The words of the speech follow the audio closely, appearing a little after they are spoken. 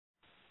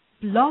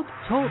Blog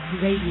Talk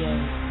Radio.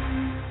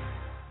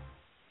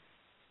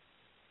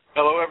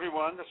 Hello,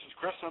 everyone. This is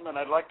Chrism, and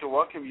I'd like to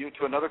welcome you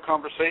to another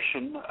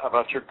conversation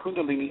about your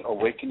Kundalini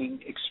awakening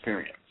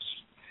experience.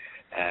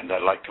 And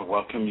I'd like to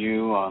welcome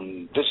you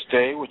on this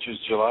day, which is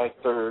July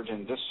 3rd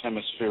in this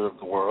hemisphere of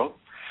the world.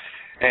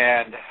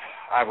 And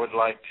I would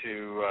like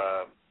to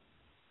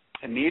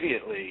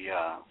immediately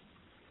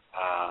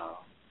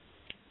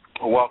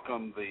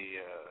welcome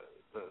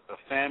the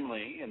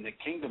family in the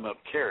Kingdom of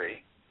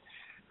Kerry,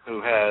 who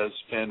has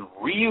been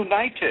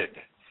reunited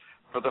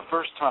for the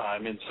first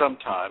time in some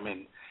time,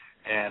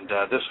 and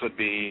this would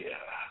be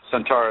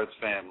Santara's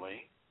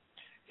family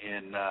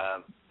in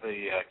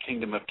the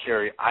Kingdom of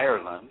Kerry,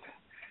 Ireland,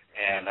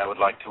 and I would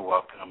like to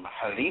welcome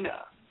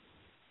Helena,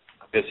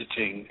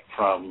 visiting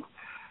from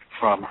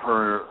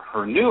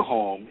her new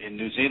home in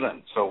New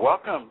Zealand. So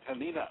welcome,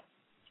 Helena.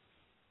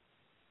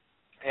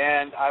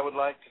 And I would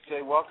like to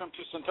say welcome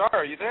to Santara.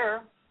 Are you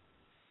there?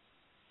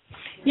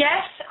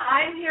 Yes,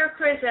 I'm here,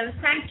 Chrism.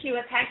 Thank you,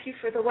 and thank you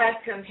for the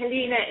welcome.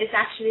 Helena is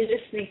actually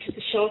listening to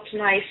the show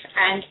tonight,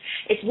 and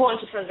it's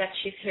wonderful that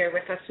she's here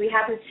with us. We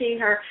haven't seen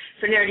her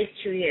for nearly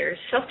 2 years,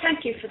 so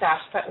thank you for that.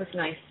 That was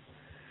nice.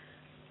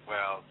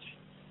 Well,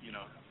 you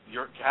know,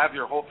 have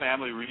your whole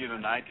family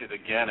reunited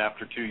again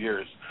after 2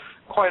 years.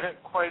 Quite a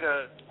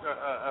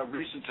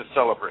reason to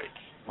celebrate.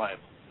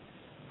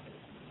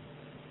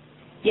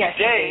 Yes,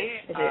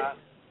 Today, it is.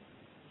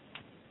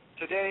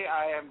 Today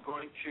I am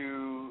going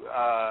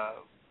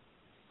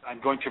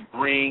to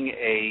bring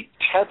a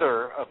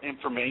tether of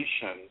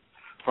information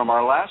from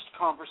our last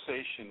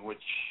conversation, which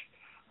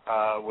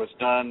was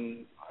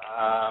done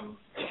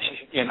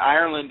in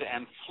Ireland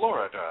and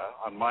Florida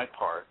on my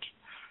part,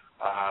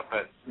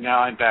 but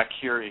now I'm back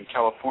here in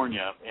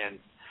California, and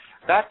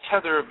that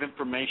tether of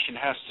information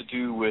has to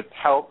do with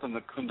health and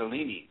the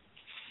Kundalini,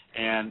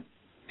 and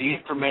the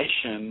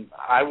information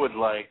I would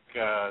like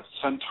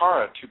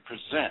Santara to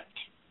present.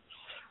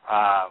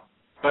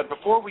 But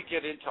before we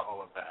get into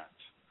all of that,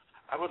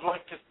 I would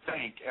like to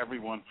thank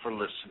everyone for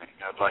listening.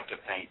 I'd like to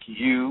thank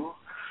you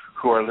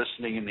who are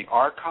listening in the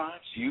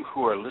archives, you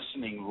who are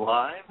listening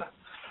live.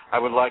 I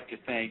would like to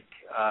thank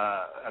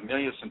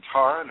Amelia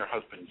Santara and her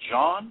husband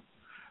John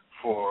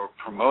for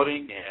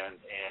promoting and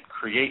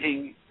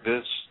creating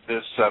this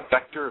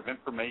vector of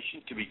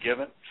information to be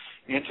given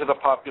into the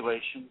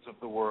populations of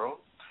the world.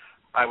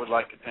 I would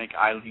like to thank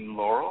Eileen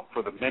Laurel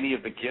for the many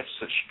of the gifts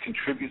that she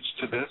contributes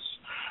to this,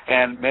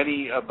 and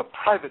many of the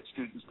private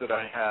students that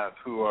I have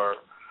who are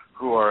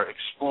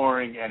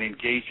exploring and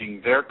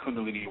engaging their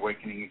Kundalini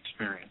awakening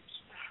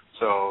experience.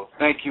 So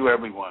thank you,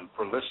 everyone,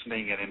 for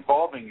listening and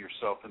involving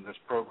yourself in this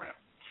program.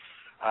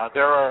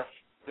 There are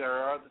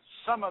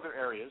some other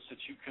areas that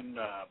you can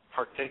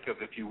partake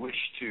of if you wish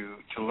to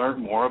learn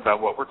more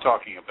about what we're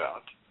talking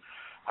about.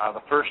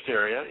 The first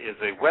area is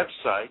a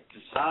website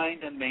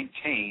designed and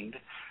maintained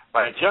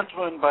by a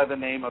gentleman by the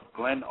name of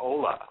Glenn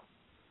Ola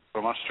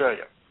from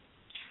Australia.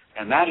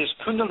 And that is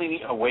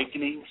Kundalini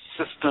Awakening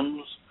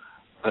Systems,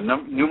 the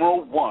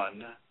numeral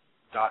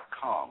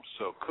 1.com.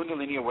 So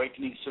Kundalini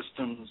Awakening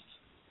Systems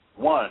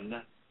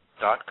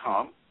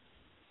 1.com.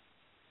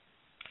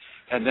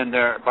 And then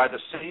there, by the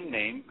same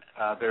name,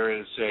 there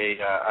is a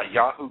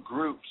Yahoo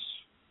Groups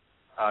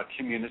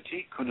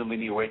community,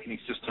 Kundalini Awakening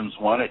Systems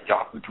 1 at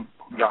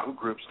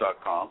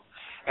yahoogroups.com.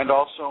 And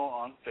also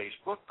on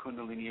Facebook,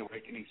 Kundalini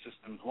Awakening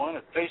Systems 1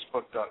 at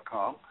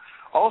facebook.com.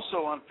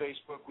 Also on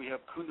Facebook, we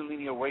have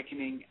Kundalini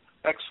Awakening !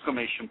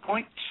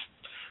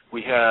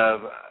 We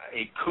have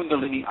a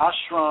Kundalini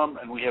Ashram,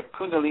 and we have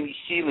Kundalini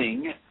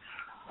Healing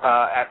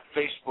at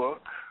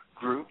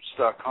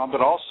facebookgroups.com,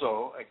 but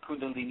also at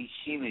Kundalini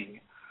Healing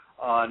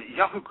on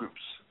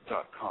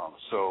yahoogroups.com.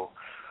 So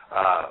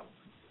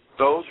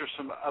those are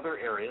some other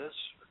areas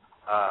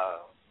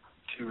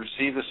to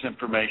receive this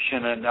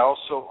information. And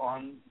also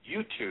on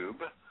YouTube,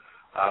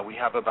 we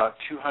have about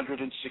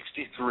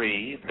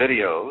 263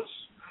 videos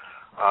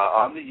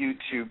on the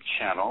YouTube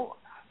channel.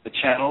 The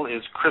channel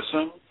is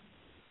Chrism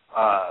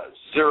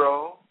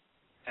 0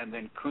 and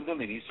then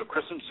Kundalini, so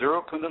Chrism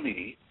 0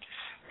 Kundalini,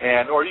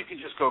 or you can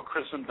just go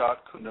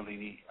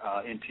chrism.kundalini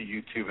into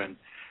YouTube,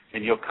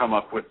 and you'll come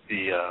up with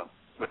the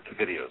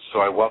videos. So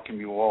I welcome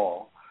you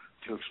all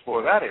to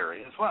explore that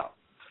area as well.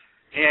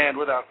 And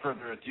without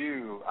further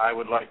ado, I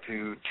would like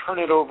to turn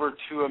it over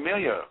to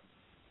Amelia.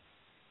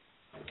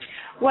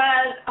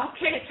 Well,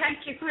 okay,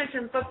 thank you,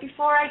 Chrism. But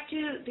before I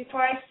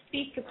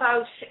speak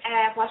about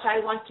what I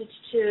wanted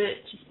to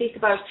speak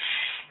about,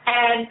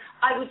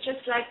 I would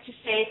just like to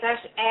say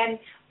that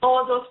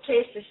all those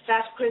places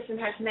that Chrism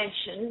has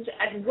mentioned,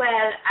 as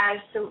well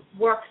as the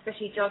work that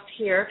he does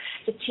here,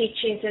 the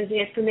teachings and the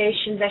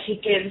information that he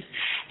gives,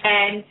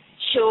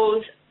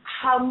 shows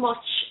how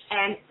much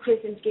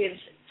Chrism gives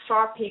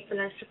for people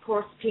and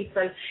supports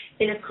people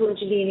in a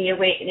Kundalini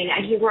awakening,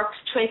 and he works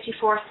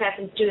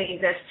 24/7 doing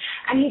this,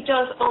 and he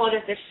does all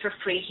of this for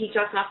free. He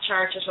does not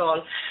charge at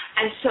all.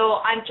 And so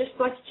I'm just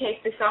going to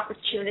take this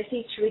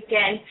opportunity to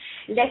again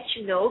let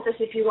you know that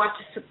if you want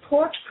to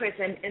support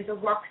Chrism in the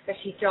work that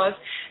he does,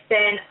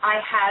 then I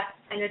have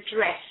an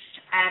address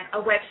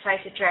a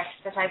website address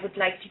that I would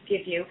like to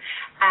give you.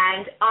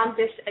 And on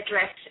this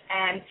address,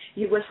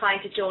 you will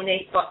find a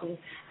donate button.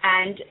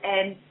 And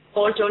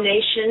all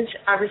donations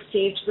are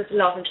received with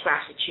love and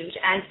gratitude.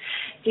 And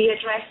the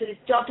address is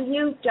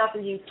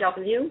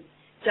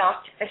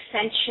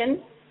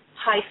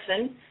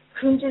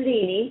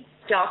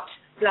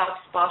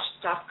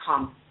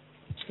www.ascension-kundalini.blogspot.com.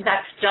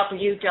 That's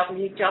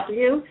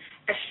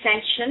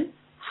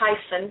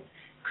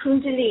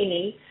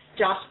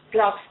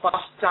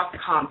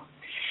www.ascension-kundalini.blogspot.com.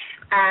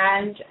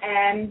 And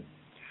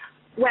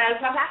well,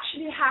 what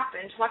actually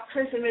happened, what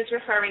Chrism is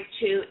referring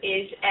to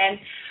is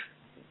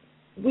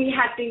we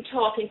had been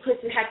talking,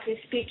 Chrism had been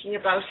speaking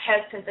about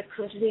health and the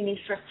Kundalini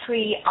for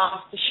 3 of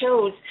the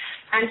shows.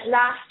 And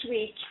last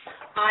week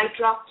I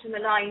dropped him a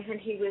line when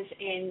he was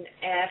in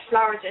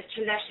Florida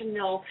to let him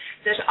know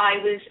that I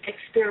was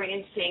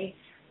experiencing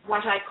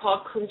what I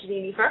call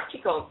Kundalini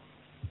vertigo.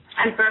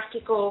 And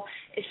vertigo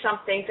is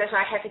something that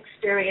I have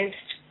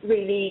experienced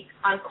really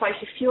on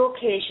quite a few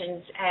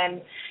occasions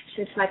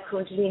since my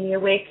Kundalini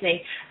awakening.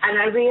 And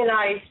I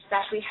realized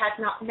that we had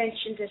not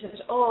mentioned it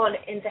at all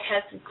in the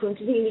Health and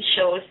Kundalini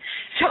shows.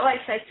 So I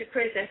said to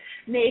Chrism,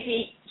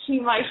 maybe he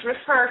might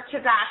refer to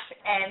that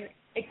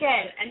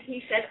again. And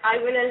he said, I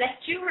will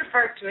let you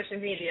refer to it,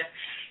 Amelia.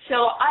 So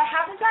I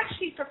haven't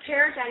actually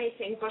prepared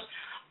anything, but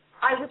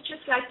I would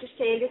just like to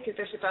say a little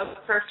bit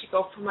about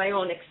vertigo from my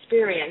own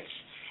experience.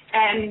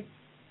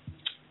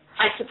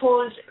 I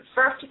suppose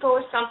vertigo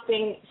is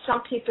something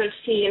some people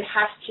feel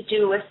has to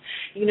do with,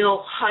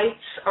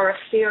 heights or a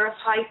fear of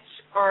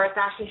heights, or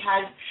that it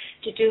has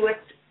to do with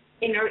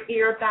inner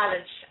ear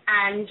balance.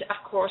 And,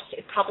 of course,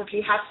 it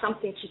probably has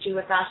something to do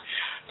with that.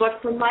 But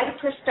from my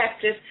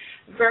perspective,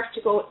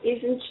 vertigo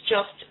isn't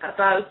just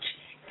about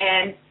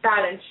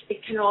balance.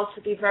 It can also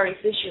be very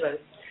visual.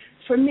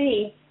 For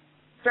me,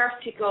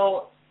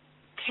 vertigo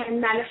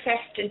can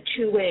manifest in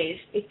 2 ways.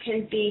 It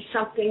can be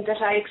something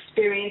that I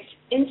experience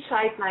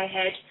inside my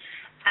head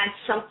and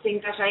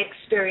something that I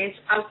experience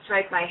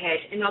outside my head.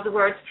 In other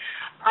words,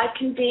 I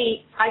can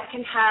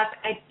have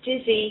a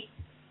dizzy,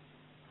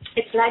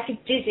 it's like a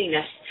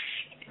dizziness.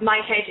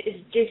 My head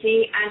is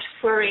dizzy and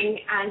whirring,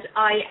 and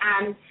I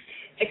am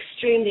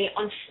extremely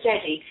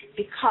unsteady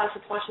because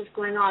of what is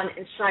going on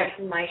inside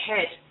in my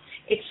head.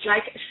 It's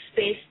like a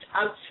spaced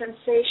out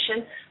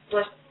sensation,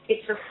 but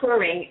it's a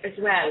whirring as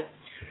well.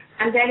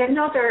 And then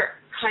another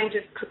kind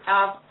of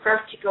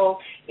vertigo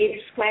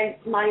is when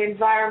my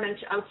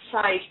environment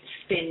outside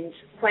spins,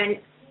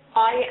 when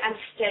I am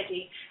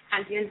steady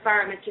and the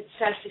environment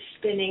itself is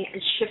spinning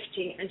and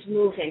shifting and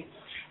moving.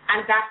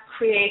 And that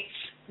creates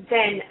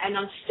then an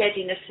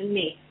unsteadiness in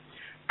me.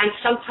 And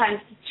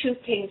sometimes the 2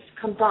 things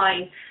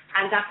combine,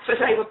 and that's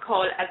what I would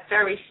call a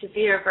very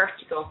severe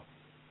vertigo.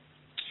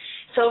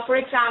 So, for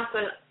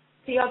example,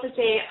 the other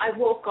day I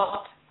woke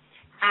up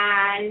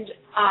and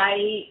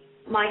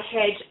my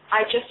head,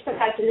 I just felt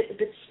a little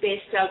bit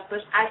spaced out, but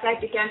as I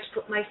began to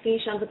put my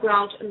feet on the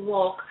ground and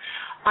walk,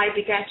 I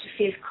began to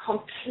feel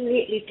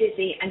completely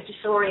dizzy and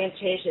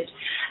disorientated.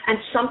 And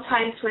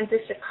sometimes when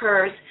this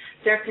occurs,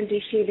 there can be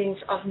feelings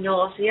of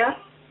nausea,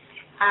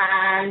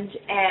 and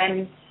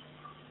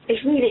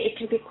it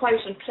can be quite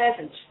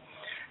unpleasant.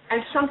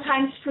 And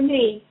sometimes for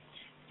me,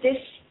 this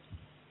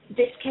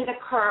can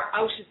occur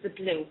out of the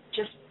blue,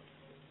 just,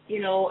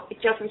 it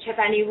doesn't have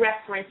any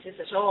references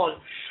at all.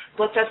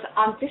 But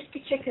on this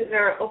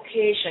particular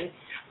occasion,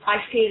 I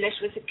feel it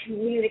was a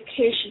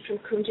communication from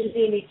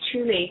Kundalini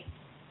to me,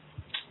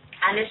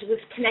 and it was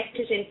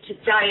connected into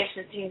diet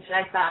and things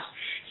like that.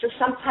 So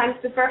sometimes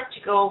the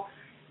vertigo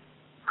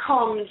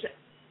comes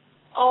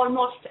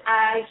almost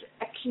as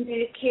a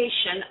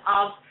communication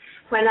of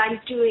when I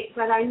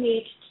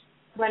need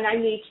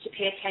to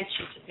pay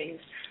attention to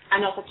things,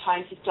 and other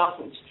times it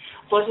doesn't.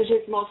 But it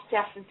is most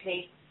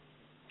definitely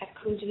a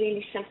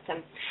Kundalini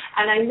symptom.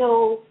 And I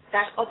know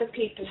that other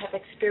people have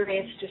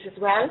experienced it as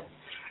well.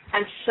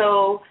 And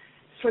so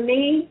for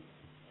me,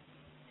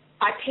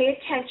 I pay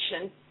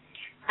attention,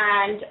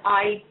 and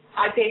I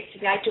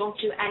don't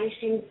do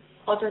anything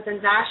other than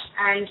that,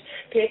 and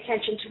pay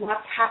attention to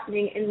what's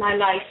happening in my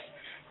life.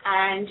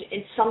 And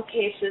in some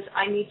cases,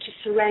 I need to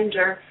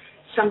surrender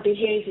some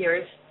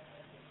behaviors.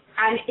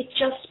 And it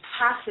just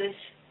passes.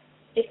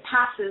 It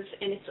passes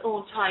in its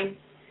own time.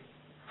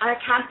 I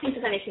can't think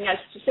of anything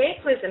else to say,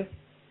 Chrism.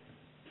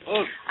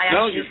 Oh,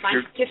 no, you're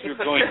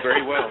going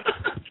very well.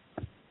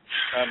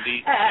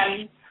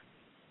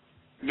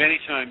 Many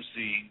times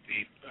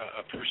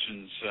a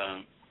person's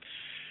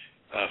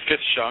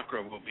fifth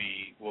chakra will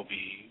be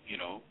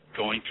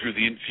going through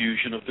the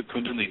infusion of the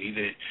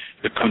Kundalini.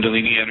 The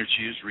Kundalini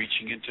energy is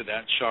reaching into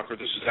that chakra.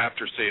 This is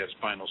after, say, a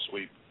spinal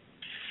sweep.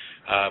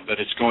 But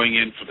it's going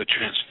in for the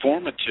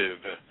transformative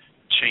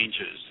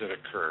changes that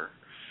occur.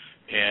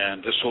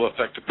 And this will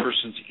affect a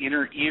person's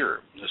inner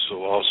ear. This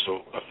will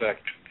also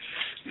affect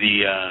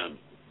the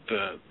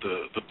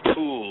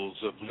pools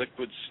of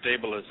liquid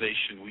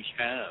stabilization we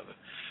have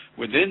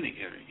within the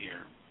inner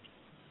ear.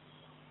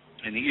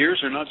 And the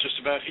ears are not just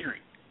about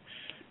hearing.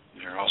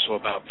 They're also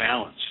about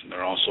balance. And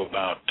they're also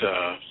about,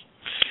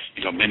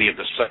 many of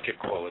the psychic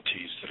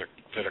qualities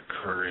that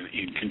occur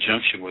in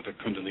conjunction with a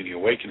Kundalini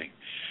awakening.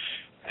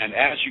 And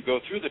as you go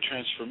through the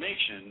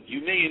transformation,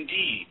 you may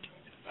indeed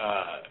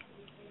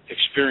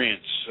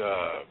experience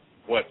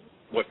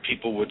what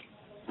people would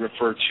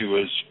refer to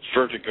as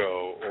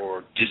vertigo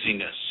or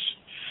dizziness,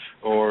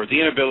 or the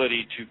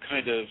inability to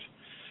kind of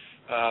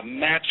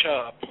match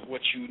up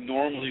what you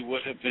normally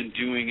would have been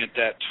doing at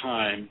that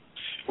time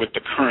with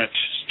the current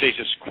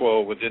status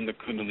quo within the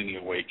Kundalini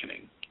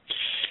awakening.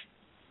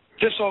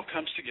 This all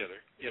comes together.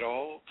 It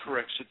all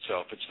corrects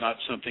itself. It's not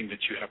something that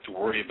you have to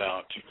worry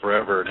about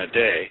forever and a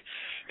day.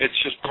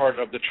 It's just part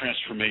of the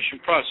transformation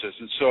process.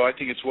 And so I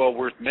think it's well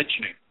worth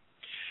mentioning.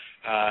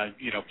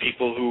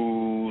 People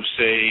who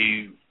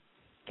say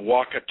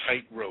walk a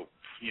tightrope.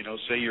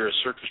 Say you're a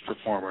circus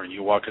performer and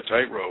you walk a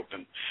tightrope,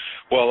 and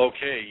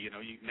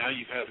now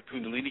you've had the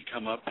Kundalini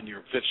come up and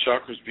your fifth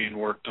chakra is being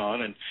worked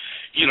on, and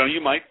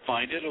you might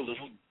find it a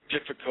little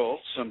difficult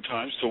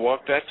sometimes to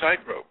walk that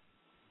tightrope.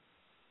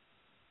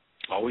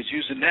 Always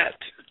use a net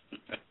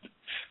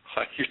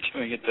while you're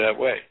doing it that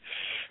way.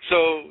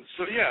 So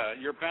yeah,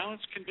 your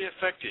balance can be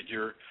affected.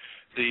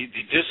 The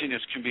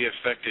dizziness can be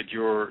affected.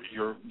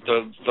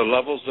 The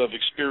levels of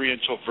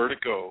experiential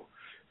vertigo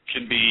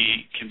can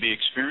be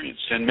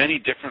experienced, and many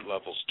different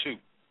levels too.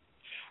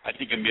 I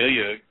think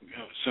Amelia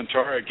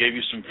Santara gave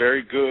you some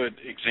very good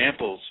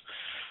examples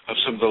of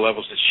some of the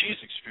levels that she's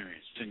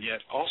experienced, and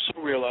yet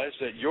also realize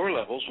that your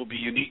levels will be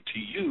unique to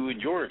you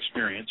and your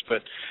experience,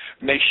 but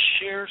may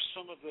share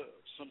some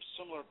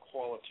similar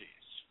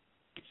qualities.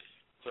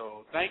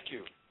 So thank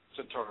you,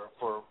 Santara,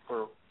 for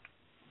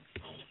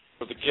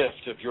the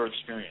gift of your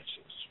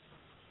experiences.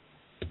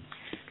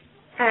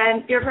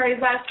 And you're very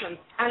welcome.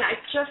 And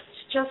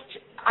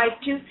I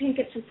do think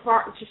it's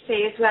important to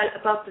say as well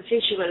about the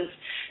visuals,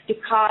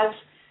 because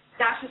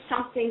that is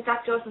something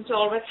that doesn't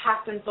always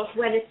happen, but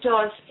when it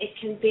does, it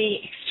can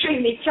be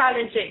extremely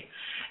challenging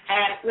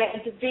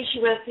when the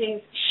visual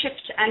things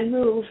shift and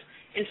move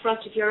in front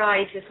of your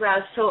eyes as well.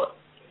 So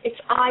it's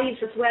eyes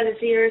as well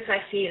as ears, I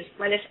feel,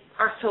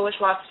 or so it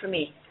was for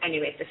me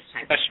anyway this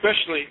time.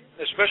 Especially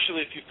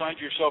if you find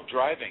yourself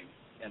driving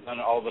and then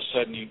all of a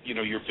sudden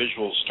your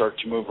visuals start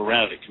to move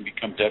around, it can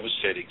become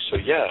devastating. So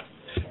yeah,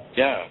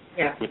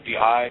 with the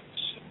eyes,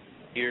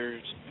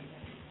 ears,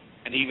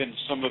 and even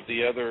some of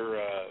the other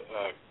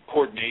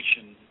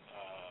coordination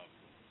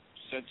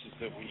senses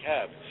that we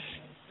have,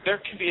 there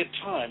can be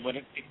a time when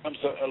it becomes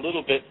a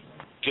little bit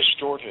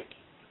distorted.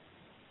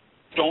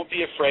 Don't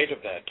be afraid of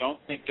that. Don't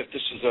think that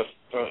this is a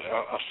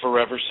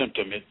forever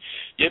symptom.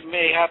 It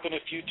may happen a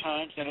few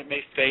times, and it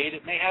may fade.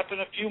 It may happen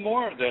a few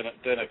more than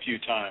a few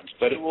times,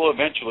 but it will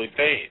eventually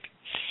fade.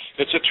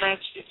 It's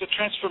a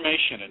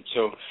transformation, and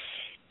so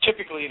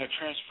typically in a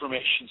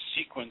transformation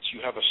sequence,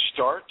 you have a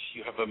start,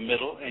 you have a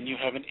middle, and you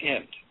have an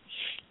end.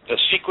 The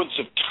sequence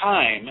of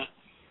time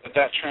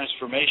that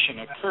transformation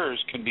occurs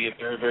can be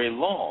very, very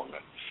long,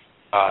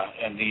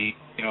 and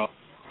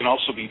can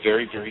also be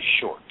very, very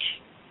short.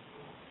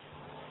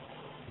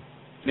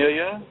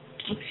 Amelia?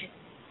 Okay.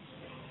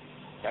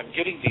 I'm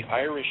getting the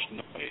Irish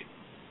noise.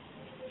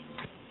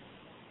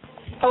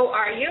 Oh,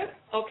 are you?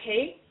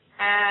 Okay.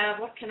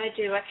 What can I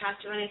do? I can't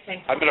do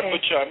anything. I'm going to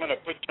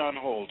put you on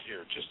hold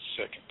here. Just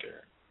a second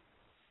there.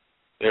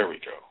 There we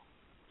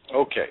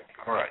go. Okay.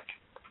 All right.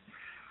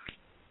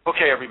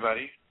 Okay,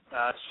 everybody.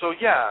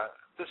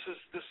 This is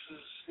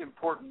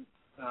important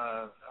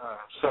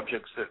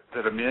subjects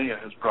that Amelia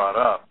has brought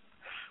up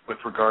with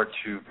regard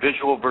to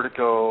visual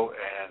vertigo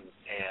and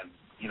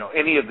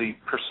any of the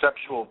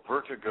perceptual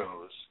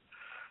vertigos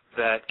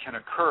that can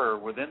occur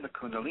within the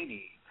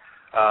Kundalini.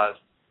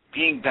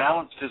 Being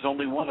balanced is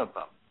only one of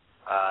them.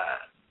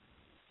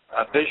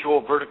 A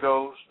visual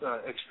vertigo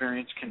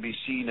experience can be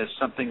seen as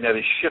something that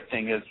is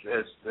shifting, as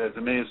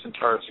Amelia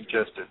Santara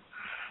suggested,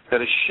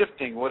 that is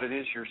shifting what it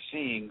is you're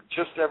seeing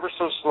just ever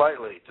so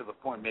slightly to the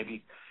point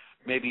maybe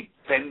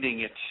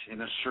bending it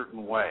in a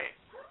certain way.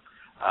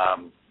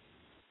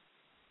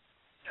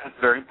 It's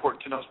very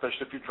important to know,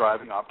 especially if you're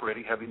driving,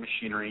 operating heavy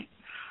machinery,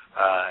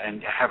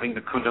 and having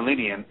the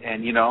Kundalini. And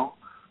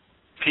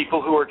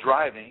people who are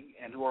driving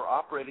and who are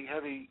operating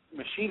heavy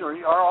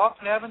machinery are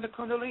often having the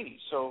Kundalini.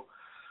 So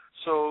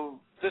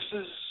this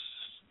is,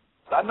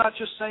 I'm not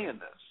just saying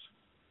this.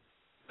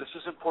 This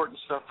is important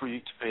stuff for you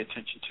to pay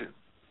attention to.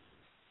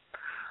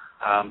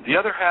 The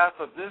other half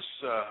of this,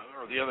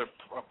 or the other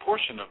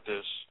portion of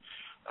this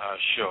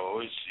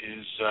show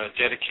is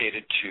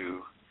dedicated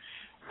to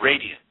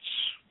radiance.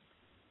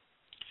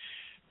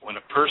 When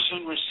a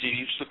person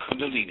receives the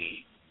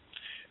Kundalini,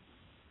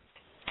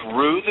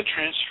 through the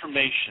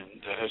transformation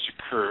that has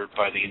occurred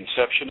by the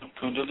inception of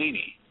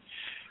Kundalini,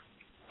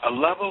 a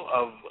level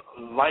of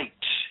light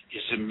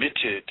is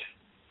emitted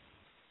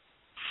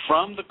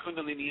from the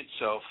Kundalini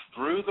itself,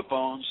 through the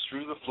bones,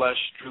 through the flesh,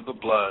 through the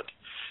blood,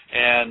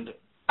 and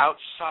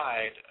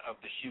outside of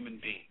the human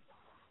being.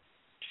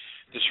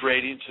 This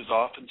radiance is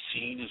often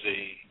seen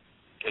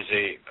as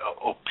a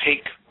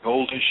opaque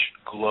goldish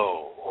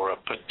glow, or a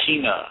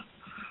patina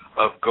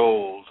of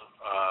gold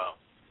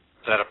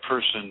that a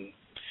person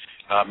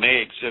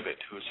may exhibit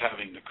who is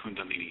having the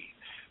Kundalini.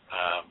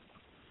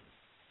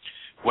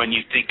 When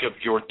you think of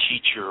your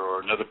teacher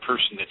or another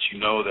person that you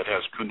know that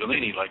has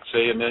Kundalini, like,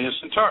 say, Amelia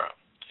Centaura,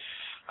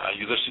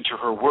 you listen to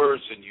her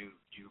words and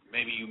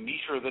maybe you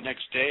meet her the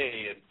next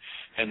day,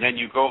 and then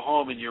you go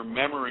home in your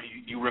memory,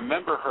 you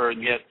remember her,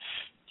 and yet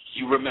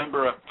you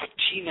remember a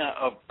patina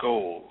of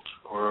gold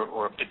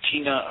or a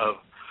patina of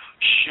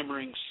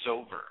shimmering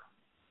silver.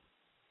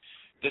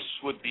 This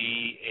would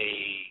be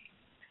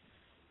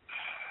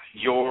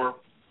your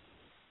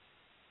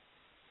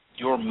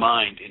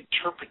mind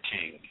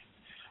interpreting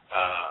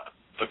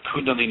the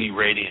Kundalini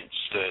radiance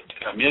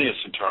that Amelia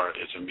Centaura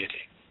is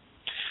emitting.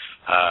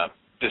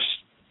 This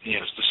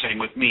is the same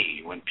with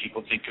me. When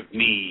people think of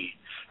me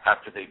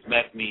after they've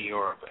met me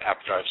or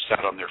after I've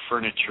sat on their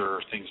furniture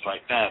or things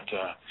like that,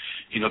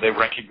 they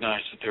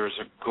recognize that there is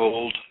a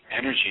gold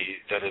energy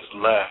that is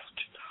left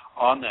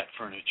on that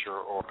furniture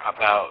or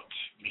about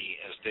me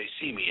as they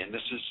see me. And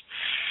this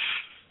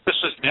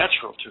is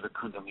natural to the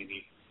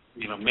Kundalini.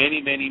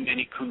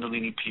 Many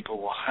Kundalini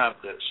people will have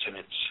this, and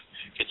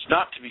it's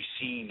not to be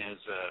seen as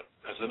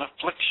an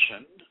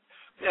affliction,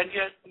 and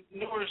yet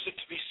nor is it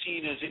to be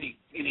seen as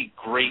any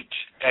great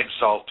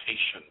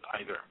exaltation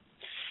either.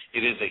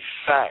 It is a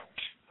fact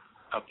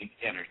of the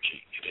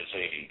energy. It is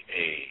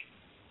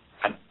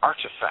an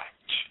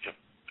artifact, if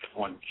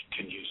one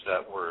can use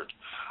that word,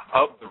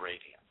 of the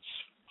radiance.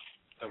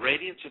 The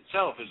radiance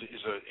itself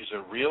is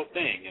a real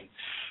thing, and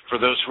for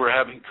those who are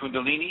having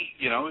Kundalini,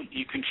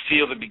 you can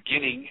feel the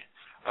beginning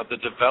of the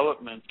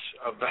development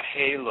of the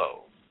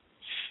halo.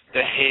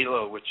 The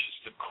halo, which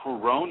is the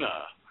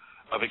corona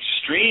of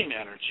extreme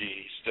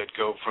energies that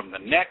go from the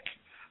neck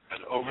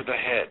and over the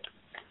head.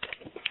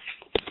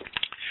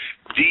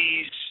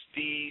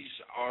 These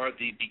are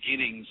the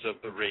beginnings of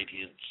the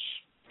radiance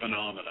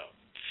phenomena,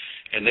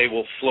 and they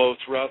will flow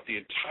throughout the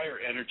entire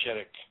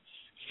energetic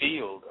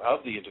field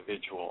of the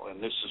individual,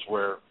 and this is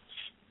where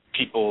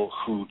people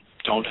who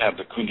don't have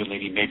the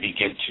Kundalini may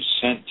begin to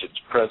sense its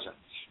presence,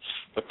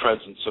 the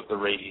presence of the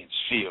radiance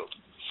field.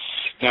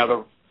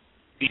 Now,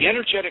 the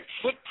energetic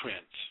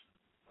footprint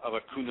of a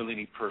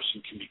Kundalini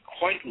person can be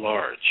quite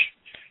large.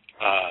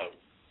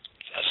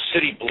 A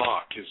city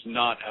block is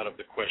not out of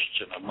the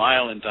question. A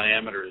mile in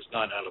diameter is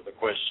not out of the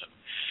question.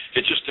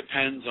 It just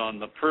depends on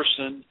the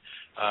person,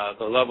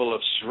 the level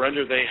of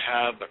surrender they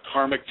have, the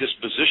karmic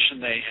disposition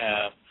they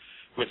have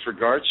with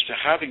regards to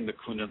having the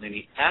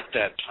Kundalini at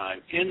that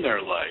time in their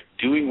life,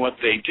 doing what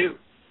they do.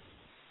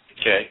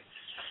 Okay?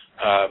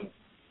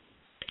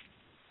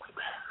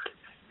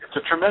 It's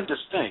a tremendous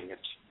thing.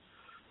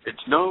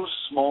 It's no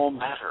small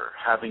matter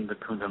having the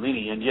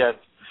Kundalini, and yet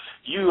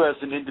you as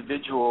an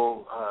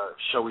individual,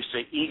 shall we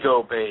say,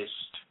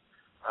 ego-based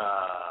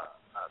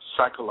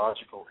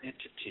psychological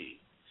entity,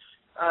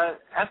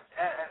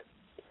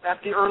 at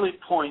the early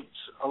points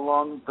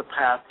along the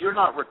path, you're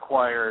not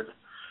required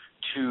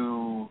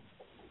to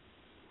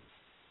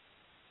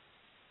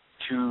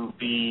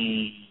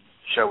be,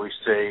 shall we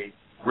say,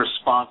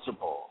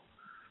 responsible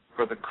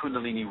for the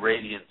Kundalini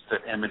radiance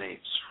that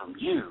emanates from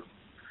you.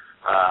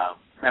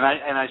 And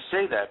I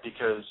say that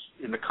because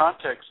in the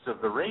context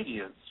of the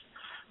radiance,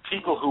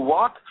 people who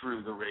walk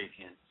through the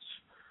radiance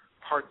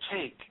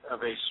partake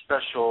of a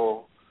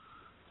special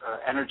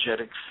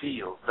energetic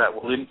field that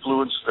will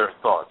influence their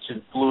thoughts,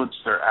 influence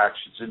their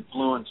actions,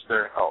 influence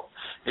their health,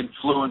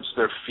 influence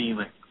their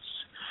feelings,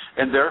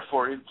 and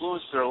therefore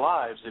influence their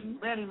lives in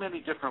many, many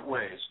different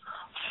ways,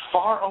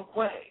 far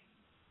away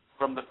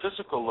from the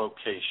physical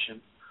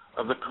location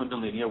of the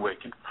Kundalini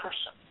awakened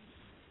person.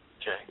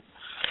 Okay?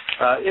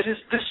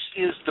 This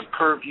is the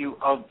purview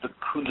of the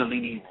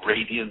Kundalini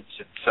radiance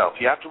itself.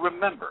 You have to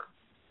remember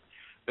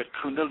that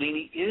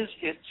Kundalini is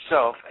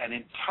itself an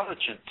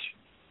intelligent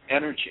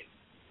energy.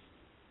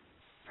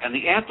 And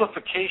the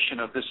amplification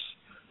of this,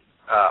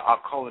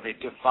 I'll call it a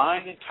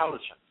divine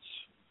intelligence,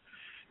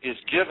 is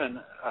given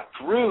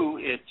through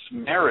its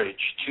marriage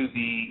to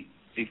the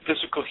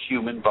physical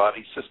human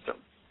body system.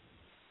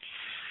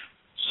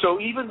 So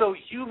even though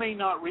you may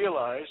not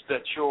realize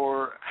that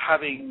you're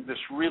having this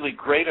really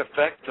great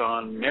effect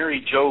on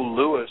Mary Jo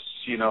Lewis,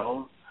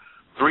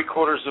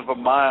 3/4 of a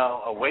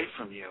mile away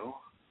from you,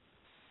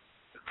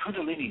 the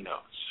Kundalini knows.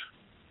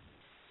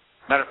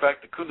 Matter of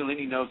fact, the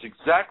Kundalini knows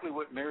exactly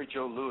what Mary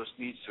Jo Lewis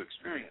needs to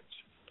experience,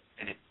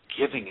 and it's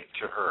giving it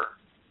to her.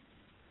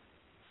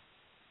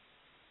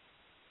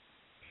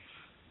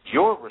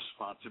 Your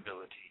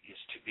responsibility is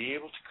to be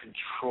able to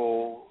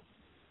control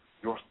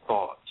your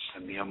thoughts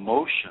and the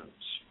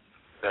emotions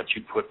that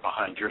you put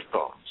behind your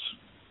thoughts.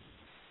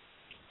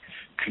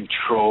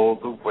 Control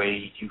the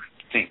way you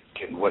think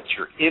and what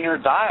your inner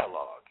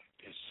dialogue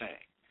is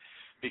saying.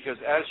 Because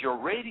as your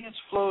radiance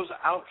flows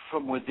out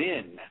from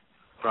within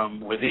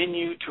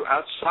you to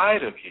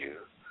outside of you,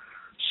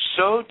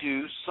 so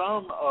do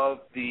some of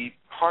the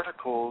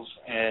particles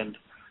and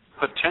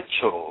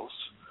potentials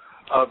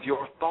of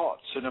your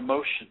thoughts and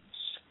emotions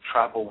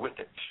travel with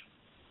it.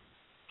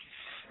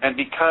 And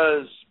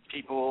because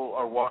people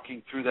are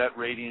walking through that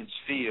radiance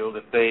field,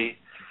 if they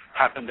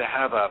happen to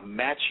have a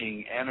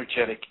matching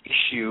energetic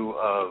issue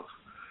of,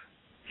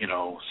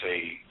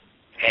 say,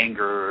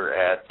 anger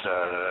at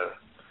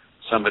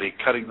somebody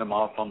cutting them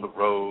off on the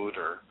road,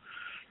 or,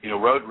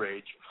 road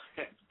rage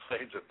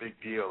plays a big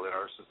deal in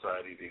our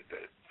society these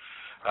days.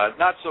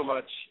 Not so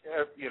much,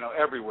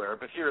 everywhere,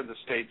 but here in the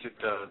States it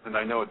does, and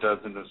I know it does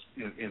in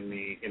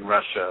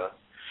Russia,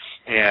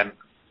 and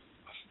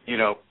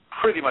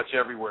pretty much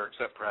everywhere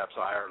except perhaps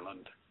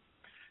Ireland.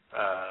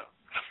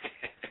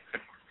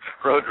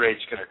 Road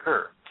rage can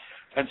occur,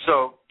 and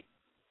so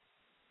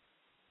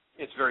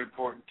it's very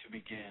important to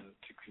begin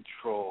to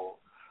control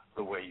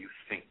the way you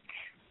think,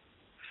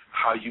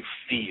 how you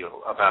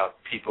feel about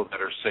people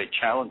that are, say,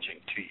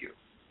 challenging to you.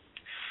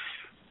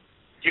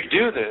 You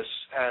do this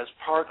as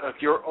part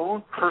of your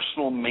own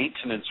personal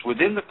maintenance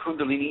within the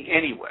Kundalini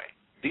anyway.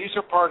 These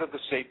are part of the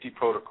safety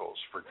protocols: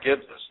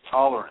 forgiveness,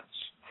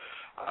 tolerance,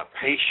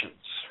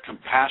 patience,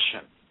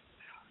 compassion,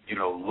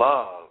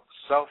 love,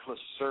 selfless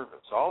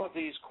service. All of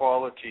these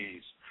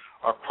qualities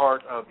are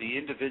part of the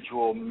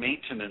individual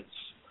maintenance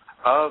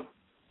of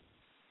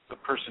the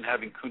person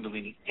having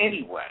Kundalini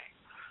anyway.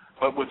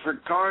 But with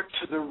regard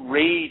to the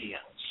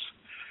radiance,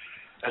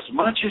 as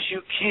much as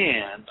you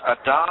can,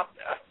 adopt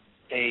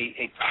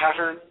a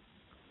pattern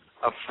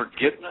of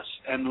forgiveness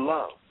and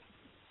love.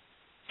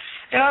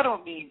 And I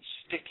don't mean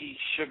sticky,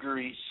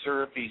 sugary,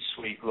 syrupy,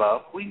 sweet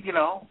love.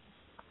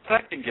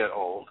 That can get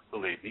old,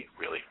 believe me,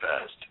 really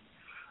fast.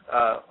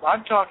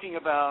 I'm talking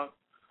about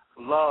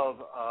love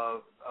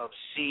of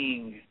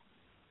seeing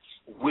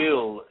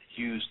will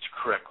used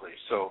correctly.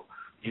 So,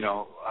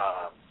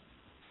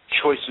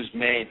 choices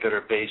made that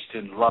are based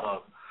in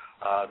love,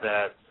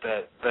 that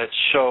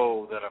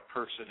show that a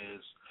person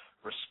is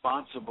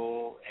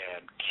responsible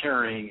and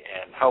caring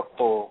and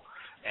helpful,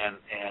 and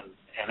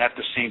at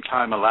the same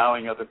time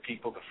allowing other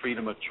people the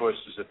freedom of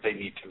choices that they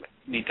need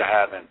to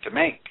have and to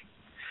make.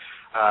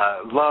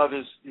 Love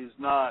is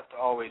not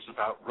always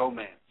about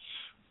romance.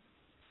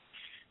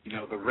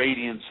 The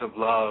radiance of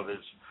love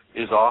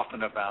is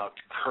often about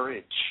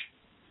courage,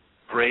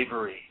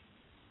 bravery.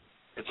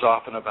 It's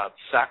often about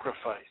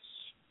sacrifice.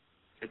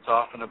 It's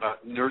often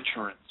about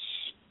nurturance.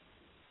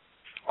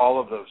 All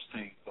of those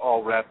things,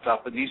 all wrapped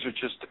up. And these are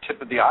just the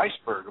tip of the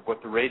iceberg of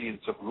what the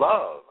radiance of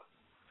love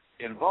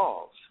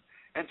involves.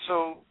 And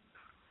so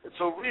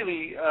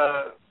really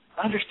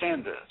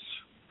understand this,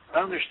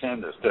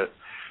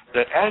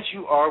 that as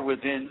you are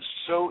within,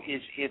 so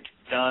is it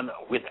done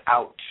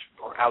without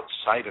or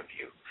outside of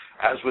you.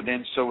 As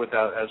within, so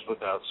without, as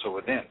without, so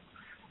within.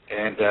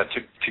 And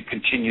to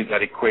continue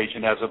that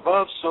equation, as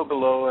above, so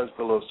below, as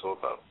below, so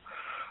above.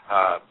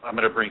 I'm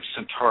going to bring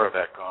Centaura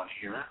back on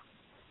here.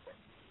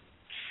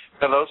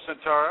 Hello,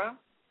 Centaura.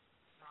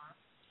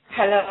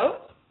 Hello.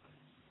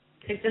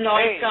 Is the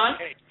noise gone?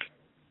 Hey.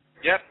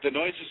 Yep, the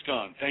noise is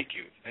gone. Thank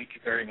you. Thank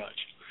you very much.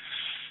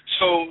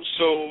 So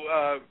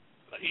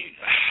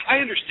I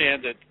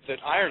understand that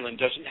Ireland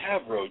doesn't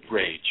have road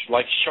rage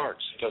like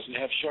sharks. It doesn't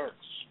have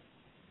sharks.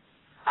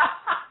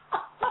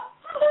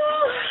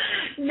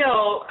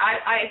 No,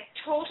 I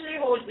totally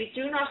hold. We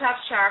do not have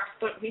sharks,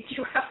 but we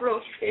do have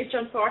road rage,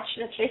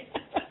 unfortunately.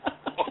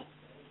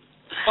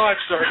 Oh, I'm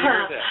sorry to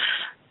hear that.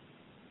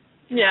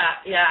 Yeah.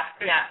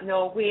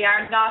 No, we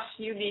are not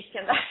unique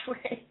in that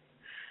way,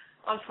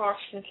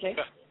 unfortunately.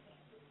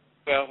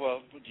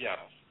 Well, yeah.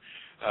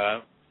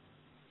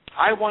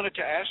 I wanted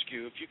to ask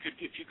you if you could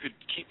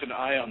keep an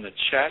eye on the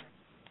chat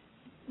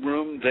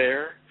room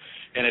there,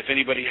 and if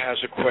anybody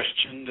has a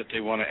question that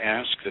they want to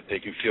ask, that they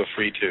can feel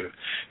free to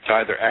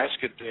either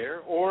ask it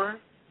there, or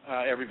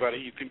everybody,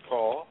 you can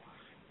call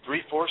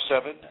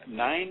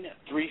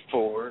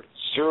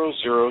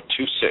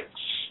 347-934-0026.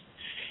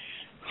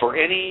 For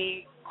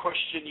any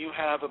question you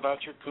have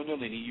about your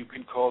Kundalini, you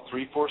can call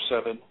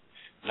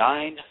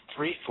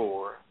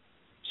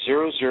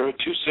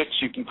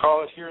 347-934-0026. You can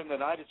call it here in the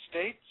United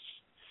States,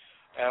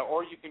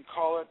 or you can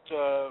call it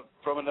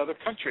from another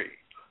country.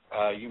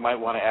 You might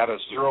want to add a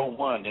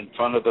 01 in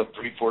front of the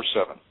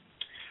 347.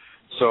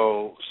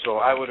 So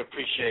I would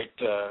appreciate,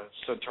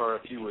 Centaura,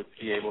 if you would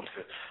be able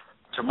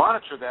to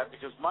monitor that,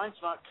 because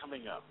mine's not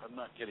coming up. I'm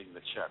not getting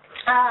the chat.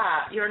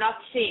 You're not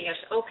seeing it.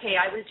 Okay,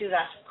 I will do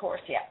that, of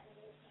course, yeah.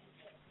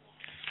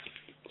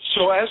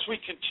 So as we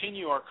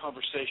continue our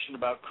conversation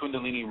about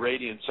Kundalini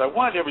Radiance, I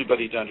want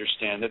everybody to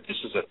understand that this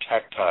is a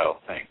tactile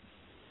thing.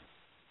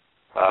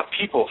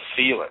 People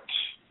feel it.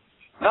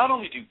 Not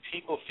only do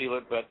people feel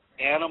it, but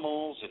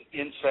animals and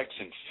insects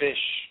and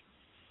fish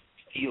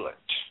feel it.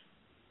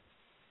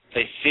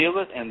 They feel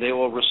it and they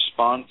will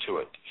respond to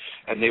it.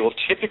 And they will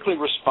typically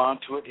respond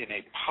to it in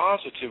a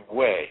positive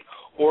way,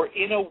 or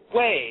in a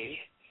way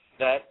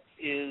that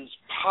is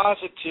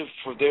positive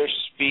for their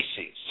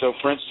species. So,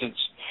 for instance,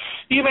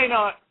 you may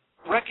not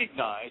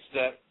recognize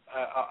that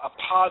a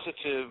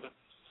positive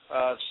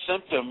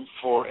symptom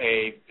for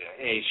a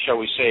shall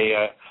we say,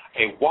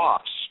 a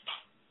wasp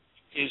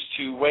is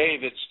to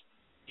wave its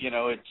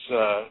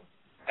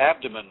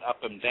abdomen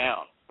up and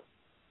down.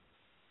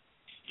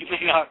 You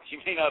may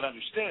not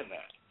understand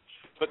that,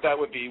 but that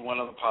would be one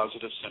of the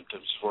positive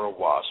symptoms for a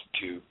wasp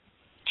to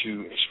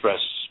to express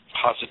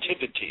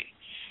positivity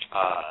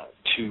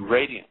to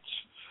radiance.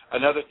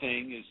 Another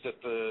thing is that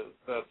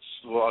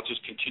I'll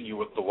just continue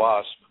with the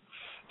wasp.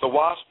 The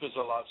wasp is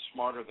a lot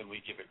smarter than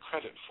we give it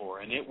credit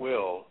for, and it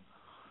will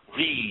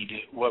read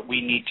what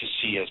we need to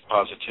see as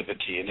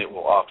positivity, and it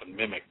will often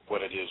mimic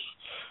what it is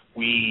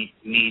we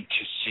need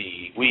to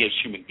see, we as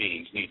human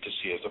beings need to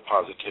see as a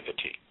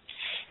positivity,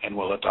 and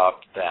will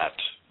adopt that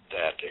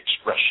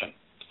expression.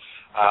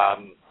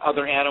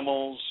 Other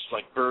animals,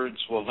 like birds,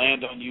 will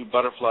land on you,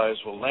 butterflies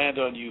will land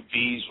on you,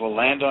 bees will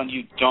land on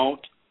you. Don't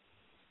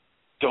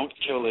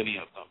kill any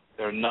of them.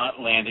 They're not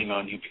landing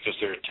on you because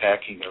they're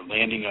attacking. They're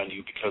landing on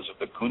you because of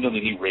the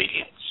Kundalini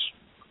Radiance.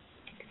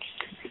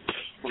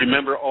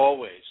 Remember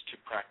always to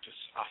practice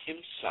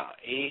ahimsa,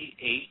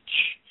 A-H.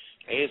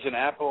 A as in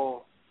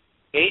apple,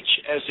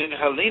 H as in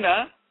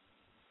Helena,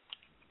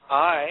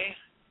 I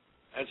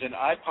as in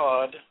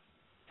iPod,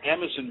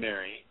 M as in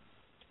Mary,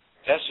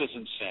 S as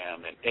in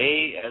Sam, and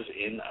A as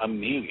in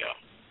Amelia.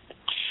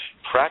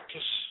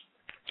 Practice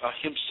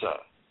ahimsa.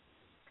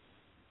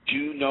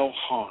 Do no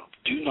harm.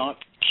 Do not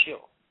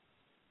kill.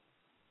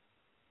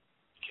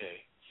 Okay.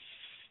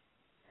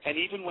 And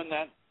even when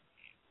that,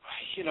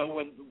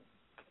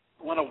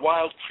 when a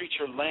wild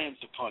creature lands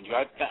upon you,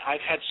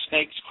 I've had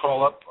snakes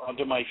crawl up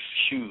under my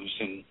shoes,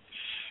 and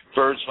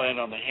birds land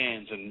on the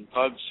hands, and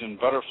bugs and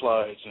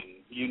butterflies,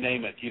 and you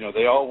name it.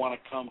 They all want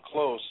to come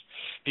close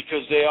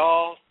because they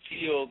all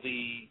feel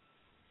the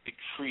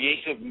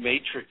creative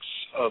matrix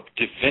of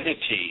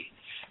divinity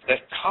that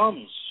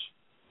comes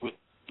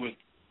with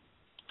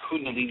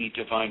Kundalini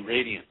divine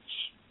radiance.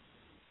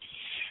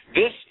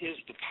 This is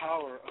the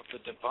power of the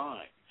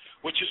divine,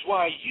 which is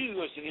why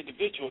you as an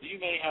individual, you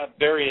may have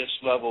various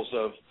levels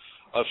of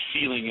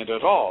feeling it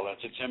at all as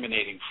it's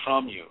emanating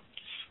from you.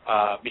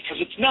 Because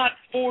it's not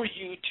for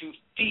you to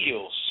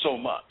feel so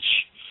much.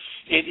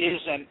 It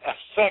is an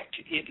effect.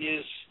 It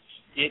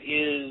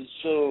is,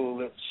 so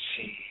let's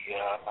see.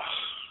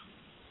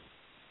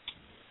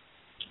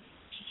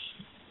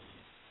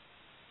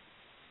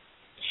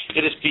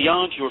 It is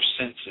beyond your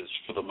senses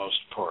for the most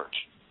part.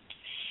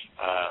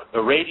 The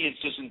radiance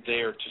isn't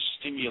there to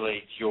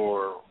stimulate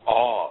your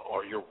awe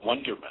or your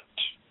wonderment.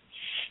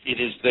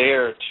 It is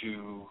there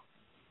to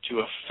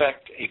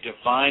affect a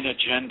divine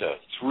agenda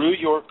through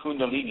your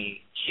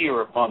Kundalini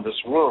here upon this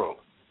world.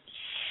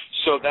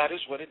 So that is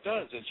what it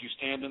does as you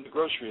stand in the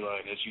grocery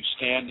line, as you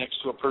stand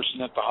next to a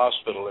person at the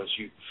hospital, as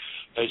you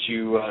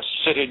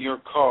sit in your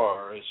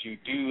car, as you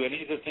do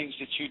any of the things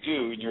that you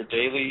do in your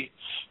daily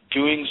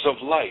doings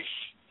of life.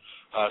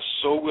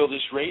 So will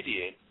this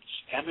radiance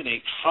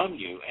emanate from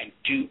you and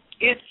do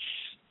its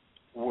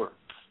work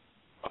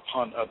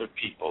upon other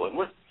people. And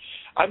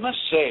I must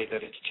say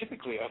that it's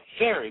typically a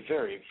very,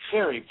 very,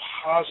 very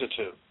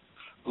positive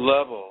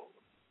level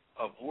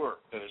of work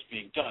that is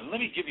being done. Let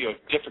me give you a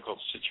difficult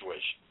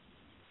situation.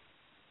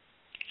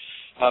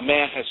 A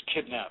man has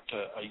kidnapped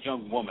a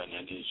young woman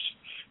and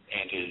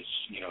is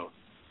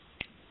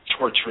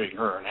torturing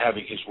her and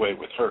having his way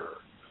with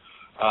her.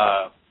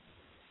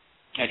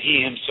 And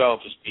he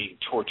himself is being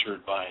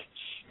tortured by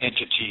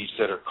entities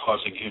that are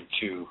causing him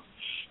to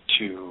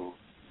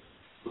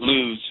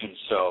lose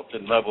himself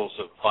in levels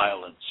of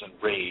violence and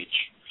rage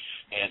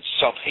and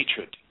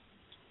self-hatred,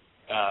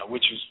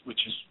 which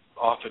is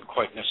often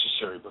quite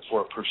necessary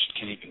before a person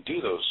can even do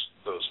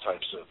those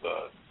types of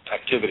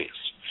activities.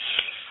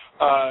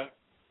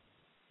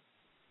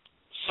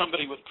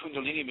 Somebody with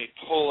Kundalini may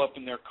pull up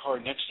in their car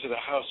next to the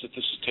house that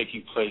this is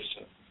taking place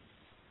in.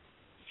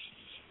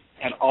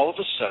 And all of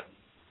a sudden,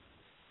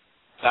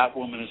 that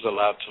woman is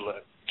allowed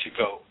to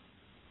go.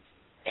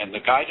 And the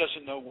guy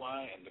doesn't know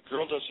why, and the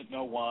girl doesn't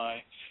know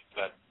why,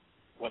 but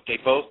what they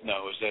both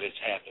know is that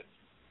it's happened.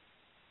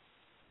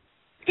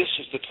 This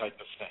is the type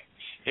of thing.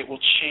 It will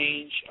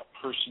change a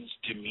person's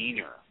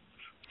demeanor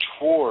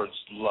towards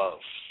love,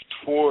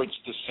 towards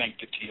the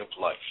sanctity of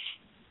life,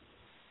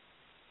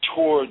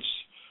 towards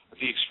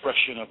the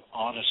expression of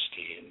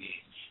honesty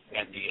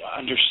and the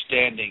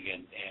understanding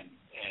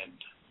and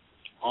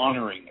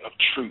honoring of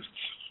truth,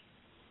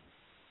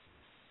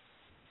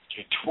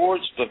 okay,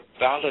 towards the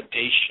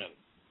validation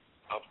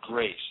of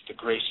grace, the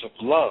grace of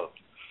love,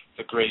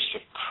 the grace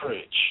of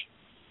courage,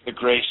 the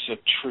grace of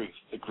truth,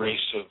 the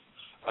grace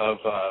of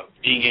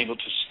being able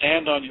to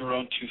stand on your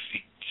own 2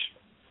 feet,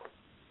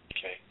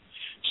 okay,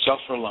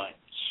 self-reliance.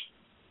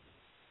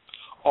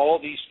 All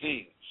these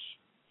things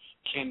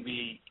can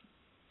be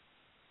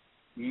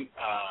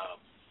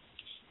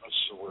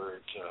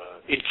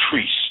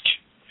increased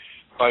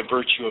by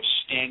virtue of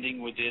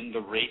standing within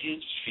the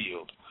radiance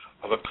field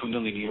of a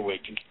Kundalini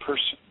awakened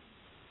person.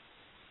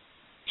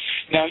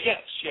 Now,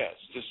 yes,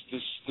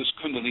 this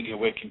Kundalini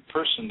awakened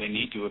person, they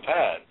need to have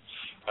had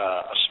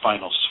a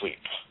spinal sweep.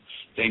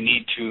 They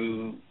need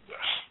to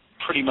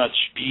pretty much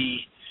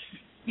be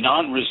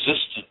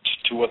non-resistant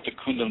to what the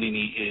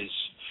Kundalini is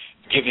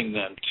giving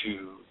them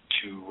to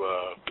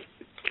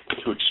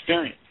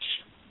experience.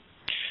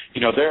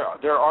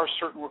 There are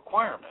certain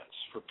requirements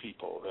for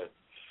people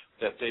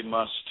that they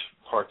must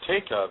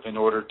partake of in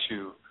order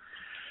to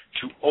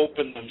to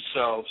open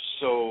themselves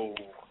so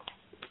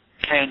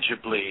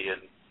tangibly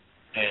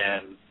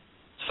and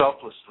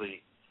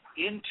selflessly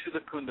into the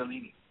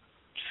Kundalini.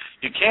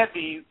 You can't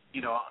be,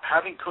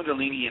 having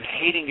Kundalini and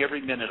hating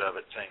every minute of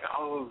it, saying,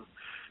 oh,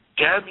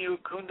 damn you,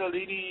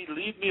 Kundalini,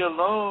 leave me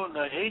alone,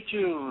 I hate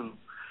you,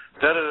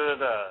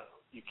 da-da-da-da.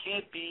 You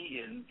can't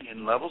be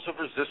in levels of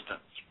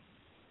resistance.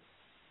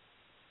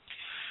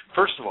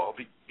 First of all,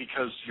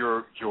 because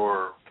your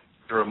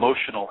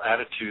emotional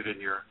attitude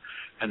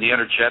and the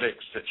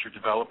energetics that you're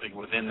developing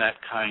within that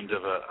kind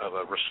of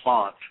a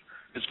response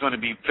is going to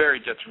be very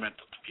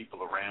detrimental to people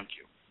around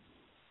you.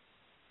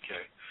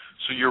 Okay,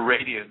 so your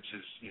radiance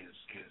is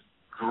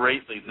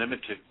greatly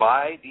limited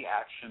by the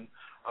action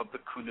of the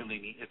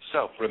Kundalini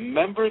itself.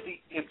 Remember the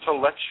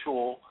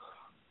intellectual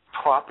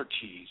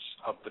properties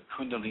of the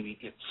Kundalini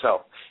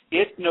itself.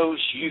 It knows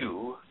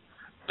you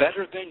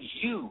better than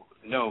you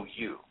know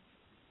you.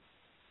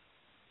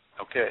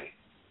 Okay,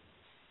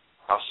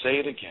 I'll say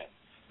it again.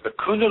 The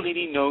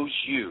Kundalini knows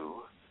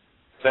you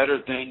better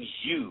than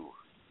you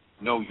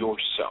know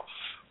yourself.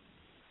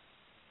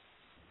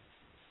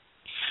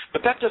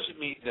 But that doesn't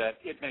mean that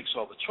it makes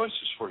all the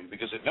choices for you,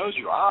 because it knows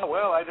you.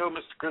 Well, I know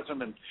Mr.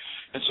 Chrism, and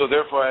so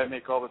therefore I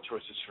make all the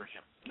choices for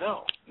him.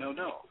 No.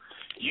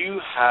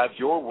 You have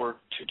your work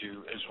to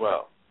do as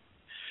well.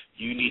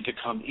 You need to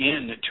come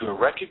in to a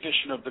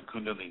recognition of the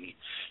Kundalini.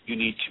 You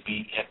need to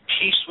be at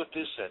peace with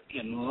this,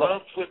 in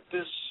love with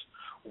this,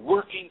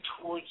 working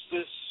towards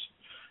this.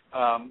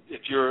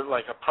 If you're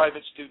like a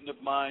private student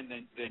of mine,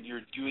 then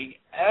you're doing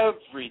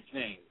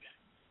everything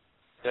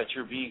that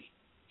you're being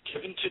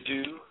given to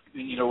do,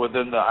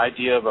 within the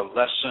idea of a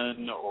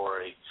lesson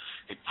or a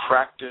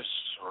practice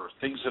or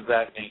things of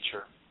that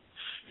nature.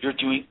 You're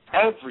doing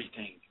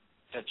everything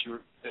that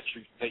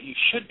you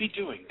should be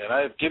doing, that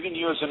I have given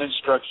you as an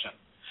instruction,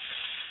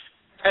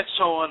 and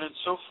so on and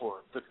so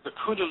forth. The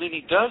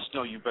Kundalini does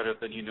know you better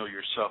than you know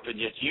yourself, and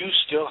yet you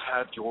still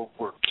have your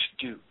work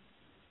to do.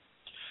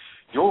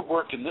 Your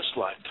work in this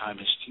lifetime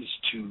is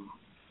to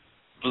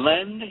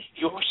blend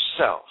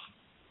yourself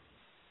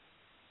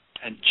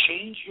and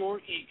change your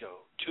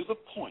ego to the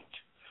point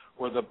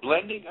where the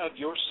blending of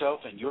yourself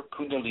and your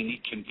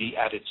Kundalini can be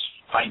at its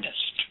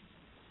finest.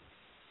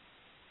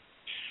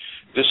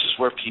 This is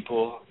where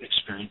people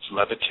experience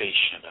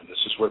levitation, and this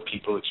is where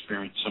people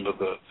experience some of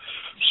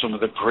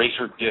the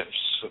greater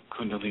gifts of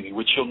Kundalini,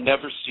 which you'll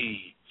never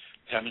see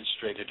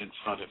demonstrated in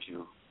front of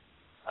you.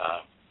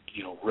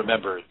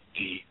 Remember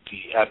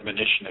the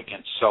admonition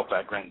against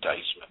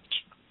self-aggrandizement.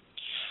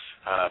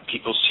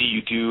 People see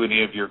you do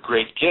any of your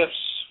great gifts,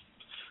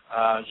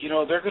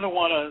 they're going to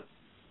want to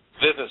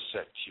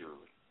vivisect you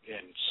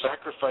and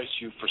sacrifice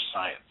you for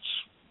science.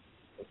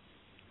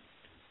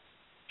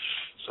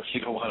 So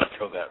you don't want to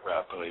go that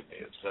route, believe me.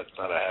 That's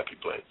not a happy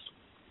place.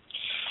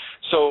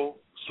 So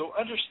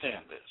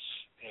understand this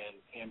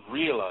and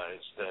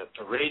realize that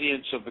the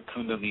radiance of the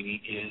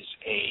Kundalini is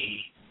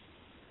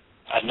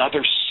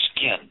another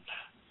skin,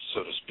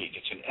 so to speak.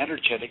 It's an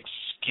energetic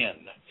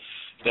skin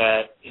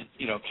that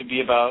can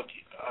be about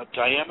a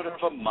diameter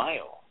of a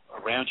mile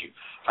around you.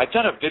 I've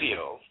done a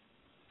video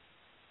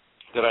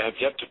that I have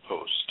yet to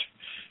post,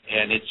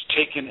 and it's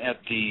taken at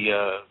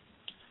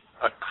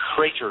a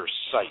crater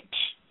site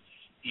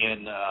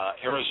in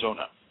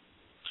Arizona,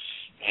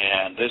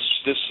 and this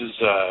is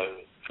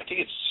I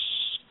think it's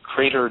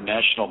Crater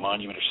National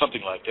Monument or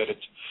something like that.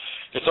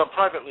 It's on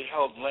privately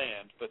held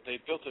land, but they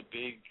built a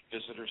big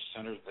visitor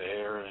center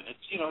there, and it's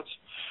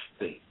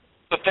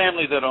the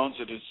family that owns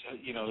it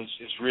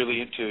is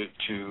really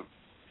into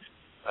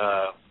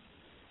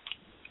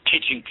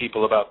teaching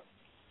people about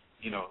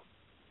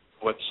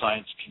what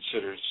science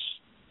considers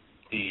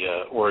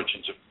the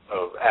origins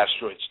of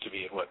asteroids to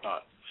be and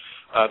whatnot.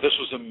 This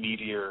was a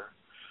meteor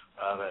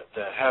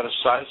that had a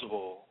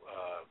sizable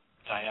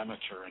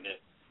diameter in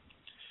it.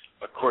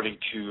 According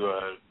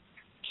to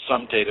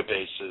some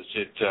databases,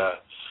 it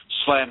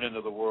slammed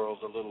into the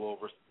world a little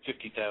over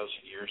 50,000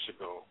 years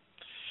ago.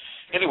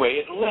 Anyway,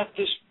 it left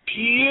this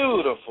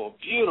beautiful,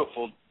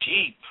 beautiful,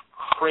 deep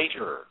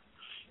crater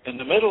in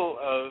the middle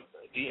of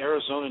the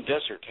Arizona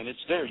desert, and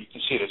it's there. You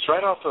can see it. It's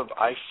right off of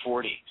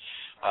I-40,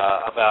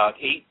 about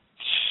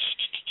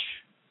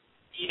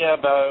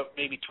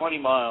maybe 20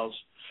 miles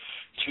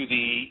to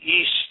the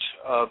east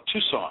of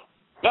Tucson.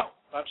 No,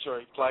 I'm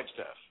sorry,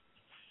 Flagstaff.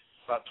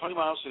 About 20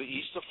 miles to the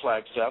east of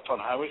Flagstaff on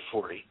Highway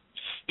 40.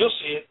 You'll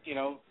see it,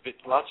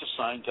 lots of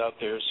signs out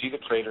there, see the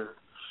crater,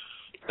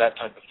 that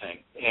type of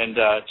thing. And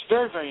it's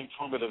very, very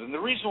informative. And the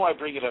reason why I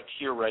bring it up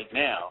here right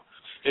now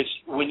is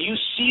when you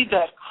see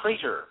that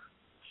crater,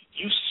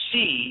 you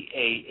see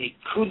a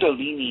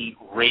Kundalini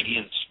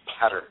radiance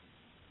pattern.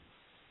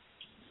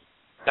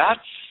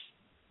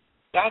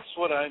 That's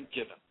what I'm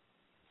given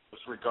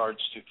with regards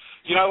to,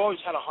 I've always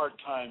had a hard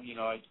time,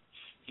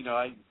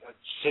 I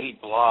city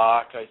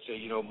block, I'd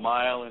say,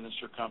 mile in the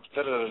circumference,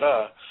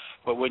 da-da-da-da.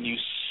 But when you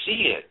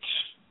see it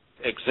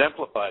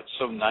exemplified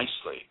so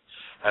nicely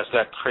as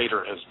that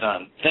crater has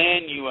done,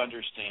 then you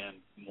understand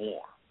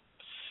more.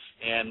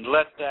 and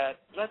let that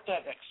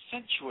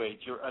accentuate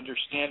your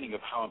understanding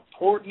of how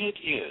important it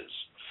is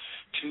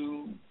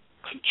to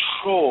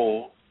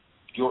control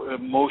your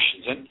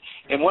emotions.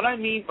 And what I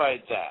mean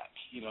by that,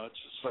 it's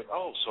just like,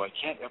 so I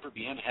can't ever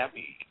be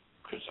unhappy,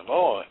 Chrism.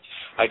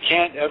 I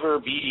can't ever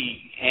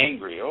be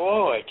angry.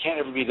 I can't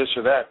ever be this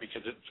or that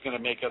because it's going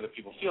to make other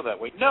people feel that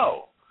way.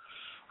 No,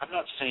 I'm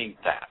not saying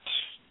that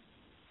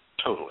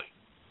totally.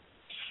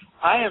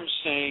 I am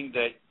saying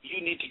that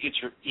you need to get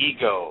your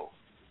ego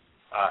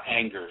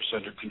angers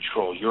under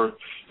control, your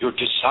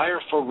desire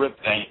for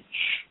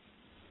revenge,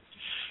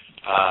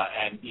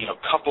 and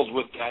coupled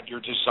with that, your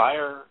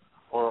desire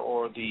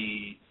or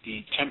the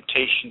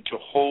temptation to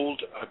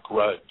hold a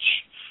grudge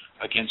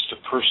against a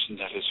person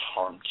that has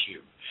harmed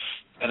you,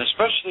 and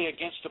especially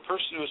against a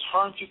person who has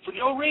harmed you for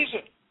no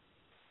reason.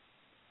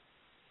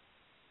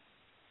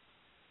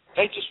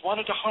 They just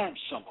wanted to harm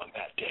someone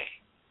that day,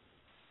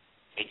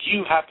 and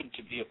you happened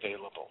to be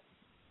available.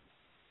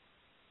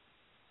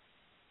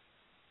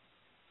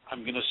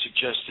 I'm going to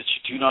suggest that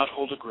you do not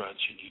hold a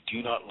grudge and you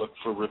do not look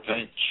for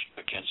revenge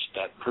against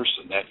that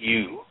person, that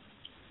you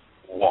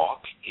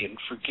walk in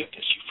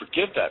forgiveness. You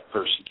forgive that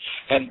person,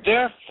 and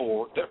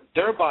therefore,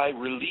 thereby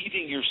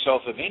relieving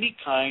yourself of any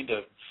kind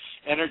of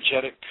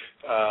energetic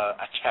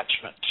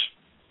attachment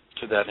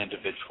to that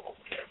individual.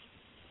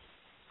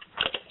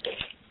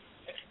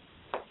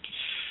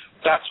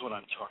 That's what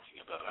I'm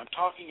talking about. I'm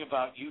talking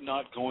about you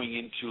not going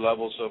into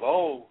levels of,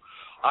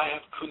 I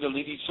have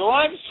Kundalini, so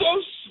I'm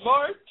so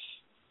smart.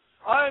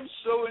 I'm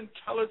so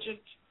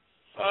intelligent.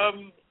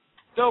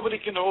 Nobody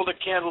can hold a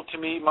candle to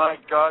me. My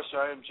gosh,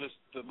 I am just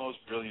the most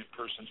brilliant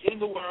person in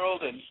the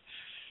world, and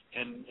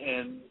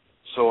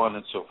so on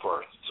and so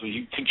forth. So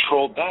you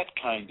control that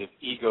kind of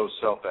ego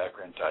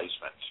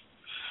self-aggrandizement.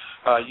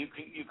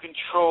 You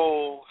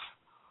control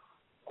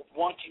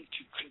wanting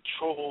to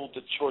control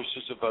the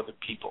choices of other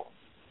people.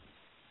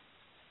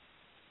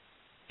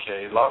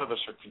 Okay, a lot of us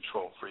are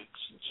control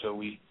freaks, and so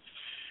we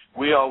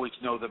always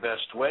know the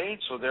best way,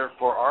 and so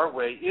therefore our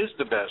way is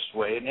the best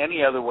way, and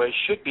any other way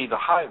should be the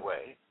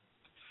highway.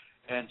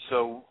 And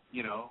so,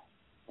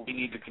 we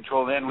need to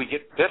control. Then we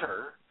get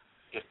bitter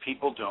if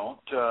people don't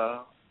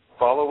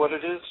follow what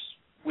it is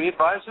we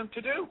advise them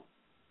to do.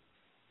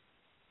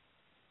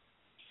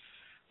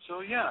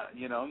 So,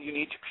 you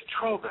need to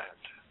control that.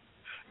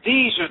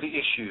 These are the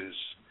issues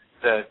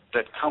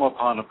that come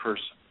upon a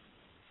person.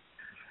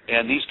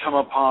 And these come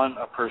upon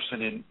a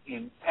person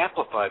in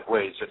amplified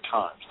ways at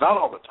times. Not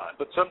all the time,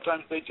 but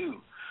sometimes they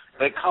do.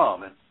 They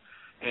come,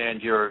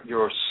 and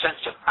your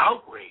sense of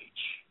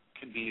outrage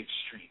can be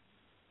extreme.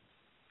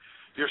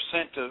 Your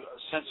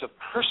sense of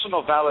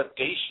personal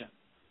validation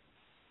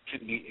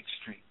can be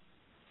extreme.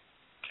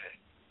 Okay,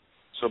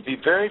 so be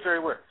very, very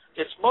aware.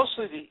 It's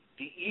mostly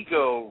the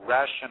ego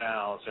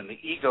rationales and the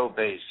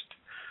ego-based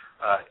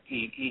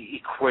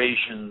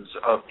equations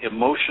of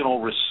emotional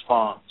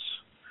response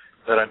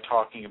that I'm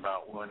talking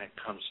about when it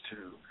comes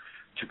to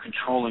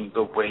controlling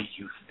the way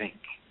you think.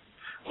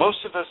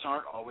 Most of us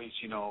aren't always,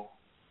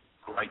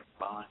 right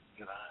mind.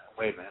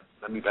 Wait a minute,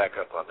 let me back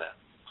up on that.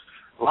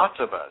 Lots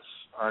of us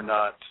are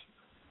not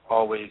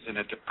always in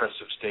a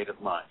depressive state of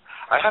mind.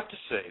 I have to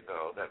say,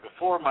 though, that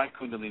before my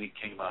Kundalini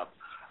came up,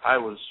 I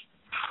was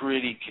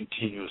pretty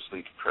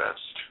continuously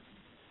depressed.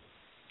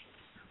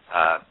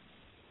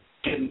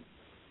 Didn't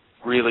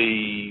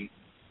really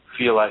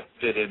feel I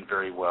fit in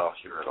very well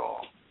here at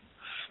all.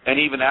 And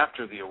even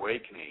after the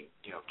awakening,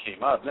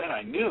 came up, then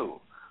I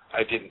knew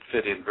I didn't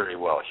fit in very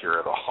well here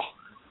at all.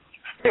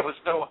 There was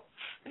no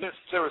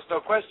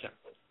question.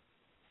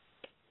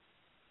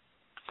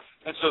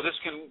 And so this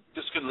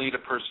can lead a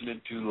person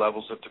into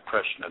levels of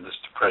depression, and this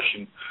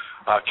depression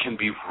can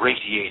be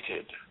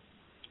radiated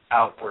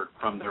outward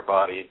from their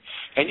body.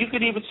 And you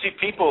can even see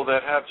people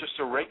that have just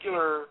a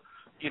regular,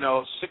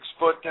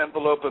 6-foot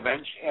envelope of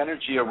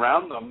energy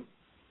around them.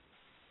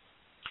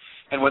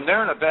 And when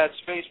they're in a bad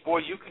space, boy,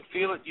 you can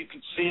feel it, you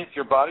can see it,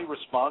 your body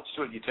responds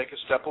to it, you take a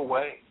step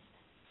away.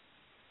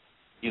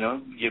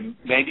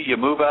 Maybe you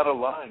move out of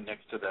line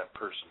next to that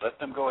person, let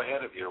them go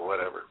ahead of you or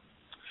whatever.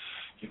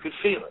 You can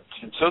feel it.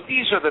 And so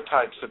these are the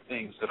types of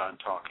things that I'm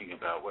talking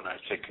about when I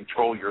say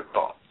control your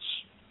thoughts.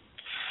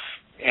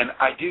 And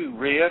I do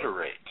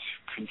reiterate,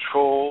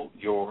 control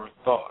your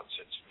thoughts.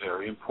 It's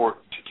very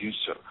important to do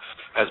so.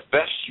 As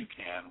best you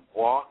can,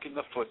 walk in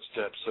the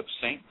footsteps of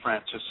St.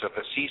 Francis of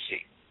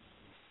Assisi.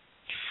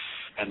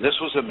 And this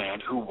was a man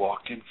who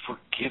walked in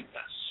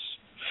forgiveness.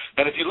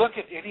 And if you look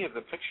at any of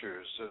the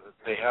pictures that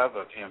they have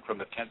of him from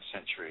the 10th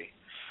century,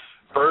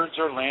 birds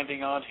are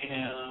landing on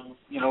him,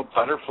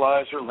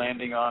 butterflies are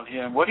landing on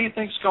him. What do you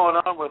think's going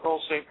on with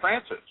old St.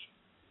 Francis?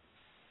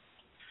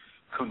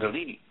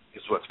 Kundalini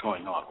is what's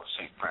going on with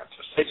St.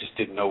 Francis. They just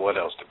didn't know what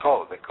else to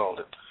call it. They called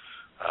it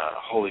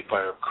Holy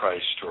Fire of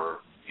Christ or,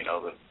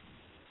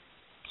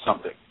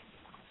 something.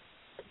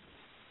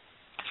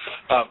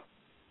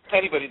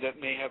 Anybody that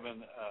may have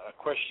a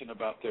question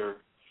about their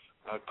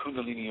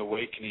Kundalini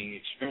awakening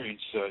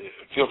experience,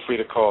 feel free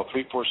to call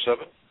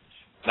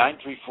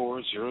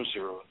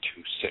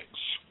 347-934-0026.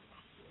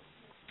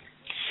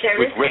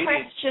 There is a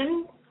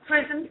question,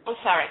 Chrism. Oh,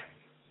 sorry.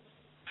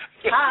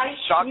 Hi,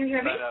 can you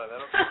hear me?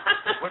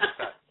 What is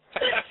that?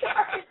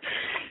 Sorry.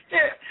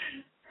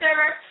 There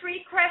are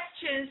 3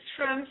 questions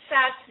from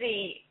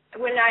Sadvi.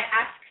 Will I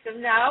ask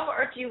them now,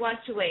 or do you want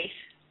to wait?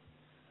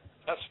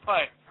 That's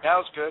fine.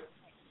 Now's good.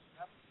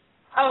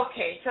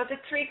 Okay, so the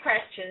 3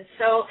 questions.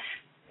 So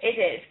it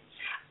is,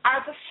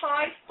 are the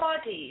 5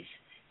 bodies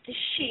the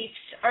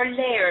sheaths or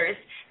layers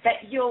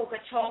that yoga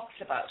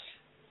talks about?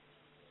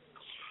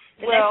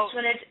 The next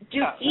one is,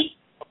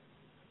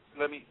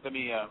 Let me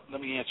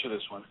answer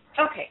this one.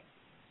 Okay.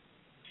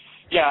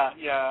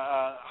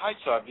 Hi,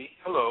 Sadvi.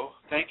 Hello.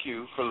 Thank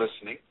you for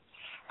listening,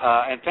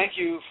 and thank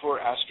you for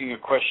asking a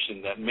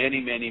question that many,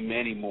 many,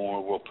 many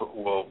more will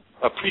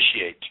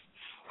appreciate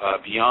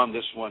beyond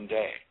this one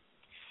day.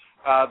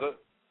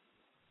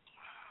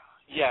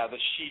 The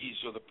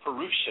sheaths or the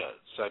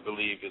purushas, I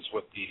believe, is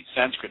what the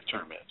Sanskrit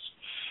term is.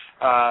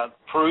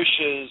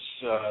 Purushas,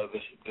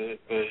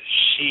 the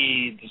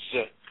sheaths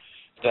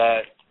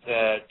that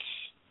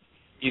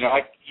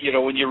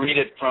when you read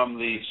it from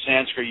the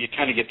Sanskrit, you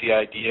kind of get the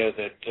idea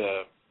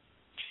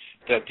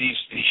that these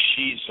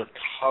sheaths are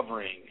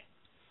covering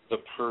the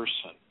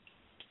person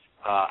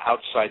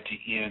outside to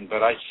in,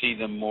 but I see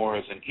them more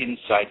as an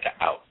inside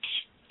to out.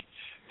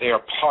 They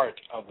are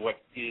part of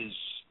what is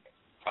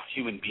a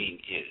human being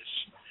is.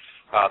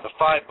 The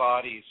 5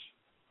 bodies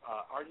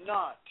are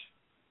not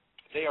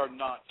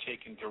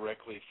taken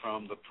directly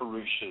from the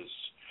purushas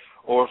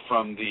or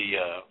from these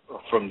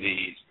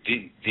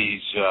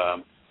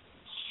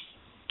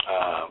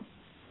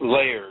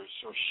layers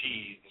or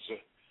sheaths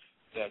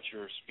that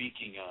you're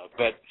speaking of,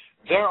 but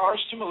there are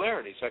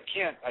similarities. I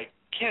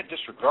can't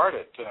disregard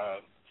it.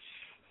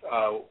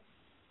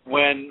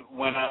 When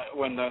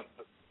the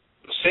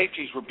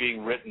safeties were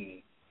being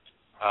written,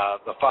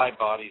 the 5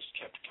 bodies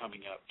kept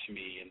coming up to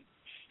me, and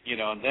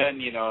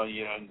then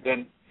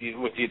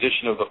with the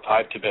addition of the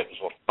 5 Tibetans,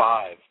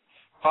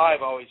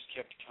 5 always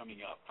kept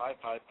coming up. 5,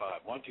 5,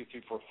 5. 1, 2,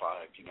 3, 4,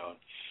 5.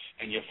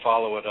 And you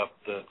follow it up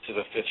to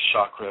the 5th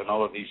chakra and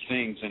all of these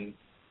things, and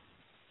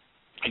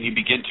you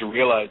begin to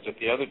realize that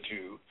the other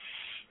 2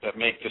 that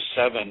make the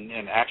 7,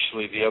 and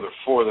actually the other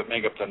 4 that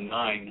make up the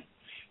 9,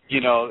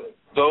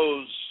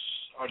 those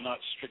are not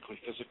strictly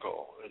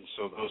physical, and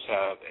so those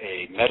have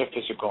a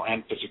metaphysical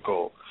and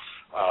physical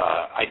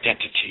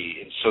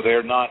identity, and so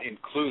they're not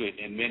included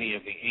in many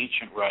of the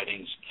ancient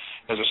writings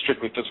as a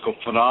strictly physical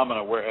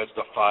phenomena, whereas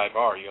the 5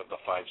 are. You have the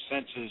 5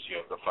 senses, you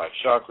have the 5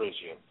 chakras,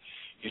 you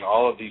have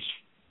all of these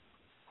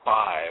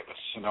 5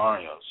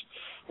 scenarios.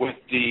 With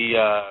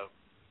the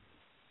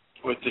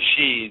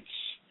sheaths,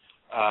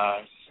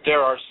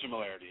 there are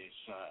similarities.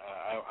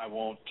 I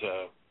won't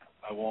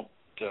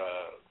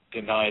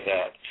deny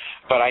that,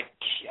 but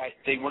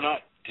they were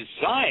not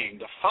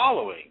designed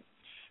following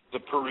the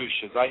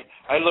Purushas.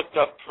 I looked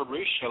up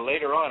Purusha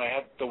later on.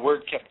 The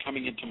word kept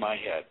coming into my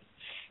head,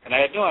 and I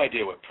had no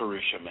idea what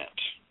Purusha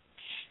meant.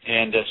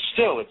 And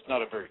still, it's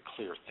not a very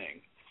clear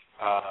thing.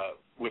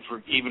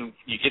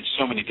 You get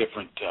so many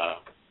different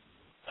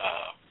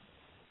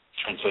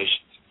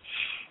translations.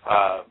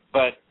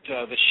 But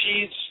the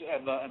sheaths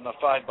and the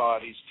 5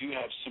 bodies do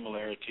have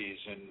similarities,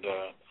 and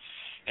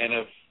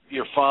if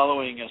you're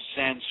following a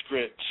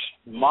Sanskrit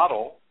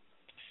model,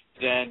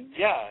 then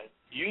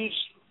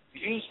use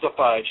the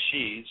 5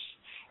 sheaths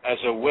as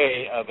a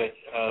way of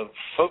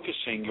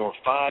focusing your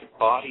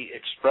 5-body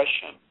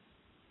expression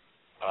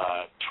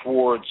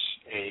towards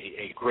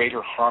a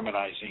greater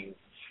harmonizing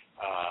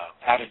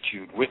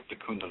attitude with the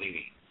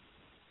Kundalini.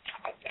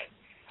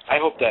 I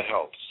hope that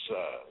helps,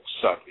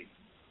 Sadvi.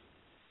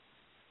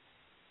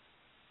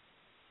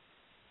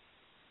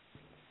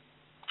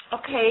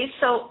 Okay,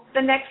 so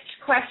the next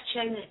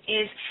question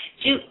is,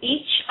 do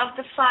each of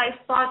the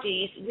 5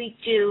 bodies we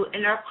do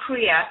in our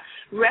Kriya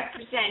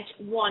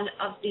represent one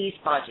of these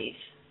bodies?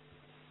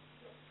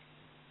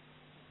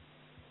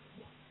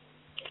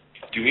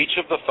 Do each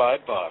of the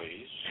 5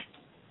 bodies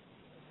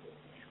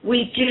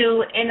we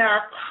do in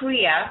our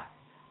Kriya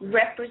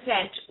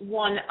represent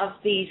one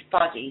of these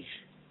bodies?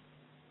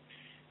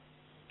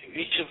 Do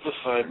each of the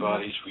 5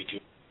 bodies we do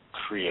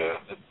Kriya,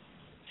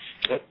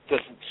 that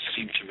doesn't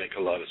seem to make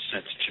a lot of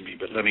sense to me,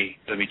 but let me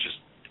just...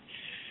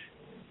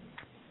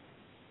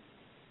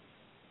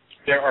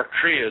 There are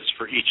Kriyas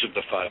for each of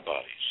the 5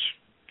 bodies.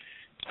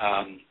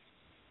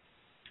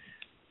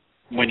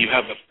 When you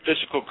have a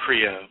physical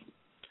Kriya,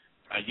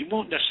 you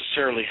won't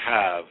necessarily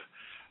have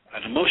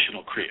an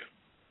emotional Kriya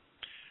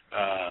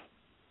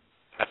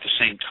at the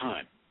same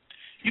time.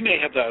 You may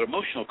have that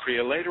emotional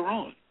Kriya later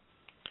on,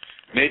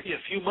 maybe a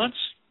few months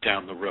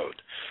down the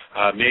road.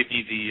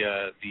 Maybe the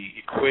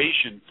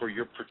equation for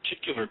your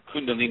particular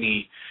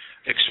Kundalini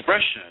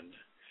expression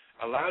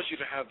allows you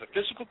to have the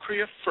physical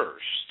Kriya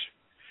first,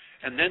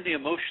 and then the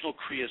emotional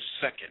Kriya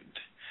second,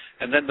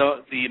 and then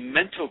the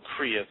mental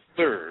Kriya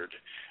third,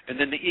 and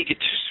then the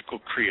egotistical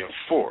Kriya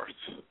fourth,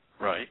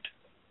 right?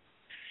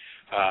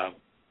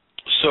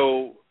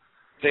 So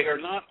they are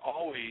not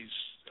always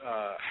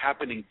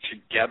happening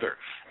together,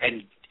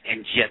 and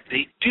yet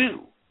they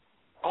do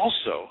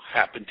also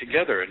happen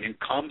together and in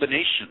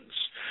combinations.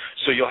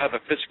 So you'll have a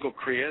physical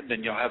Kriya, and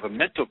then you'll have a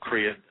mental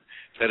Kriya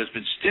that has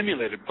been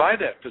stimulated by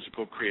that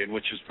physical Kriya,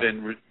 which has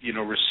been,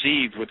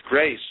 received with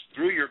grace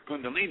through your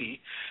Kundalini.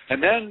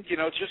 And then,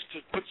 just to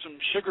put some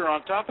sugar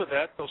on top of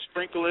that, they'll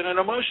sprinkle in an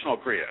emotional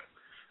Kriya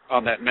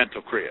on that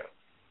mental Kriya.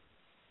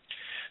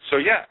 So,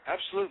 yeah,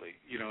 absolutely.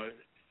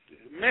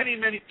 Many,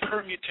 many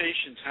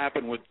permutations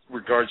happen with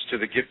regards to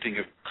the gifting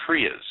of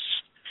Kriyas.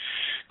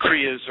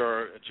 Kriyas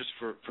are, just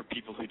for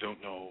people who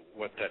don't know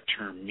what that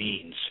term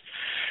means,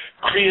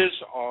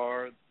 Kriyas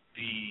are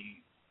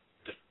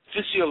the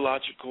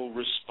physiological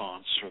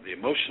response, or the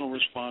emotional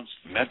response,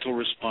 the mental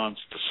response,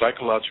 the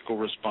psychological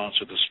response,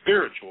 or the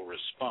spiritual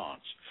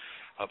response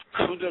of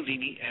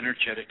Kundalini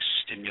energetic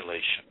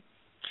stimulation.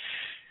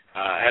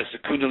 As the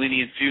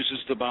Kundalini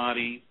infuses the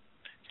body,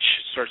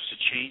 starts to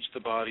change the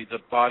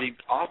body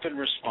often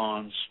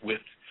responds with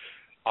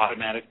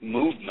automatic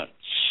movements.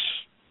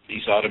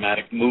 These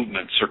automatic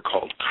movements are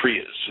called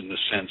Kriyas in the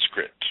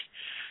Sanskrit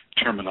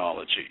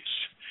terminologies.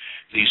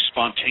 These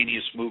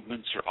spontaneous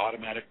movements or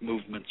automatic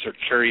movements are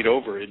carried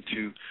over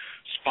into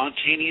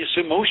spontaneous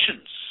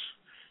emotions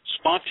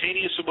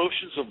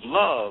of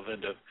love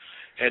and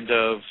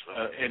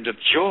of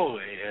joy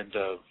and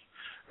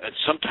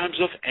sometimes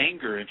of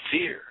anger and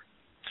fear.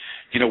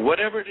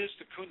 Whatever it is,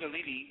 the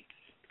Kundalini,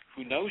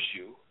 who knows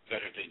you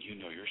better than you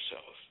know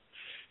yourself,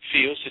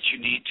 feels that you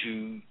need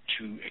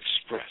to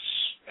express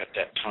at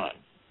that time.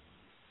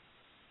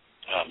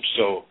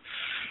 So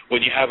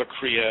when you have a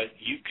Kriya,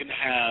 you can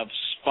have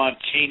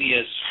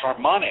spontaneous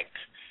harmonic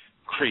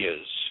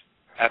Kriyas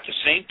at the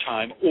same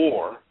time,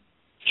 or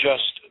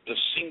just the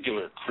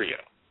singular Kriya.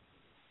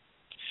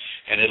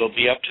 And it'll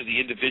be up to the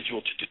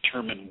individual to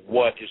determine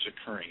what is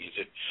occurring.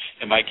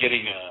 Am I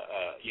getting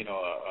a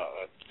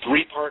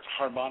three-part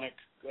harmonic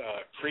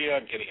Kriya?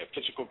 I'm getting a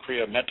physical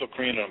Kriya, a mental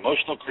Kriya, and an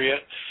emotional Kriya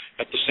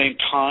at the same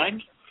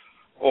time?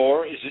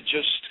 Or is it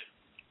just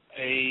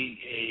a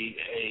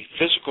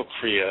physical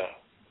Kriya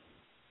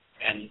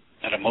and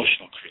an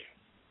emotional Kriya?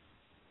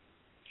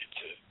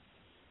 It's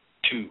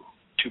a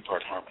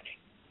two-part harmony.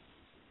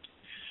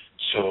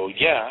 So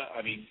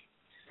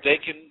they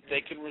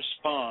can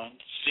respond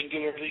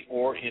singularly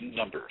or in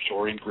numbers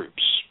or in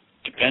groups.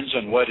 Depends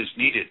on what is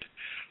needed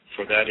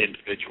for that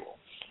individual.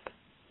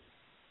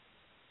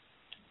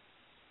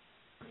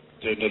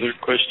 Is there another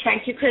question?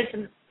 Thank you,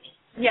 Chrism.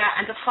 Yeah,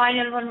 and the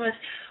final one was,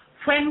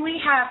 when we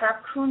have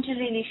our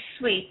Kundalini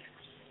sweep,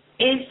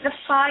 is the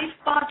 5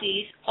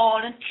 bodies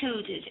all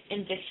included in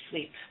this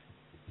sweep?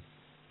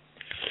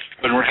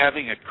 When we're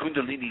having a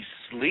Kundalini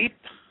sleep?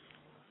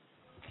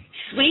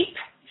 Sweep.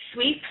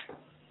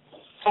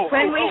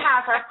 When we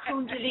have our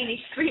Kundalini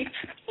sweep.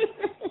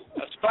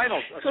 a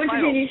spinal sweep,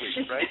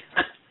 right?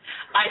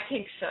 I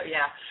think so,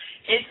 yeah.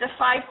 Is the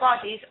 5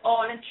 bodies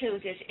all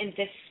included in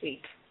this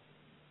sweep?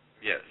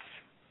 Yes.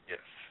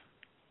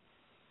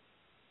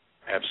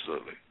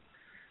 Absolutely.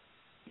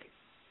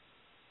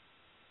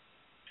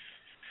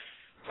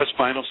 A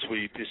spinal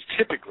sweep is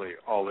typically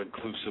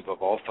all-inclusive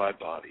of all 5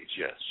 bodies,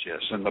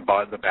 yes. And the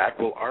back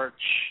will arch,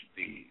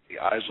 the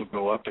eyes will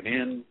go up and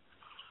in,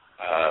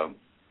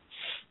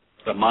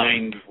 the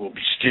mind will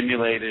be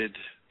stimulated,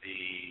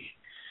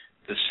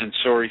 the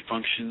sensory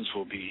functions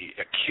will be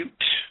acute.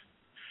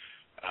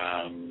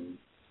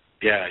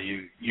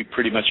 You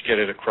pretty much get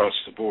it across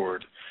the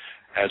board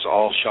as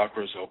all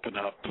chakras open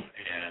up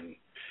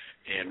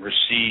and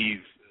receive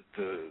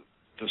the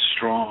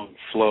strong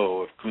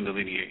flow of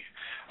Kundalini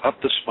up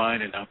the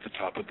spine and out the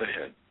top of the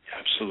head.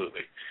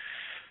 Absolutely.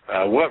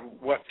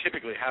 What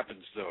typically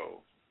happens,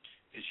 though,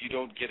 is you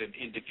don't get an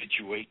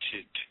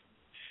individuated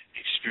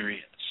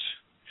experience.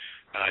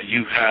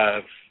 You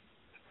have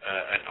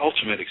an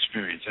ultimate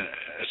experience,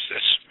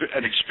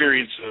 an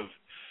experience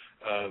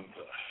of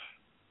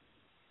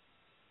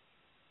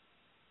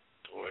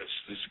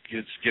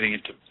it's getting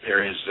into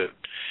areas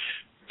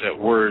that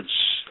words,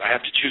 I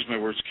have to choose my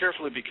words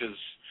carefully because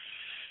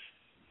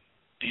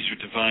these are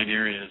divine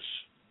areas,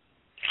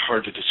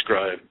 hard to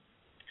describe.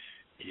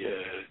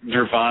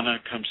 Nirvana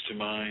comes to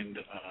mind.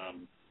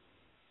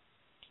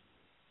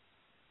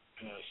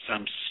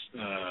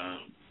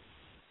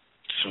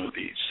 Some of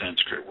the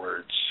Sanskrit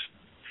words.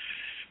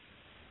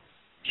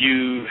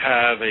 You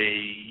have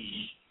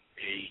a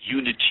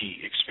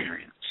unity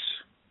experience.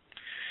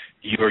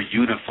 You are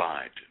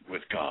unified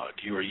with God.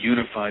 You are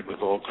unified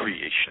with all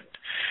creation.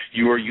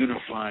 You are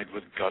unified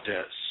with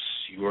Goddess.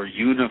 You are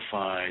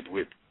unified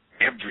with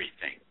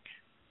everything.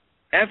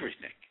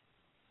 Everything.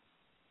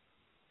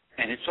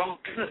 And it's all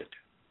good.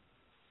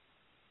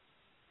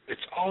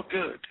 It's all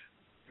good.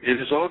 It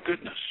is all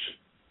goodness.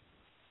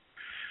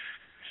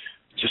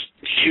 Just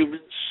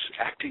humans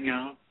acting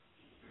out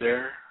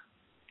their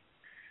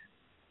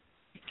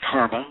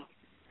karma,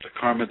 the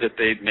karma that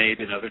they've made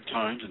in other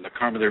times and the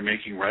karma they're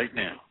making right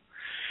now,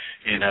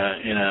 in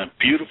a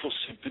beautiful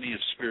symphony of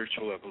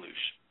spiritual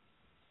evolution.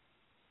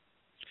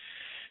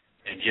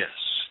 And yes,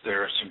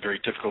 there are some very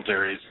difficult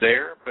areas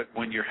there, but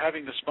when you're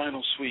having the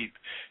spinal sweep,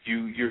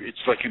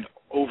 it's like an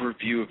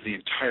overview of the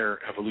entire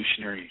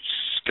evolutionary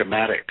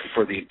schematic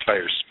for the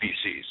entire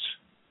species.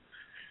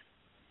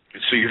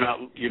 And so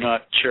you're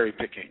not cherry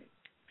picking.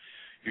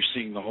 You're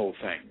seeing the whole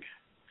thing.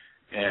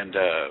 And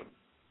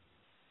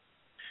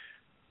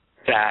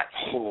that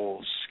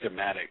whole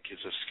schematic is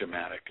a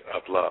schematic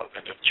of love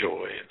and of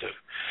joy and of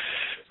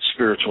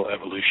spiritual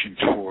evolution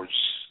towards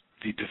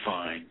the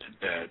divine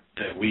that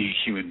we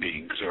human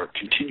beings are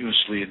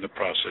continuously in the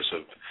process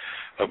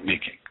of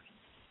making.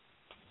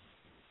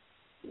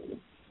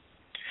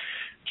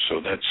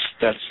 So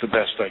that's the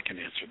best I can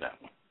answer that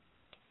one.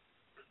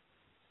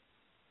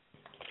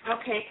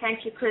 Okay,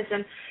 thank you,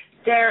 Chrism.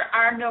 There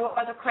are no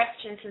other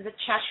questions in the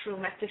chat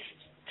room at this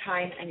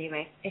time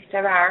anyway. If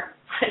there are,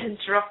 I'll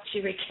interrupt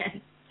you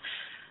again.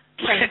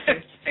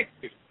 Thank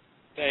you.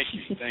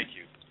 Thank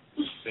you.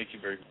 Thank you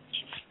very much.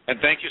 And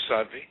thank you,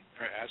 Sadhvi,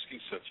 for asking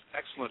such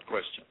excellent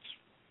questions.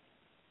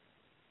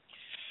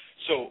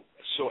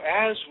 So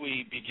as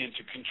we begin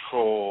to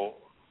control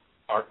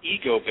our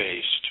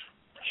ego-based,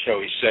 shall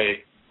we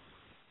say,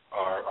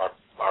 our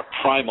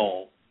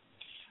primal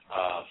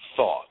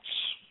thoughts,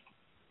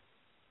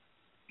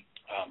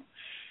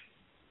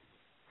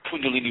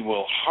 Kundalini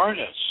will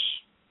harness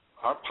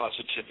our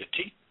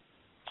positivity,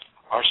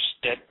 our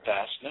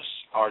steadfastness,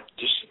 our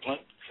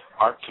discipline,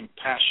 our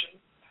compassion,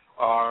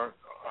 our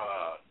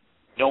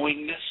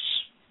knowingness,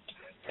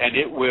 and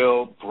it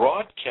will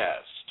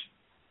broadcast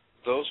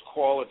those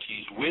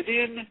qualities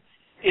within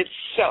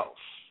itself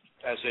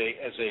as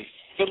a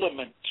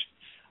filament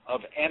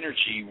of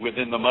energy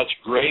within the much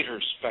greater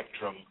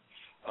spectrum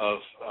of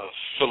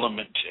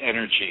filament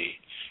energy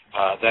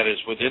that is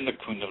within the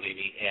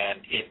Kundalini,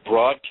 and it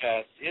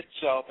broadcasts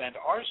itself and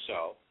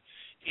ourself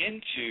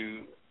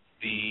into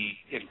the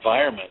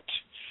environment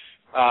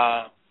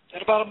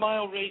at about a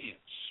mile radius.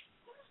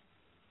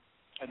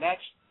 And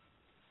that's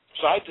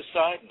side to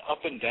side and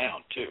up and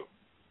down, too.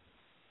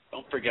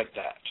 Don't forget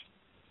that.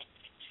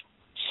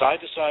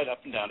 Side to side,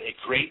 up and down, a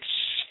great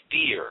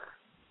sphere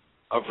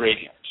of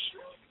radiance.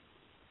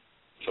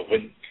 So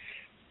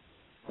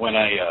when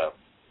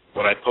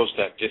I post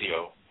that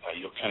video,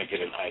 you'll kind of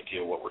get an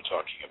idea of what we're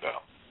talking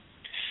about.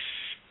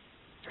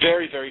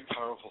 Very, very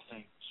powerful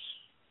things.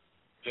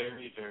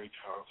 Very, very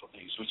powerful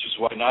things, which is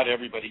why not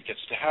everybody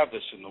gets to have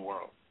this in the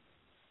world.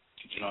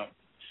 They're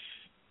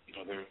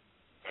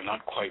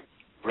not quite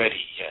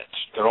ready yet.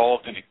 They're all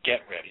going to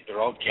get ready.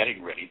 They're all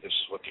getting ready. This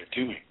is what they're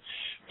doing.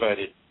 But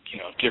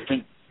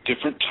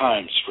different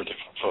times for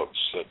different folks.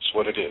 That's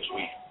what it is.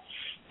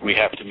 We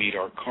have to meet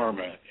our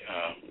karma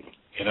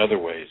in other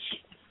ways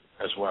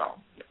as well.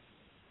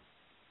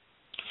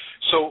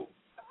 So,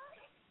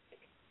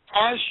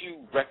 as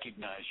you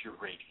recognize your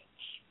radiance,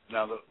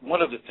 now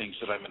one of the things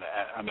that I'm going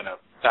to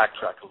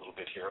backtrack a little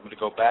bit here. I'm going to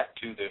go back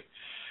to the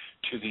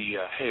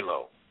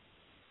halo.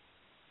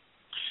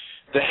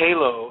 The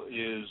halo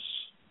is,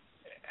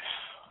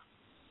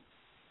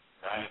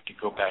 I have to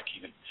go back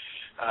even.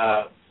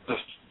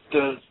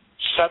 The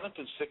seventh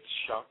and sixth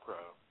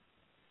chakra,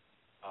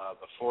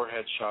 the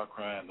forehead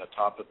chakra and the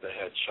top of the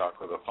head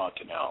chakra, the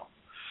fontanelle.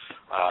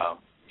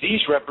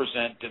 These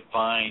represent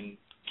divine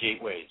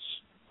gateways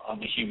on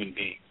the human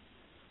being.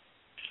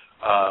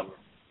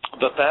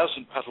 The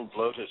thousand-petaled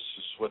lotus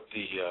is what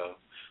the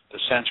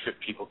Sanskrit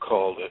people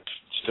called it,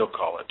 still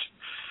call it.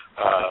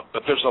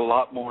 But there's a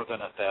lot more than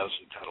 1,000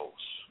 petals.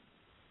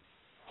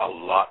 A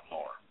lot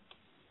more.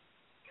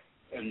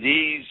 And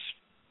these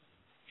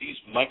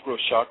micro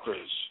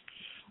chakras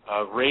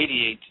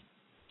radiate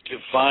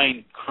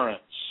divine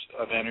currents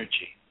of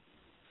energy.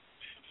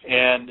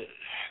 And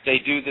they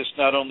do this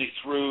not only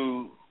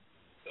through,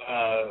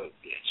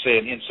 say,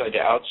 an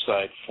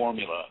inside-to-outside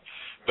formula,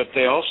 but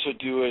they also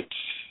do it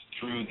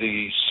through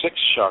the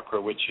sixth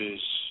chakra, which is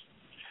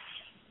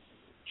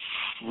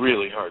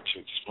really hard to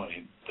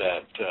explain.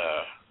 That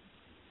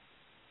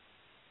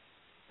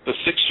the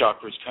sixth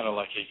chakra is kind of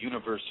like a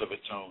universe of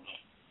its own.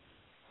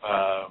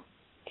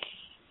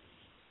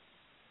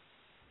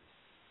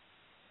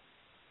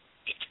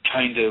 It's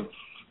kind of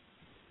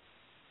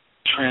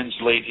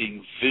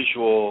translating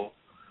visual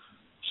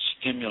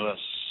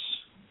stimulus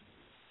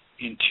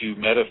into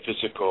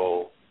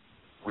metaphysical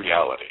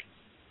reality.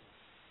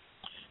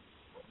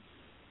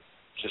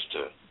 Just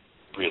a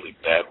really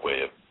bad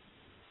way of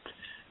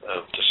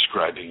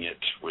describing it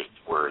with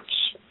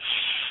words.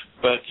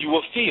 But you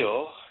will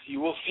feel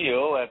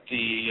at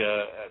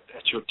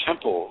your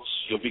temples,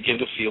 you'll begin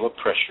to feel a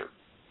pressure.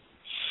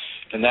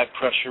 And that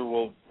pressure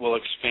will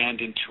expand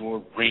into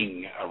a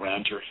ring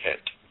around your head.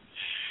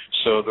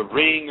 So the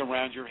ring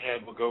around your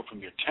head will go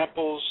from your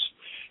temples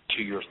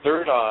to your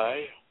third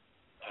eye,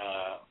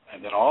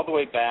 and then all the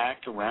way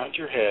back around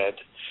your head,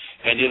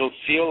 and it'll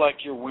feel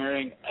like you're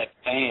wearing a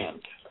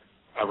band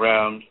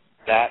around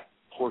that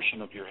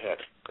portion of your head.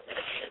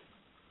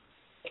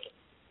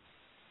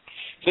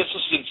 This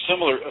is a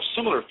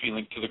similar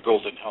feeling to the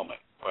golden helmet,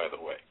 by the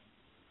way.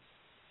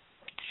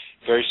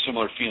 Very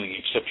similar feeling,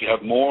 except you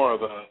have more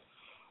of an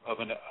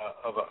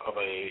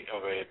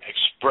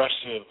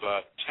expressive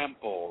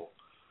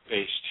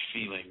temple-based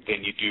feeling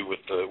than you do with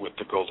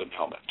the golden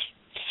helmet.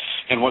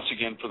 And once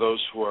again, for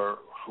those who are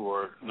who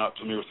are not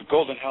familiar with the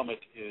golden helmet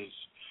is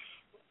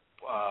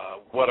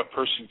what a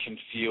person can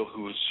feel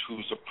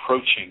who's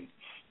approaching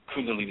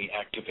Kundalini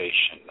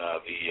activation.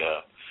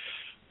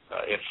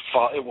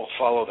 It will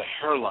follow the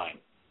hairline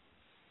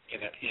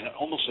in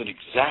almost an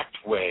exact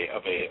way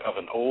of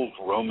an old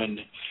Roman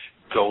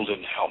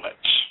golden helmet,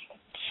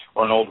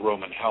 or an old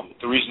Roman helmet.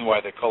 The reason why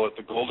they call it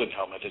the golden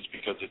helmet is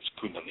because it's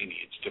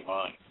Kundalini, it's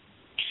divine.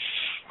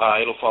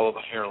 It'll follow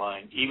the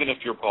hairline. Even if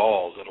you're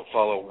bald, it'll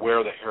follow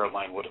where the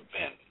hairline would have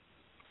been.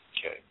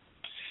 Okay.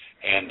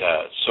 And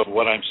so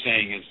what I'm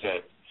saying is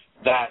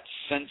that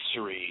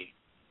sensory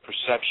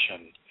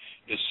perception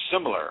is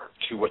similar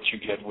to what you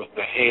get with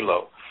the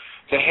halo.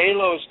 The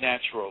halo is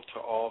natural to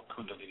all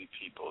Kundalini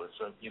people. It's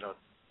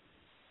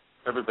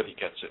everybody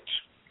gets it.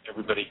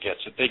 Everybody gets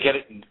it. They get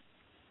it in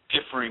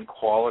differing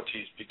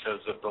qualities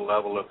because of the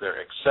level of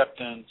their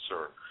acceptance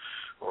or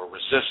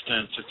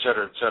resistance, et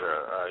cetera, et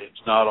cetera.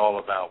 It's not all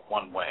about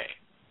one way.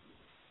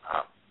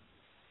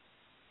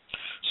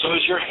 So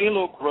as your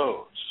halo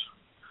grows,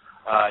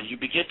 you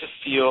begin to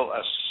feel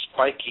a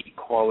spiky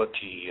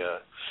quality.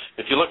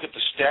 If you look at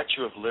the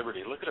Statue of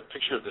Liberty, look at a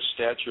picture of the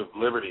Statue of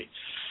Liberty,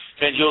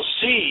 and you'll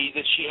see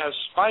that she has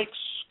spikes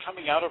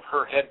coming out of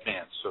her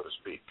headband, so to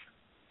speak.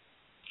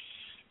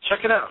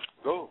 Check it out.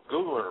 Go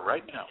Google her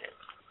right now.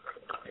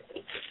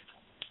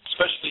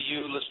 Especially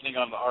you listening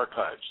on the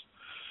archives.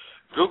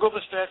 Google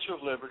the Statue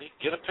of Liberty,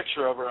 get a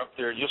picture of her up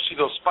there, and you'll see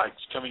those spikes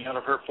coming out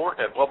of her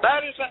forehead. Well,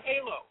 that is a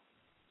halo.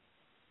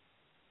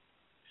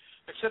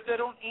 Except they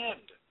don't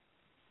end.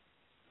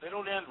 They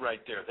don't end right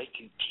there. They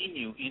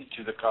continue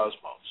into the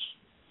cosmos.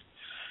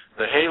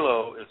 The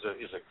halo is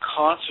a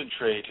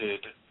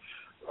concentrated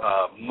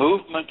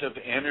movement of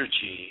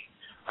energy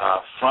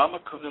from a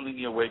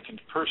Kundalini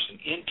awakened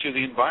person into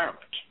the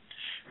environment.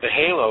 The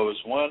halo is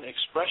one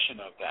expression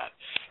of that,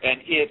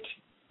 and it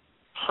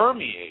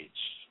permeates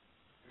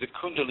the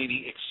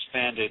Kundalini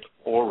expanded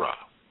aura.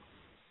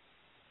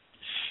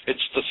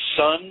 It's the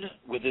sun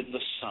within the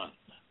sun,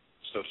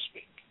 so to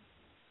speak.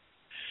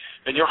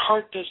 And your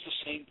heart does the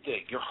same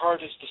thing. Your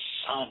heart is the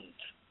sun.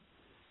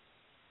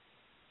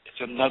 It's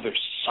another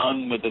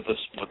sun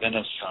within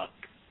a sun.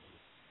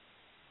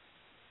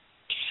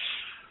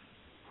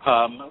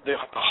 The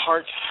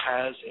heart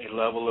has a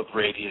level of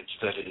radiance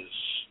that is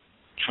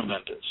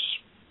tremendous.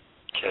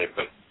 Okay,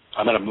 but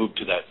I'm going to move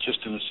to that just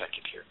in a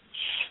second here.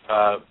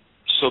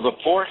 So the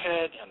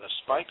forehead and the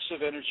spikes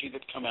of energy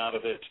that come out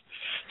of it,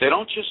 they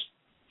don't just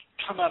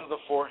come out of the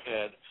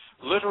forehead.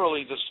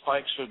 Literally, the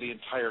spikes are the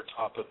entire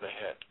top of the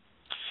head.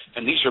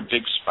 And these are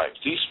big spikes.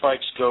 These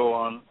spikes go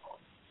on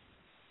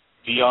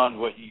beyond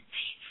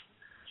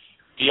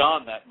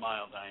that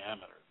mile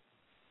diameter.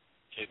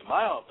 Okay, the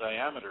mile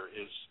diameter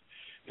is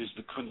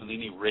the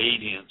Kundalini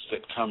radiance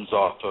that comes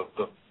off of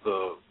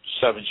the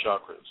seven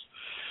chakras.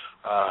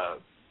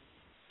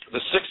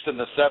 The sixth and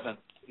the seventh,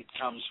 it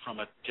comes from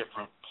a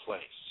different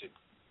place.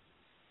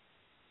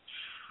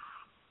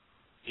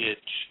 It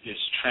is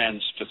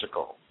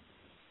transphysical.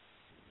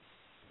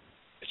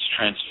 It's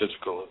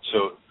transphysical.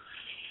 So,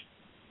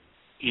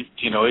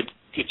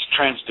 it's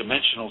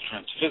transdimensional,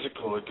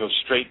 transphysical. It goes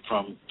straight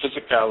from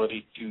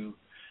physicality to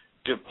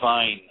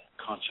divine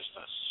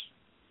consciousness.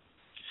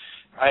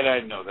 I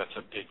know that's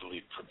a big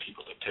leap for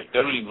people to take.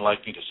 They don't even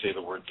like me to say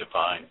the word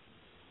divine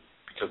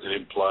because it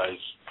implies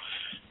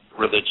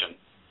religion.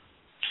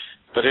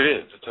 But it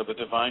is. It's of a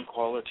divine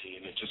quality,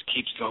 and it just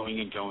keeps going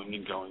and going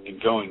and going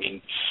and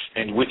going.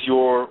 And with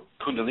your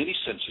Kundalini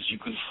senses, you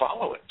can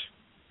follow it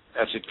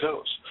as it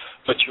goes.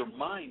 But your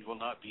mind will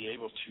not be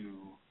able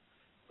to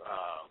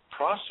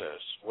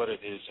process what it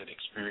is it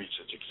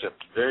experiences,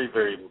 except very,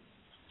 very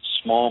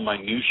small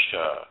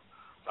minutia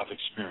of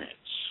experience.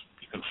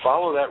 You can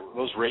follow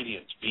those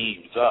radiance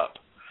beams up,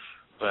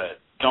 but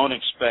don't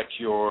expect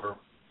your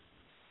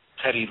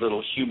petty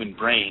little human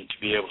brain to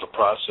be able to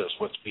process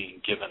what's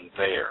being given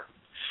there.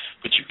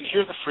 But you can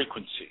hear the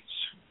frequencies.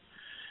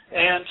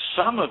 And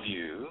some of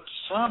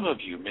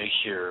you may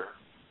hear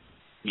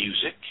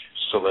music,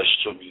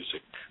 celestial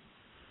music,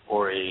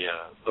 or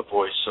the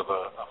voice of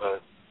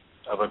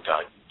a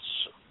guidance.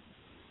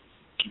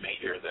 You may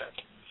hear that.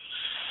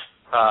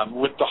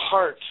 With the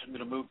heart, I'm going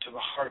to move to the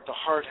heart. The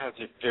heart has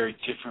a very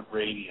different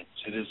radiance.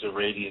 It is a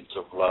radiance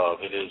of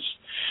love. It is,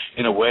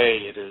 in a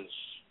way, it is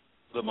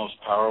the most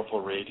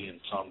powerful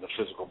radiance on the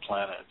physical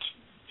planet.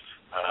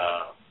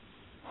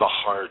 The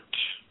heart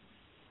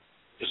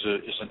is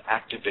an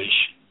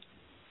activation,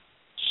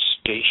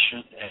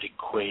 station, and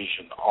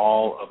equation,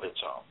 all of its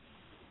own.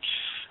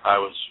 I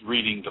was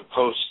reading the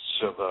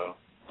posts of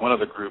one of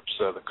the groups,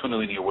 the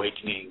Kundalini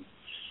Awakening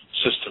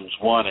Systems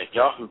 1 at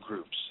Yahoo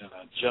Groups, and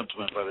a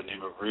gentleman by the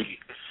name of Rudy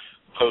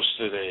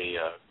posted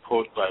a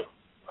quote by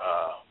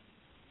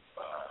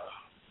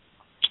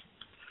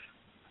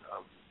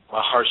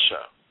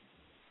Maharsha.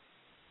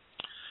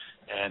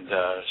 And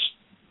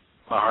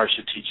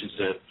Maharsha teaches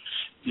that,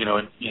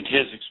 in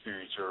his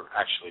experience, or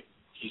actually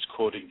he's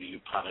quoting the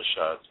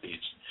Upanishads,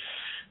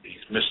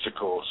 these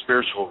mystical,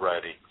 spiritual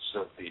writings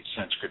of the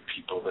Sanskrit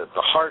people, that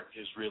the heart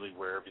is really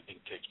where everything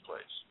takes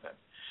place.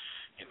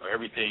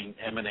 everything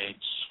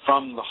emanates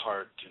from the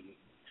heart, and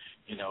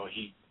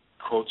he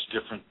quotes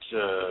different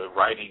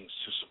writings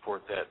to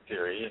support that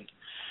theory,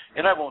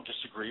 and I won't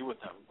disagree with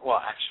him.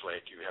 Well, actually,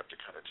 I do have to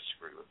kind of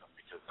disagree with him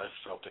because I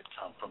felt it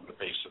come from the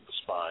base of the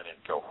spine and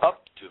go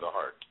up to the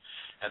heart,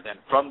 and then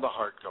from the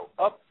heart go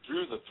up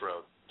through the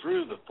throat,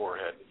 through the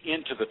forehead,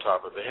 into the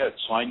top of the head.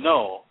 So I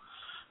know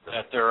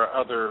that there are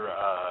other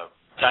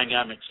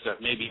dynamics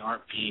that maybe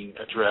aren't being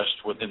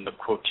addressed within the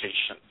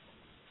quotation.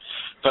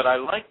 But I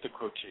like the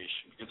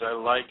quotation because I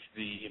like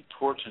the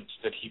importance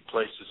that he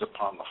places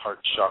upon the heart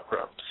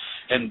chakra.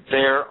 And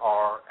there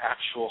are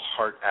actual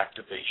heart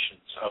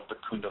activations of the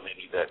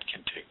Kundalini that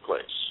can take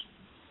place.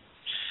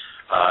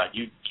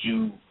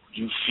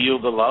 You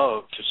feel the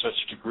love to such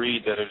a degree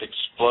that it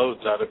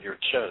explodes out of your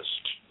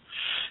chest.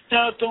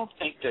 Now, don't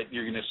think that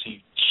you're going to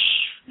see,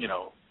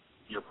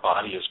 your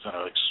body is going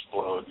to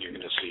explode and you're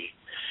going to see,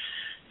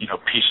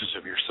 pieces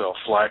of yourself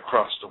fly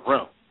across the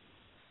room.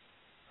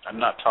 I'm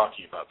not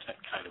talking about that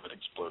kind of an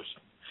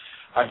explosion.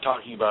 I'm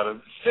talking about a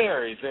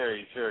very,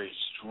 very, very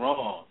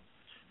strong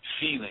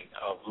feeling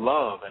of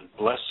love and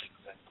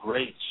blessings and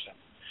grace and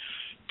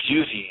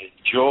beauty and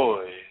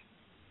joy,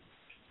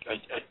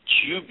 a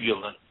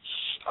jubilance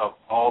of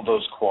all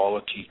those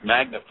qualities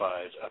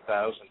magnified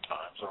 1,000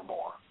 times or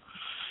more.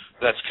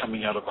 That's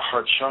coming out of the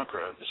heart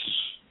chakra.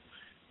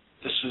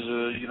 This is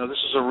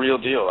a real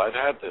deal. I've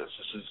had this.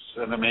 This is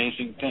an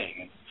amazing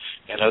thing,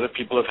 and other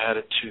people have had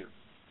it too.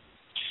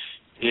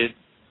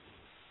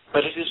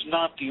 But it is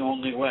not the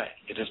only way.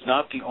 It is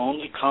not the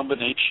only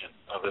combination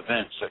of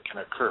events that can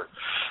occur.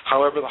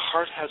 However, the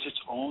heart has its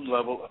own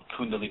level of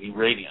Kundalini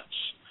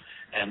radiance,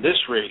 and this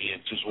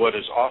radiance is what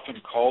is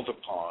often called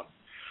upon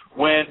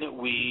when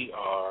we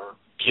are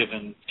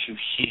given to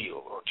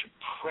heal or to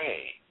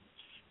pray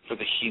for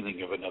the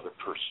healing of another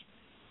person.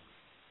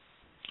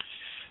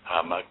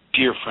 A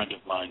dear friend of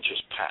mine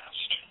just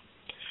passed.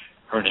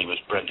 Her name is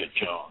Brenda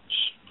Jones.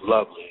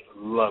 Lovely,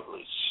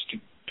 lovely,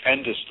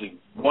 stupendously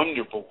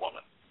wonderful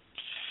woman.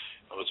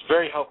 It was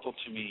very helpful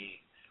to me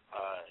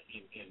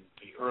in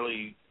the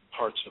early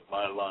parts of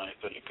my life,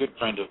 and a good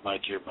friend of my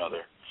dear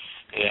mother.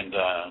 And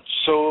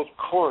so, of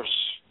course,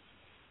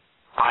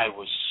 I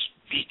was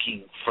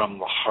speaking from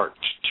the heart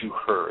to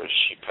her as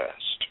she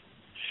passed.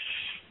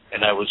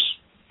 And I was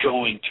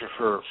going to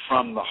her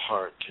from the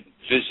heart and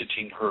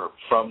visiting her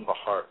from the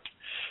heart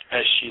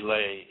as she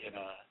lay in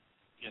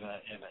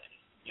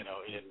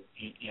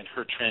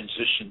her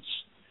transitions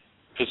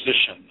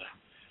position,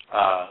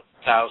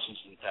 thousands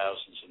and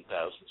thousands and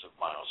thousands of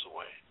miles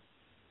away.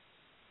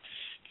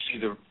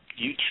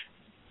 You see,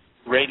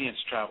 radiance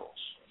travels.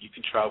 You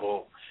can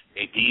travel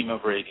a beam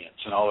of radiance,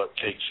 and all it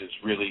takes is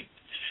really,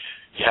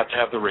 you have to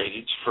have the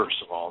radiance first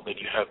of all, then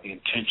you have the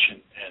intention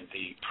and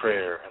the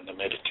prayer and the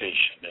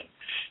meditation, and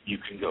you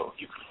can go,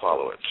 you can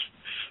follow it.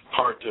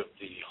 Part of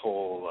the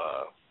whole,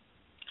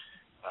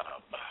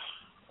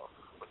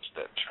 what's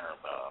that term,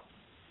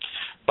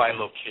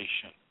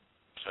 bilocation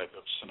type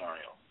of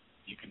scenario.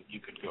 You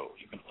can go,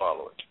 you can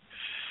follow it.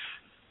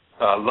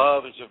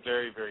 Love is a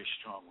very, very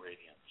strong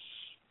radiance,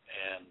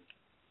 and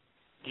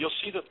you'll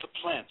see that the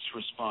plants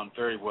respond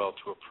very well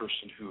to a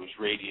person who is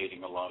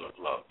radiating a lot of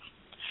love.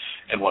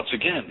 And once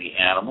again, the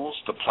animals,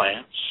 the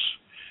plants,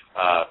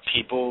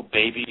 people,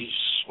 babies,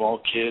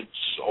 small kids,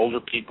 older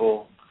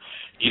people,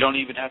 you don't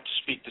even have to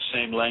speak the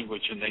same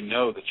language, and they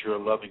know that you're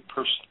a loving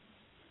person.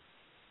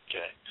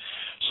 Okay,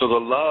 so the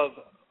love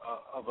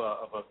of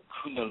a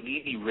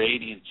Kundalini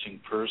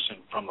radiancing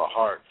person from the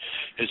heart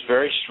is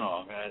very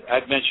strong.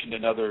 I've mentioned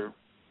in other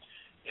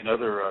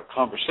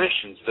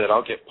conversations that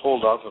I'll get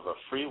pulled off of a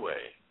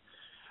freeway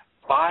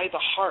by the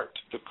heart.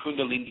 The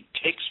Kundalini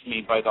takes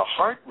me by the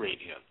heart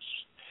radiance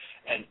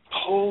and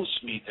pulls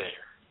me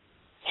there,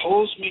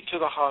 pulls me to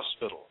the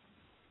hospital.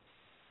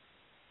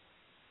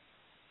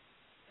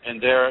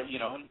 And there,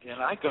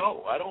 and I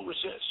go. I don't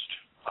resist.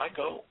 I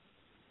go.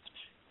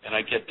 And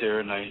I get there,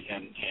 and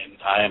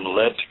I am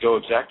led to go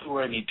exactly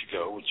where I need to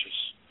go, which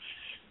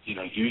is,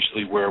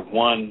 usually where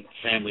one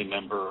family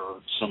member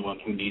or someone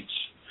who needs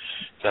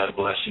that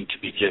blessing to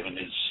be given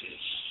is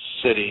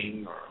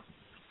sitting or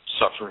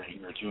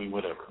suffering or doing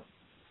whatever.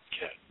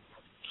 Okay.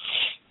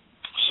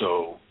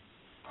 So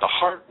the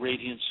heart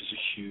radiance is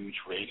a huge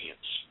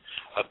radiance,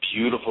 a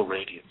beautiful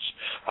radiance.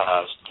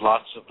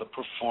 Lots of the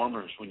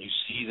performers, when you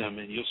see them,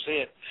 and you'll say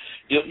it,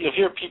 you'll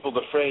hear people,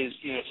 the phrase,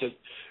 it says,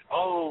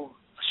 oh,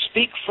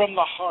 speak from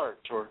the heart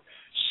or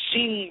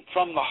sing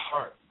from the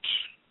heart.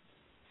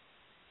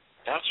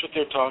 That's what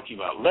they're talking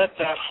about. Let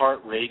that heart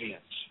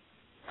radiance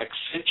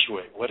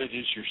accentuate what it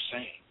is you're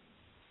saying.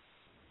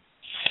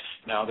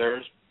 Now, there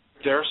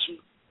are some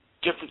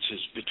differences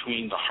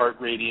between the heart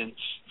radiance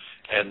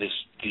and the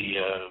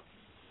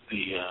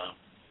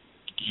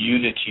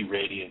unity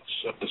radiance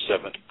of the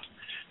seventh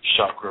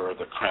chakra or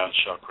the crown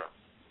chakra.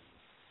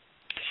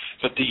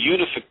 But the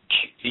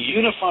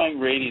unifying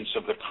radiance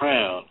of the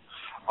crown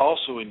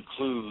also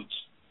includes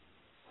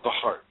the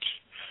heart,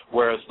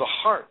 whereas the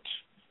heart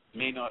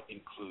may not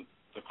include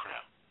the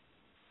crown.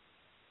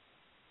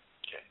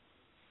 Okay.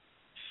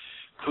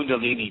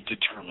 Kundalini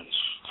determines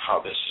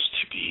how this is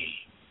to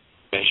be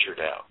measured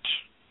out.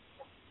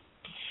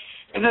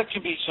 And that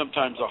can be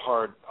sometimes a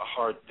hard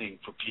thing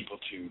for people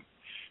to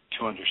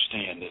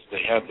understand, is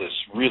they have this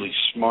really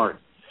smart,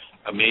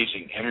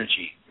 amazing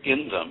energy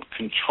in them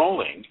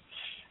controlling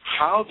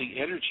how the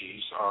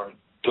energies are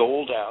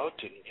doled out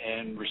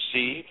and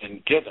received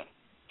and given.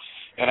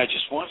 And I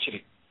just want you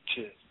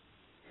to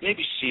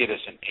maybe see it as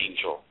an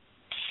angel.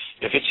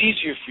 If it's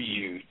easier for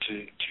you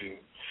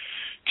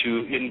to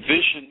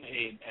envision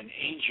an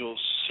angel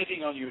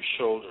sitting on your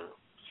shoulder,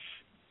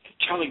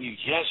 telling you,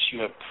 yes, you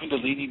have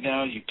Kundalini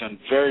now, you've done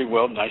very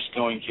well, nice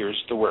going,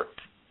 here's the work.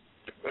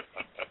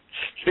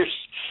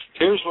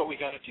 Here's what we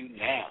got to do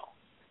now.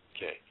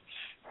 Okay.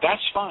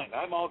 That's fine.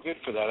 I'm all good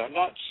for that. I'm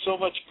not so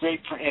much great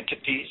for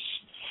entities.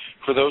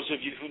 For those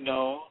of you who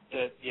know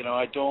that,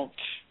 I don't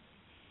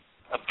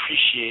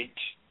appreciate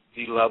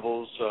the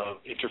levels of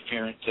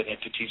interference that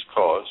entities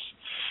cause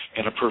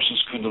in a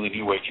person's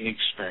Kundalini awakening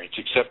experience,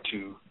 except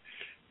to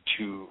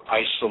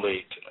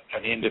isolate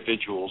an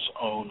individual's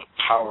own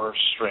power,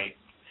 strength,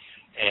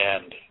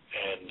 and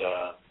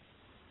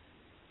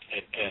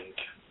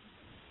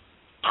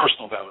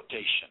personal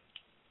validation.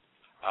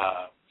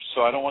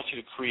 So I don't want you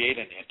to create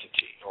an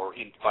entity or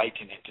invite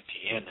an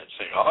entity in and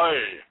say,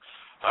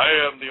 I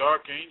am the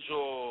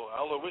Archangel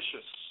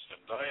Aloysius,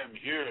 and I am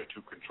here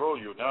to control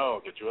you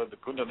now that you have the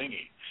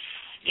Kundalini.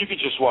 You can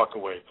just walk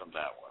away from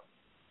that one.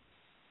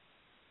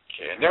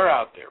 Okay, and they're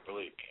out there,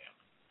 believe me.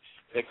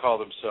 They call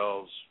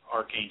themselves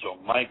Archangel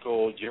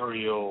Michael,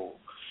 Uriel,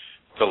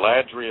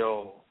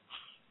 Galadriel,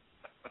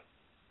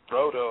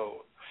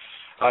 Frodo.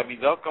 I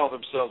mean, they'll call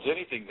themselves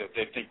anything that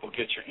they think will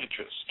get your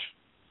interest.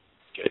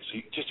 Okay, so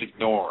you just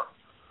ignore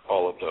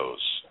all of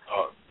those.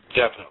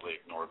 Definitely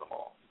ignore them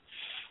all.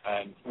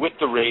 And with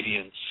the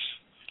radiance,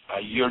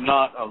 you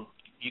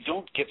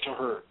don't get to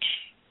hurt,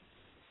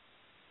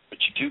 but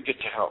you do get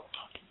to help.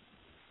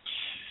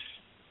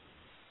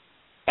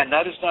 And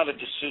that is not a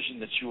decision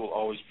that you will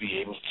always be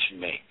able to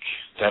make.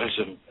 That is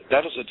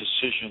a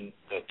decision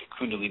that the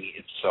Kundalini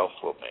itself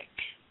will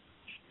make.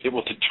 It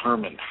will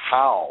determine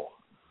how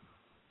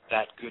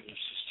that goodness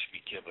is to be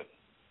given.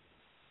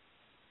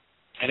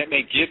 And it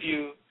may give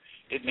you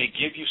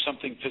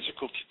something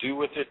physical to do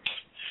with it,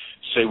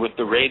 say with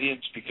the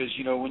radiance, because,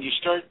 when you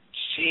start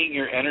seeing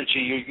your energy,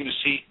 you're going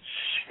to see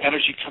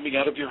energy coming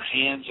out of your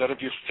hands, out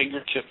of your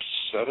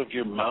fingertips, out of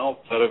your mouth,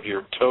 out of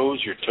your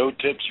toes, your toe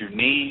tips, your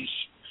knees.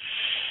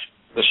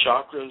 The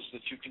chakras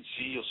that you can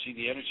see, you'll see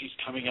the energies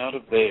coming out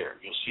of there.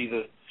 You'll see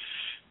the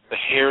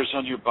hairs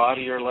on your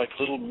body are like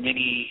little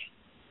mini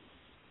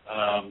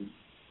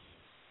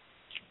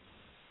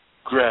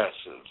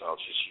grasses. I'll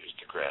just use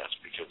the grass,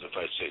 because if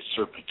I say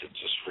serpent, it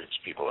just freaks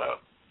people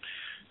out.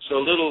 So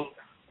little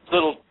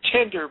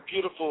tender,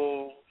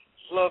 beautiful,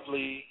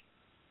 lovely,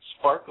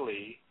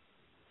 sparkly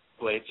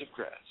blades of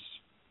grass.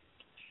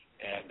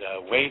 And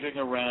waving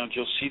around,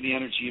 you'll see the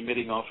energy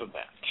emitting off of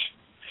that.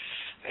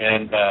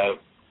 And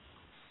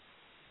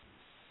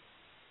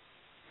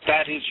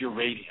that is your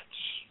radiance.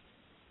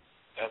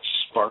 That's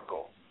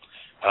sparkle.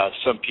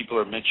 Some people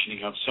are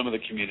mentioning on some of the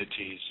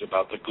communities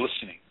about the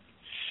glistening.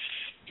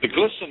 The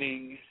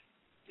glistening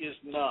is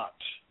not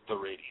the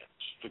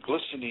radiance. The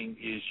glistening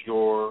is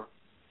your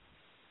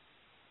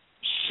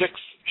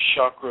sixth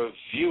chakra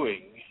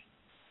viewing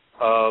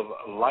of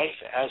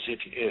life as it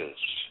is,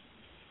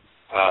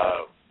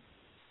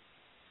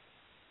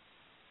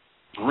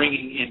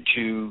 bringing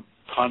into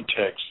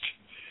context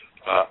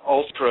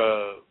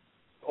ultra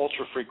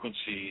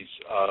frequencies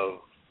of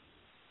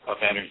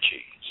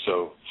energy.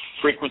 So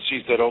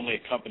frequencies that only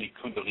accompany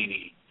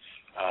Kundalini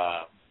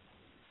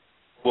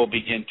will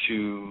begin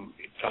to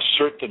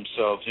assert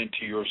themselves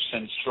into your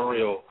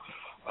sensorial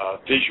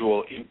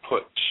visual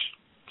input.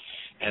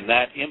 And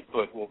that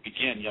input will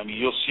begin,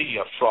 you'll see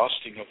a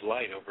frosting of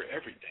light over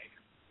everything.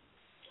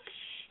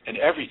 And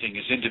everything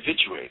is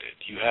individuated.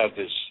 You have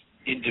this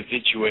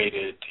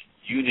individuated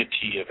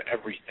unity of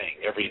everything,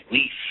 every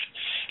leaf,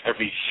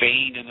 every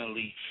vein in a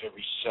leaf,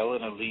 every cell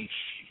in a leaf.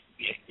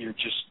 You're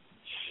just,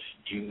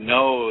 you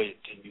know it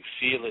and you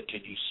feel it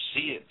and you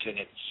see it, and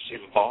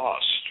it's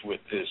embossed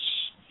with this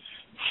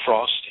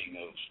frosting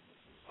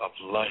of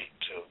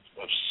light,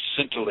 of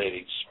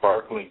scintillating,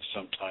 sparkling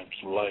sometimes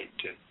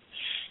light.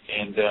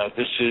 And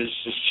this is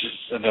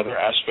another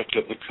aspect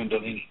of the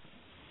Kundalini.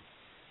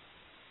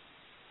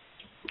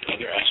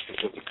 Another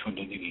aspect of the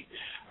Kundalini.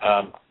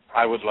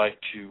 I would like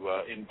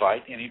to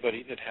invite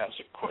anybody that has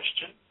a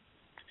question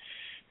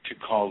to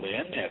call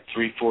in at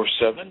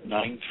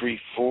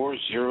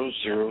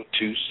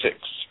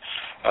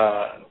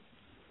 347-934-0026.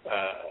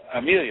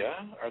 Amelia,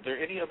 are there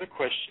any other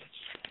questions?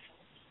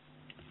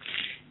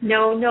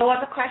 No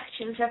other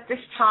questions at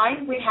this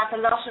time. We have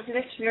a lot of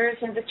listeners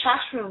in the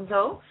chat room,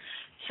 though.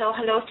 So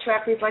hello to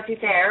everybody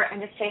there.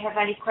 And if they have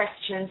any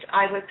questions,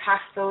 I will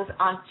pass those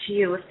on to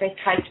you if they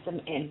type them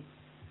in.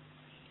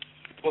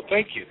 Well,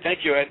 thank you.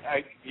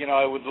 And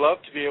I would love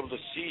to be able to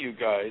see you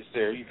guys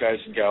there, you guys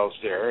and gals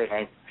there.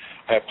 And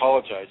I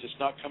apologize, it's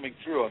not coming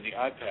through on the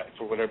iPad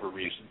for whatever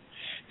reason.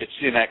 it's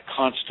in that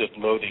constant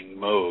loading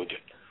mode.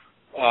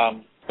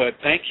 But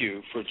thank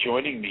you for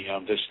joining me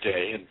on this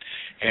day.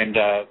 And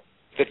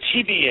the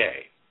TBA,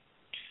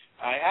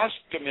 I asked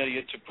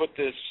Amelia to put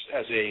this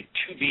as a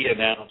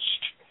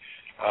to-be-announced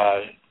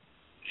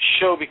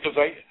show because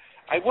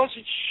I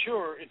wasn't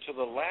sure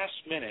until the last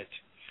minute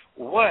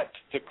what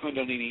the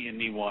Kundalini in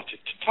me wanted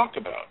to talk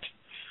about.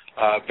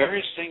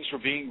 Various things were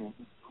being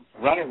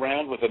run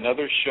around with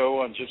another show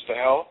on just the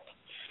health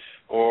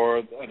or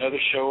another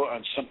show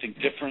on something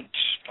different.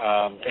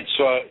 And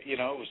so, it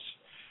was,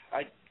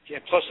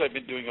 plus I've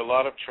been doing a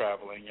lot of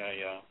traveling.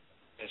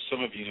 As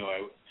some of you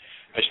know,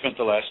 I spent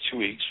the last 2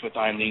 weeks with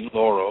Eileen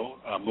Lauro,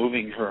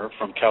 moving her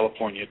from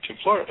California to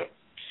Florida.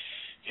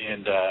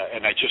 And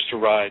I just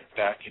arrived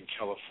back in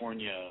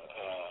California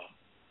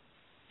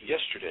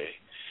yesterday.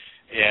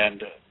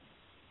 And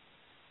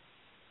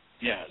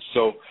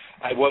so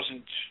I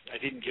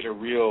didn't get a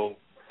real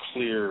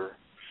clear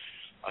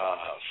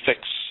fix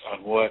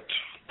on what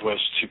was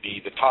to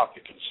be the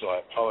topic, and so I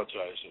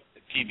apologize if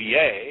the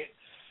TBA,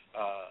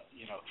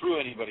 threw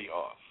anybody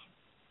off.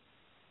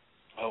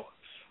 Oh,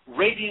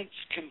 radiance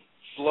can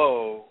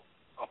flow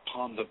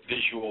upon the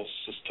visual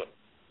system.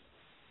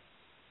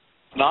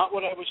 Not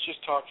what I was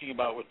just talking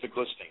about with the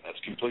glistening. That's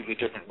completely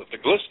different. With the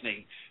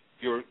glistening,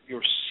 you're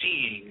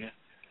seeing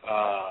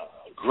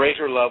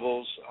greater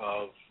levels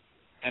of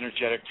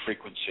energetic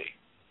frequency.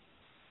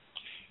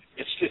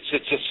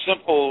 It's a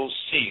simple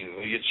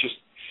seeing.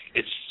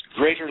 It's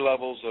greater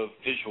levels of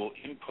visual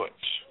input.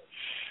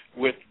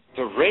 With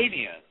the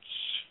radiance,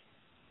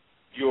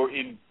 you're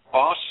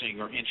embossing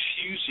or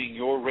infusing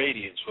your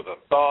radiance with a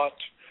thought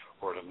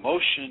or an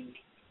emotion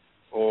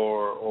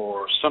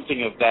or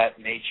something of that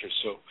nature.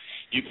 So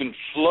you can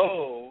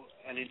flow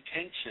an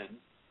intention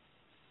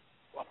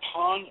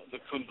upon the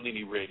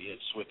Kundalini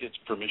radiance with its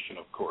permission,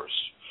 of course,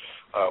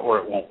 or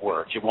it won't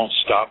work. It won't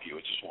stop you.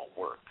 It just won't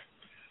work.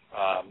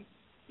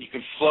 You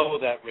can flow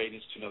that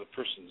radiance to another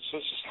person. So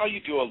this is how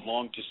you do a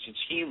long-distance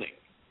healing.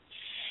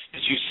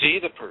 Is you see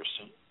the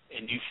person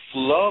and you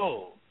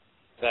flow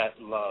that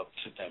love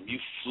to them. You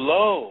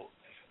flow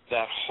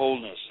that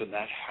wholeness and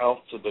that health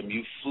to them.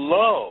 You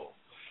flow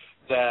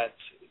that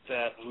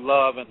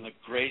love and the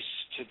grace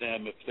to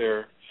them if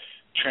they're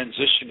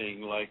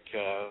transitioning like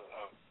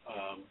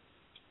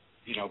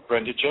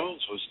Brenda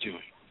Jones was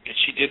doing. And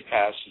she did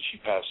pass, and she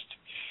passed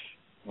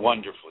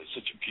wonderfully.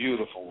 Such a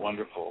beautiful,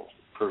 wonderful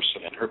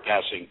person. And her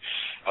passing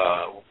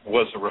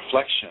was a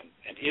reflection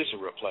and is a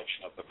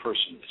reflection of the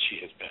person that she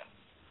has been.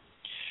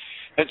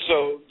 And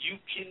so you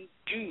can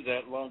do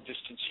that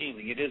long-distance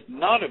healing. It is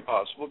not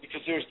impossible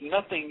because there's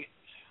nothing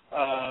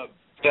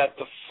that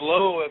the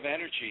flow of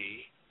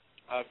energy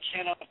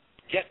cannot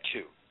get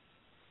to.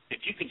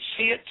 If you can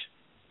see it,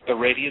 the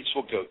radiance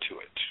will go to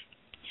it.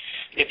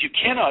 If you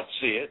cannot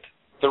see it,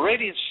 the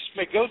radiance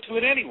may go to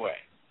it anyway.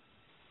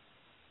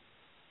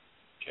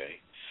 Okay.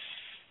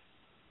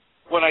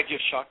 When I give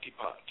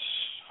Shaktipat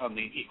on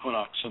the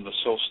equinox and the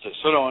solstice,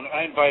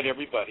 I invite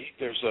everybody.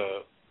 There's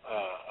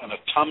an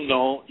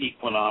autumnal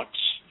equinox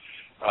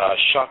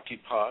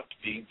Shaktipat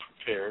being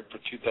prepared for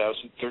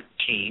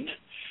 2013.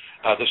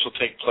 This will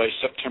take place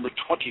September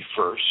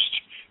 21st,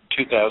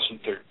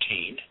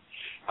 2013.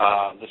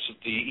 This is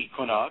the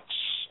equinox,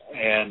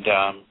 and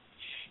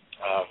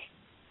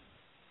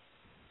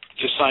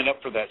to sign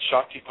up for that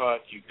Shaktipat,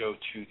 you go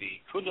to the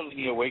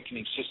Kundalini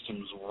Awakening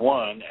Systems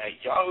 1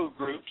 at Yahoo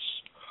Groups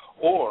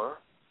or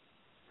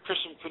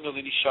Chrism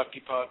Kundalini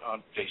Shaktipat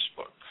on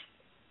Facebook.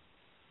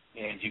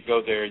 And you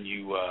go there and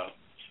you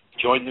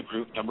join the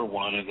group, number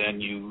 1, and then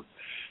you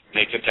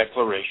make a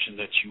declaration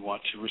that you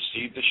want to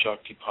receive the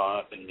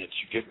Shaktipat and that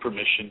you give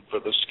permission for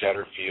the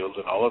scatter field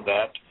and all of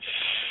that.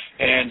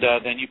 And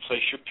then you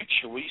place your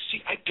picture. Well, you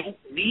see, I don't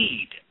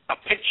need a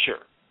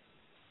picture.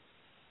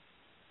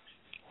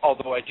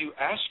 Although I do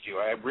ask you,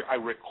 I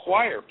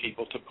require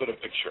people to put a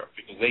picture up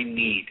because they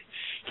need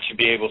to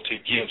be able to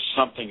give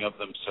something of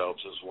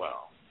themselves as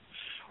well.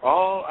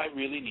 All I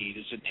really need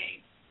is a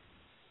name.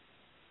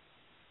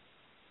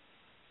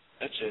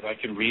 That's it.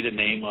 I can read a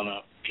name on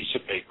a piece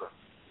of paper.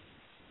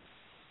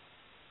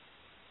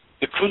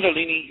 The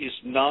Kundalini is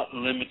not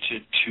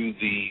limited to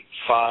the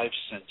 5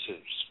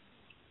 senses.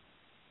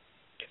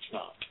 It's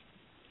not.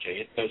 Okay,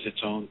 it does its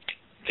own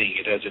thing.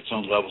 It has its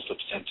own levels of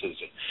senses.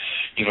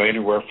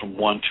 Anywhere from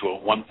 1 to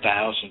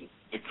 1,000,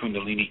 the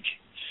Kundalini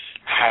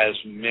has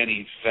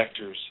many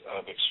vectors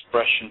of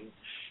expression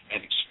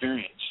and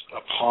experience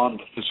upon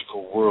the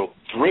physical world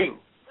through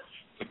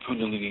the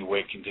Kundalini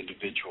awakened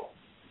individual.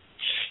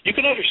 You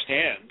can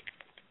understand,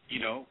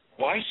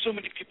 why so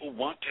many people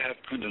want to have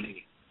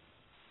Kundalini.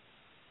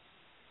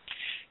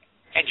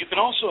 And you can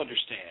also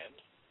understand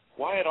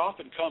why it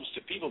often comes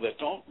to people that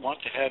don't want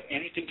to have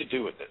anything to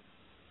do with it.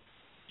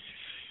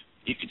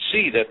 You can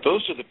see that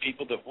those are the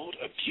people that won't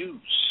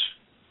abuse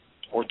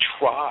or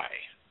try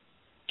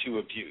to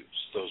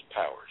abuse those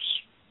powers.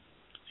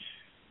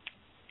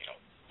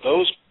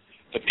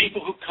 The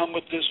people who come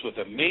with this with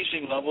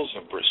amazing levels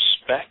of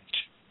respect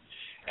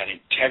and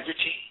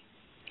integrity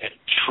and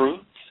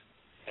truth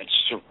and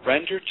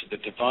surrender to the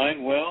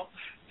divine will,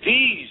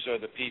 These are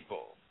the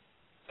people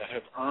that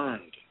have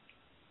earned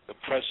the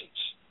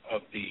presence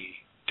of the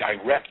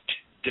direct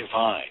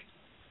divine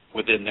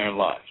within their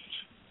life.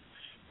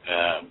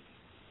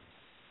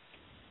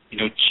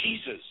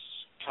 Jesus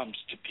comes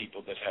to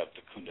people that have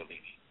the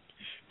Kundalini.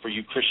 For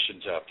you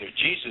Christians out there,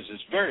 Jesus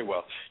is very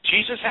well.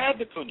 Jesus had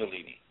the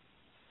Kundalini.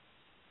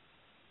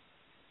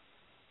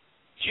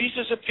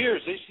 Jesus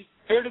appears. He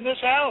appeared in this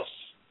house,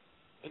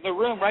 in the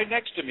room right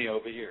next to me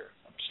over here.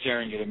 I'm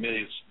staring at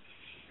Amelia's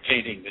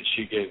painting that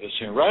she gave us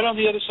here. Right on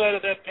the other side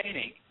of that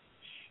painting,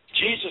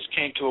 Jesus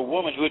came to a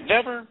woman who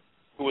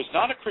was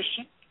not a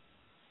Christian,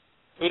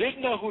 who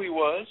didn't know who he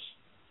was,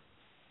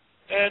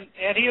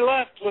 and he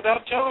left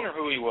without telling her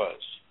who he was.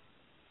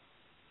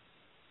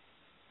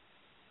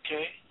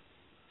 Okay?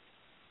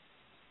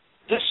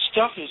 This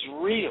stuff is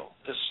real.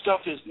 This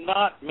stuff is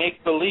not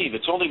make-believe.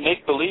 It's only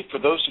make-believe for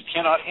those who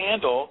cannot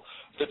handle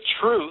the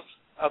truth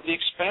of the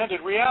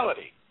expanded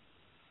reality.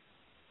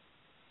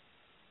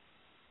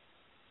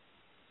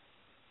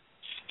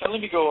 Now let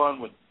me go on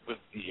with the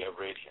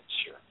radiance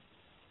here.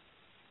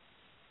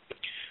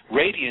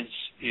 Radiance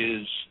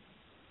is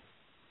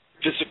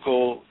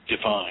physical,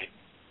 divine,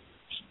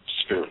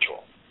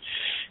 spiritual.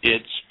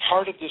 It's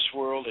part of this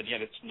world, and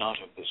yet it's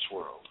not of this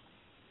world.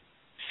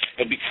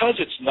 And because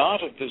it's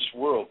not of this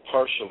world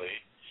partially,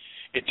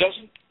 it does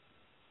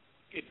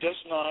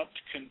not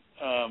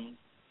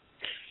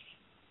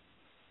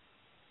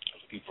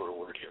looking for a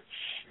word here.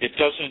 It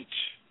doesn't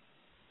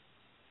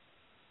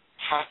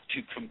have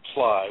to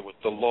comply with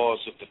the laws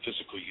of the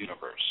physical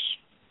universe.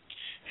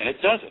 And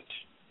it doesn't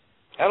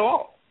at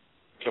all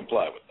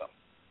comply with them.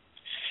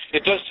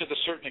 It does to the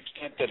certain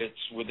extent that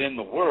it's within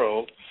the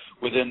world,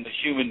 within the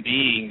human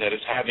being that is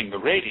having the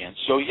radiance.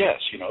 So yes,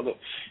 the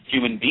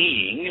human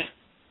being,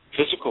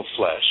 physical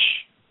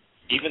flesh,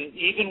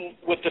 even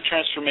with the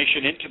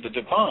transformation into the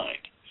divine,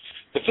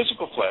 the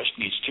physical flesh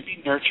needs to be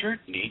nurtured,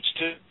 needs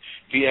to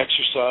be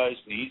exercised,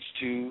 needs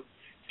to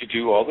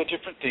do all the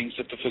different things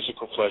that the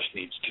physical flesh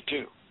needs to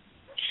do.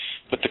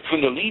 But the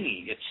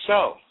Kundalini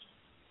itself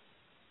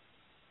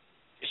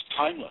is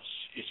timeless,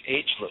 is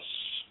ageless.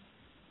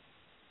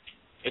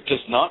 It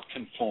does not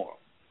conform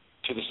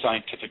to the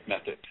scientific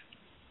method.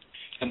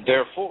 And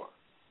therefore,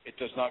 it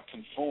does not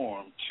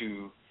conform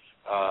to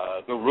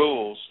the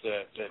rules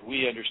that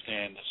we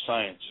understand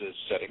science is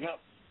setting up.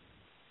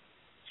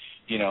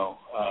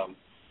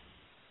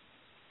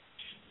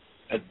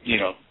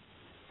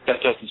 That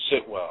doesn't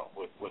sit well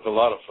with a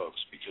lot of folks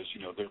because,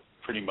 they're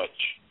pretty much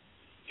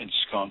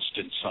ensconced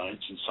in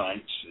science,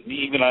 and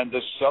even on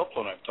this cell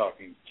phone I'm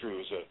talking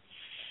through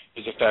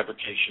is a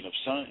fabrication of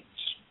science.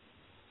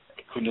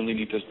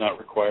 Kundalini does not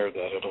require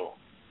that at all.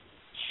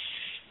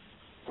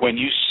 When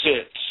you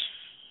sit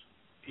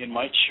in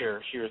my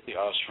chair here at the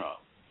ashram,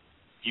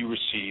 you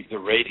receive the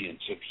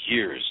radiance of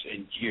years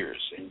and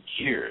years and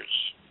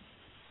years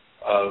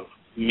of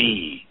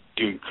me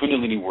doing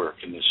Kundalini work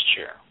in this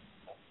chair.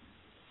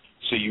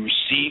 So you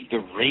receive the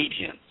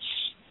radiance,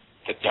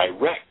 the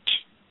direct,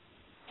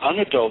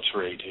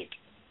 unadulterated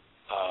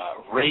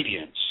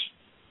radiance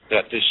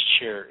that this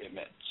chair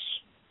emits,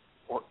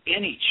 or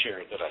any chair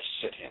that I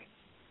sit in.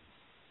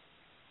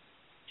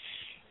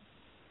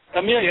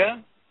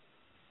 Amelia,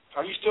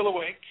 are you still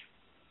awake?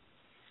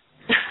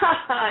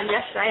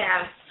 Yes, I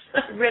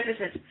am.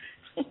 Riveted.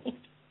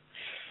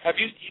 Have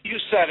you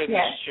sat in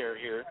this chair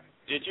here,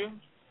 did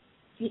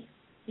you?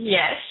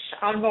 Yes,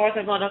 on more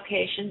than one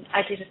occasion.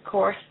 I did, of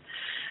course.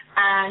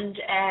 And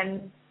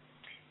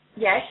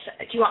yes,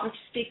 do you want me to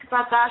speak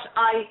about that?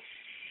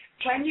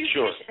 When you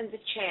sit in the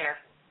chair,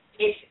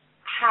 it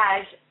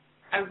has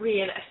a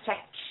real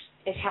effect.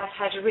 It has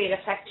had a real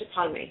effect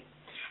upon me.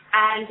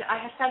 And I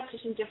have felt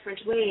it in different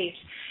ways.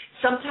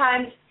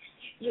 Sometimes,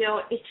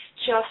 it's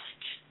just,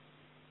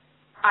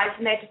 I've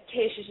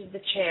meditated in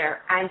the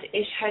chair and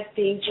it has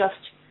been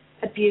just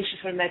a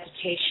beautiful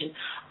meditation.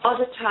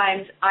 Other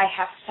times I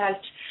have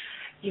felt,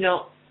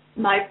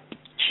 my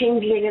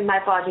tingling in my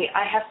body.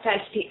 I have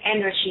felt the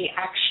energy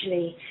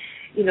actually,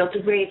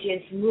 the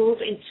radiance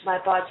move into my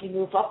body,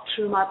 move up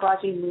through my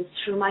body, move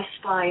through my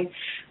spine,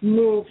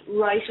 move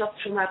right up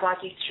through my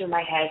body, through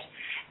my head.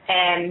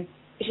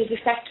 It has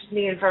affected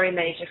me in very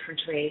many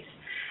different ways.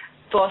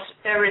 But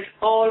there is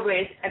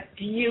always a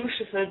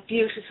beautiful,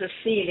 beautiful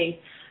feeling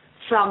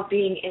from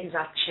being in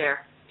that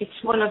chair.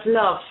 It's one of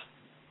love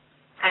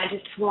and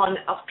it's one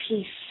of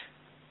peace.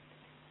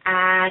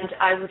 And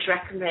I would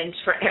recommend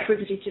for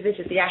everybody to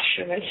visit the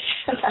ashram and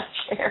sit in that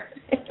chair.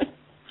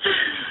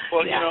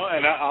 Well,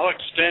 and I'll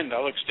extend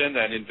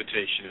that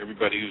invitation to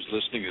everybody who's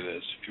listening to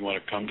this. If you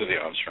want to come to the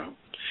ashram,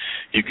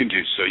 you can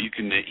do so. You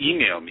can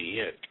email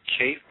me at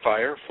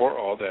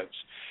kfire4all.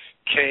 That's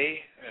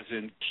K as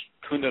in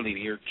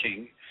Kundalini or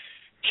King,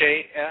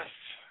 KF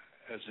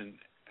as in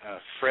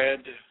Fred,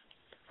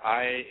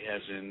 I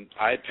as in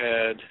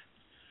iPad,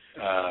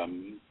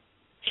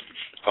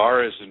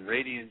 R as in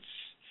Radiance,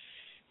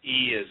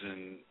 E as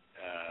in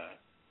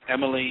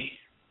Emily,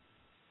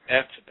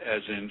 F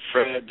as in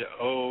Fred,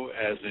 O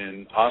as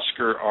in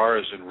Oscar, R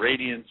as in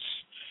Radiance,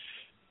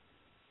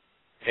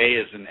 A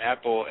is in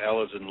apple,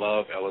 L is in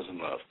love, L is in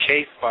love.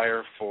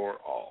 Kfire for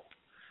all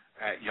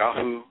at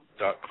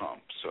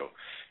yahoo.com. So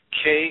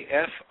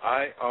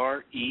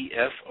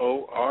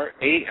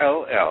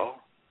KFIREFORALL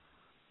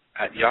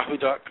at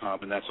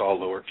yahoo.com, and that's all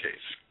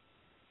lowercase.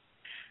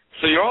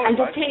 So you're all and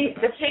the thing is,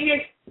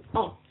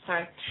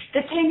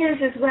 the thing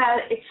is as well,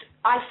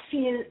 I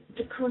feel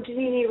the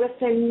Kundalini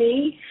within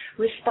me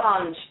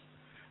respond.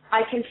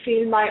 I can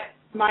feel my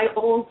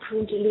own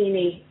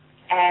Kundalini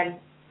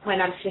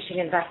when I'm sitting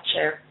in that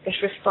chair. It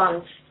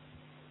responds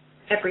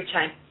every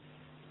time.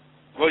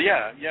 Well,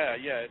 yeah.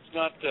 It's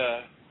not.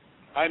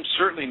 I'm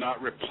certainly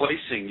not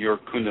replacing your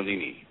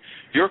Kundalini.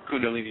 Your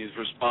Kundalini is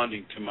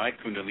responding to my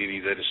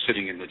Kundalini that is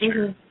sitting in the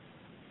chair.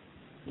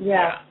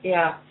 Mm-hmm.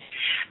 Yeah.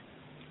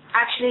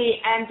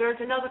 Actually,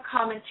 there's another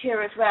comment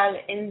here as well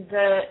in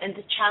the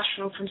chat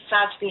room from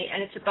Sadvi,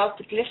 and it's about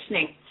the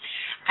glistening.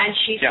 And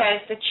she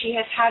says that she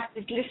has had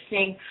the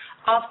glistening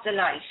of the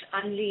light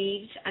on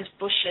leaves and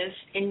bushes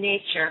in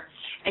nature.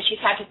 And she's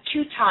had it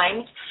 2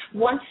 times,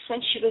 once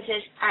when she was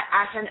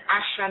at an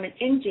ashram in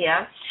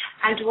India,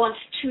 and once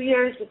 2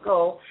 years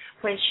ago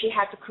when she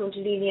had the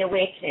Kundalini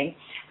awakening.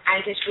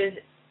 And it was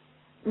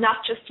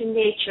not just in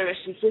nature, it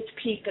was with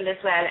people as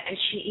well, and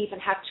she even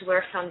had to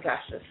wear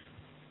sunglasses.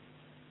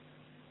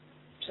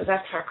 So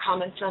that's her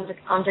comment on the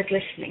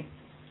glistening.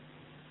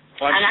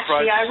 Well, and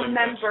actually, I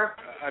remember.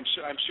 I'm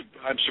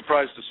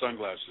surprised the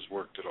sunglasses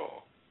worked at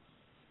all.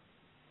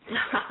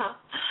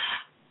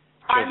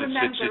 I remember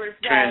as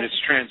well.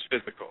 It's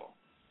transphysical.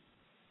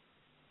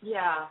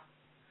 Yeah.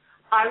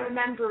 I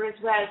remember as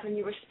well when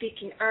you were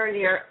speaking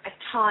earlier a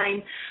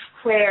time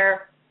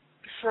where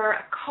for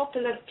a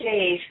couple of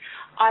days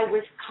I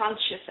was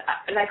conscious,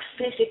 like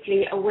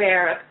physically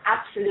aware of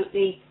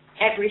absolutely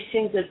every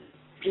single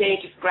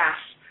blade of grass,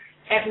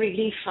 every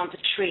leaf on the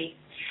tree.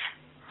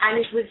 And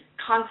it was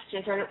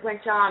constant, and it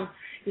went on,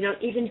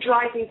 even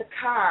driving the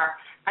car.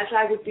 As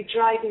I would be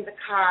driving the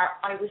car,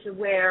 I was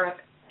aware of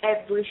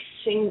every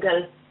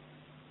single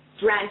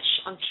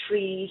branch on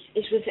trees.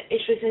 It was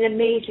an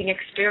amazing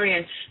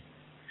experience.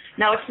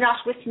 Now, it's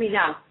not with me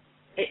now.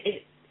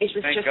 It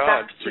was Thank just God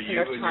that for you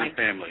particular and time. your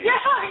family. Yeah,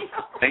 I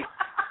know.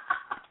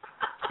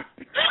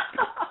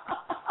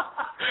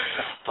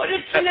 But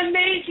it's an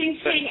amazing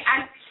thing,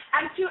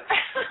 and to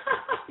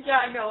yeah,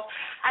 I know,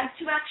 and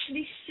to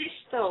actually sit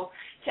though,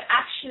 to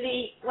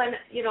actually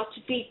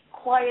to be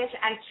quiet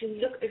and to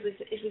look, it was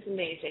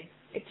amazing.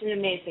 It's an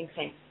amazing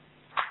thing.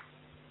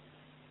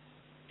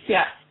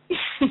 Yeah.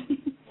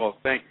 Well,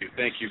 thank you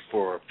thank you,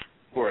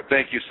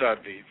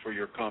 Sadvi, for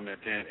your comment,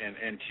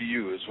 and to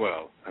you as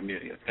well,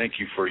 Amelia. Thank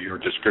you for your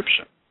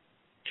description.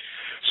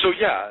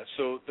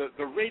 So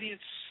the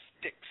radiance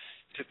sticks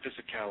to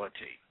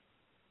physicality.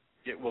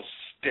 It will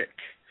stick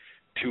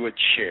to a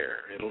chair.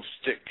 It'll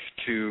stick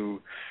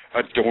to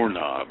a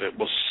doorknob. It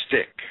will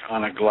stick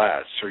on a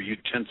glass or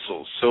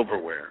utensil,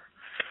 silverware,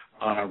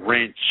 on a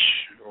wrench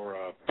or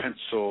a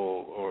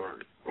pencil or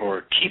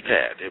a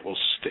keypad. It will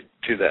stick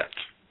to that.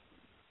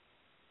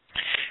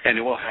 And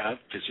it will have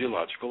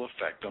physiological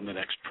effect on the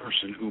next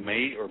person who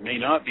may or may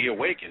not be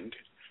awakened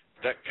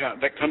that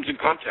comes in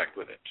contact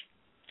with it.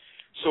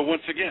 So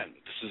once again,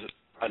 this is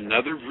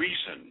another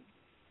reason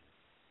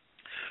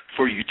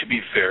for you to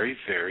be very,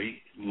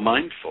 very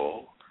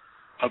mindful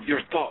of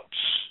your thoughts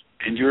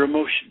and your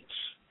emotions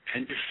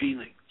and your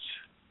feelings.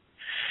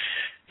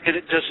 And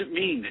it doesn't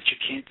mean that you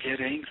can't get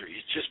angry.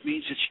 It just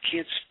means that you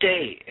can't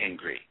stay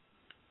angry.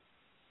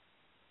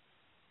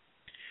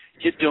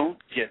 You don't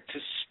get to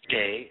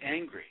stay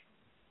angry.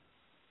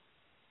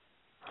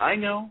 I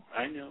know.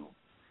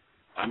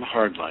 I'm a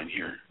hardline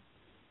here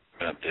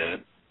about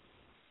that.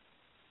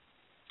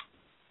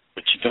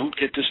 But you don't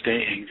get to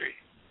stay angry.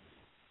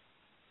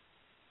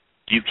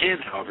 You can,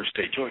 however,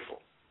 stay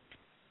joyful.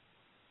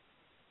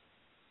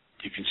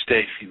 You can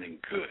stay feeling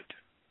good.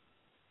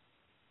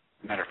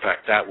 Matter of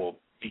fact, that will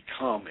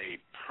become a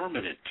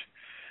permanent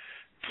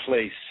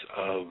place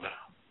of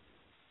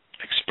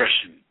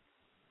expression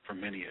for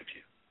many of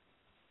you.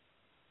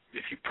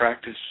 If you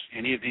practice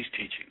any of these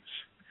teachings,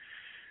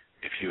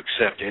 if you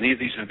accept any of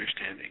these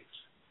understandings,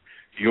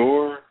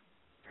 your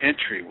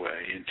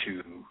entryway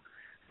into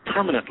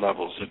permanent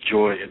levels of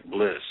joy and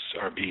bliss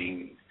are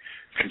being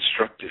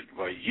constructed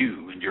by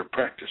you and your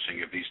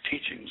practicing of these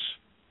teachings.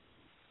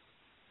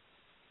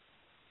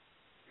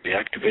 The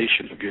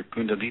activation of your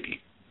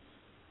Kundalini.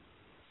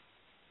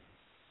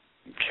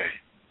 Okay.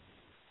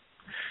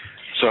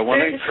 So I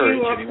want to encourage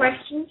anyone. There's a few more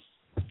questions.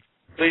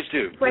 Please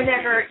do.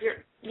 Whenever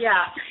you're,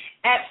 yeah.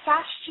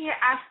 Fashtia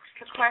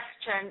asks a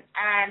question,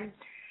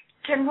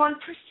 can one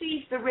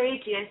perceive the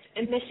radiance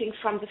emitting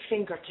from the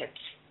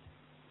fingertips?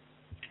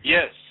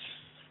 Yes.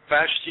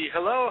 Vashti,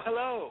 hello.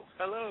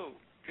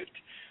 Good.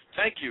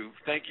 Thank you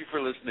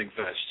for listening,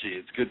 Vashti.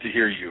 It's good to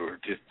hear you.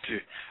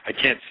 I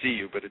can't see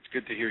you, but it's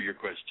good to hear your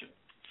question.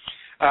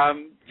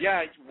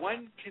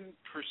 One can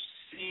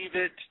perceive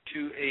it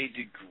to a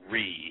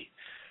degree.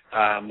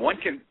 One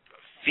can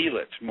feel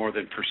it more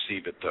than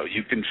perceive it, though.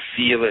 You can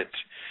feel it,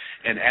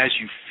 and as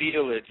you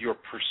feel it, your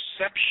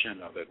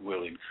perception of it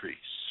will increase.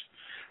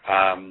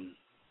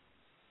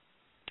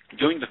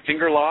 Doing the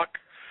finger lock,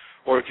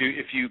 or if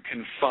you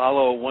can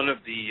follow one of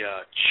the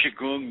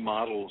Qigong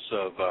models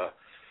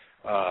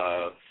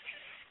of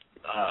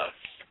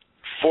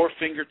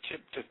forefinger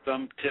tip to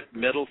thumb tip,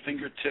 middle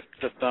fingertip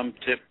to thumb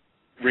tip,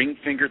 ring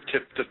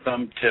fingertip to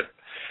thumb tip,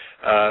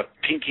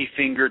 pinky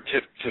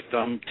fingertip to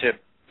thumb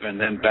tip, and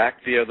then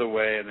back the other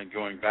way, and then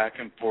going back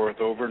and forth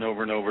over and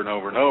over and over and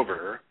over and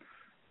over.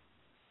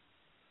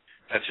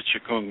 That's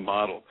a Qigong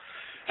model.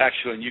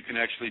 Actually, and you can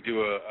actually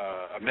do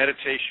a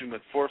meditation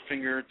with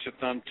forefinger to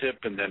thumb tip,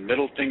 and then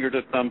middle finger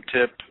to thumb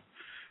tip,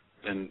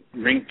 and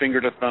ring finger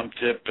to thumb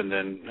tip, and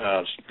then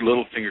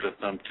little finger to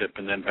thumb tip,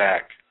 and then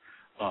back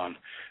on.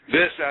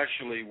 This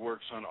actually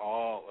works on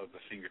all of the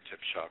fingertip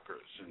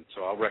chakras, and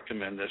so I'll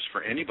recommend this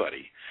for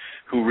anybody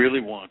who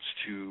really wants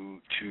to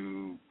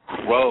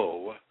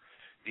grow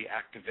the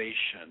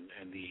activation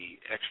and the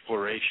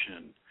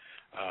exploration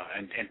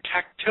and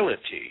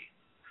tactility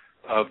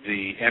of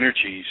the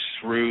energies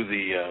through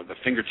the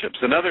fingertips.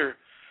 Another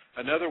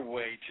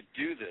way to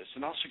do this,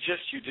 and I'll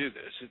suggest you do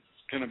this.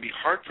 It's going to be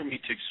hard for me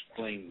to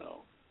explain,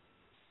 though.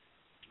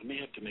 I may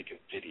have to make a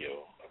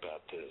video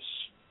about this.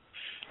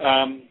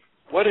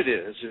 What it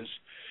is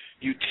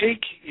you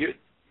take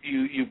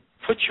you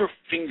put your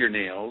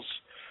fingernails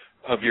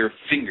of your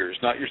fingers,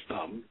 not your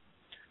thumb,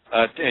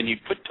 and you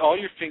put all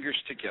your fingers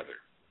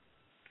together.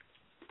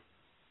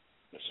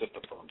 Let's set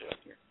the phone down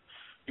here.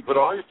 You put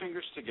all your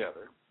fingers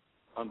together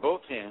on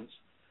both hands,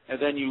 and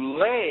then you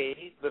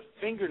lay the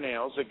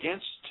fingernails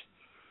against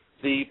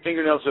the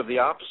fingernails of the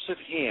opposite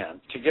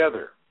hand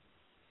together.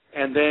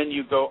 And then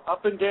you go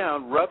up and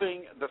down,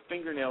 rubbing the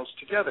fingernails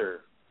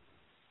together.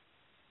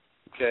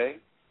 Okay?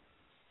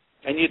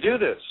 And you do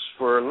this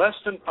for less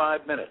than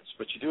 5 minutes,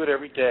 but you do it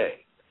every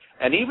day.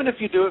 And even if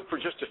you do it for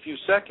just a few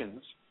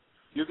seconds,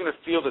 you're going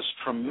to feel this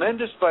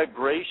tremendous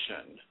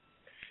vibration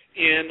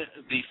in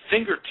the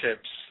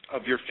fingertips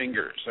of your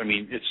fingers. I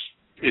mean,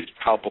 it's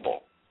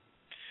palpable.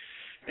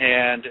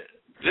 And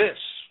this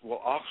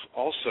will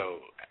also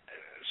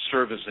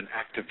serve as an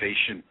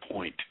activation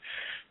point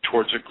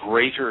towards a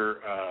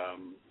greater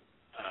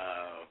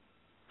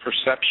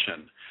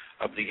perception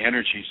of the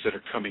energies that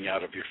are coming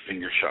out of your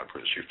finger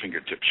chakras, your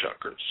fingertip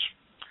chakras.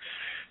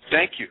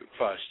 Thank you,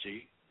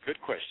 Fausti. Good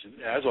question,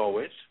 as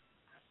always.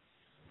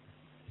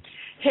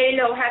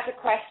 Halo has a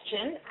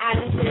question,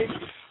 and it is,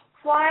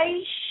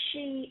 why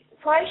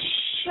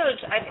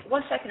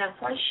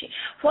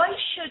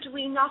should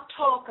we not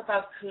talk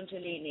about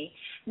Kundalini,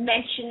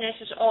 mention it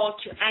at all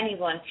to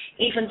anyone,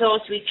 even those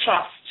we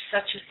trust,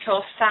 such as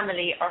close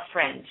family or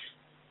friends?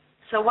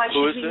 So why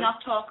should we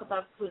not talk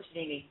about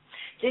Kundalini?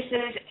 This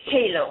is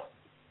Halo.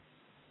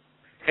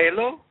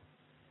 Halo?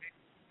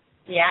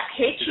 Yeah,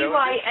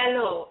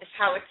 H-E-Y-L-O is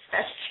how it's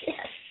spelled.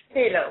 Yes,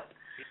 Halo.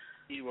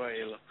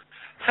 H-E-Y-L-O.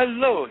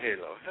 Hello,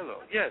 Halo. Hello.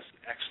 Yes,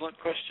 excellent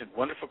question.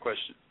 Wonderful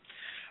question.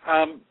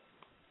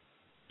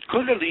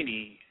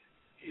 Kundalini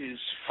is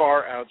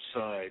far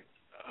outside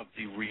of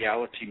the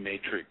reality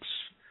matrix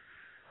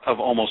of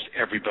almost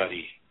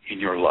everybody in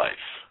your life.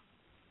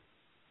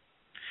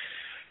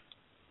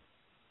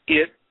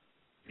 It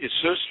is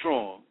so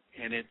strong,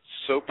 and it's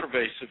so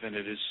pervasive, and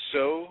it is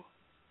so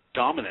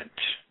dominant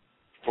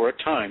for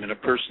a time in a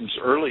person's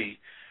early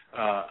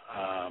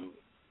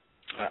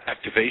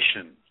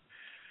activation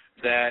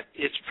that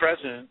its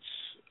presence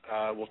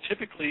will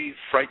typically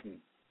frighten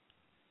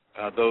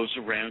those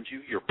around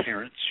you, your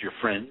parents, your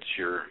friends,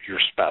 your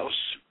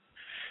spouse,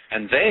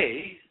 and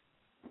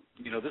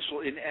this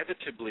will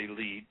inevitably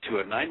lead to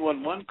a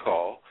 911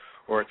 call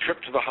or a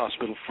trip to the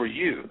hospital for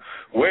you,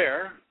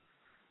 where,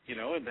 in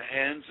the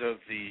hands of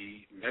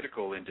the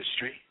medical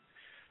industry,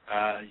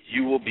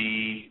 you will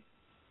be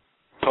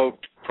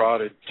poked,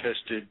 prodded,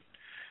 tested,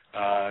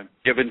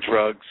 given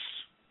drugs,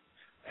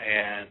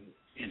 and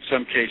in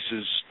some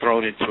cases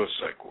thrown into a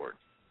psych ward.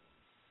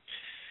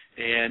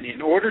 And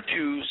in order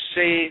to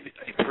save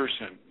a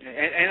person,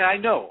 and I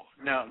know,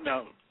 now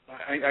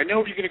I know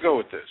where you're going to go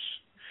with this.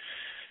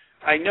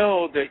 I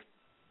know that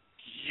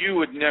you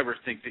would never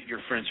think that your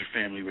friends or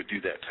family would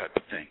do that type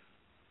of thing.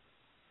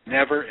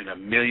 Never in a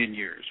million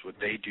years would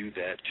they do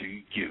that to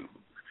you.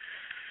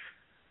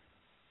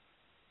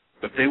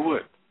 But they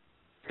would.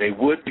 They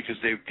would, because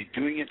they would be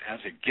doing it as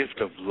a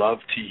gift of love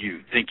to you,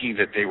 thinking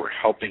that they were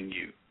helping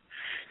you,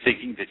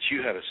 thinking that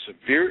you had a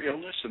severe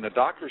illness, and the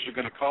doctors are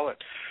going to call it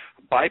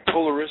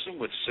bipolarism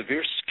with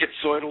severe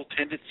schizoidal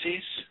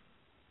tendencies.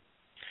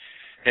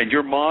 And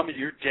your mom and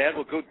your dad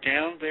will go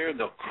down there, and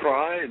they'll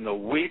cry, and they'll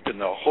weep, and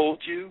they'll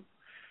hold you,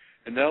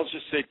 and they'll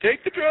just say,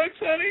 "Take the drugs,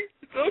 honey.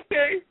 It's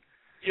okay."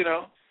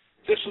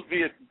 This will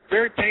be a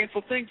very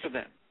painful thing for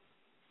them.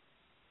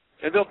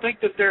 And they'll think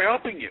that they're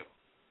helping you.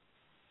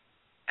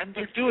 And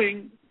they're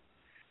doing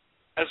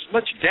as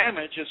much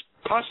damage as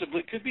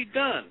possibly could be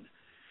done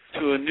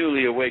to a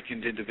newly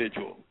awakened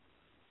individual.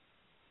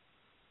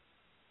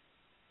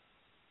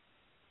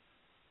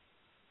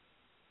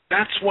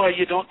 That's why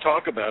you don't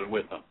talk about it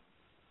with them.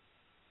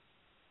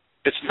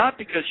 It's not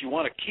because you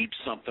want to keep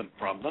something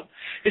from them.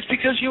 It's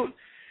because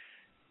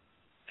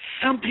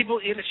Some people,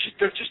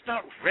 they're just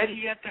not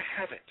ready yet to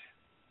have it.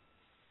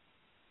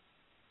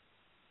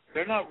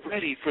 They're not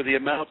ready for the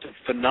amount of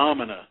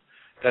phenomena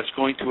that's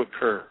going to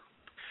occur.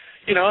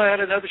 You know, I had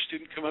another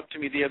student come up to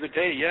me the other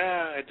day.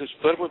 Yeah, I just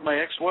split up with my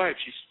ex-wife.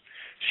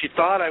 She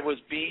thought I was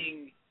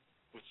being,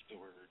 what's the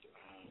word?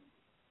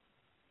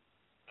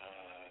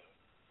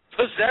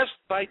 Possessed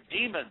by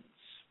demons.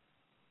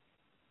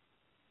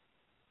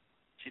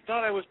 She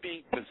thought I was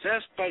being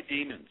possessed by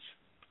demons.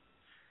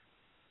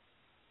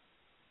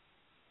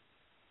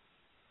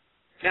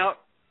 Now,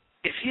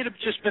 if he had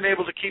just been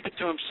able to keep it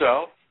to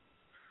himself,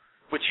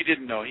 which he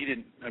didn't know, he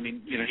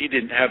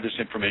didn't have this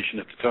information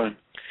at the time,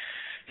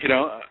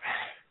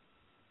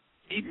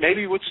 he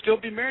maybe would still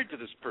be married to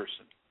this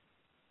person.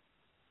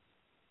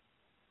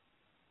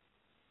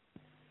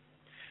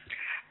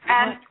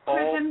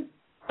 Chrism,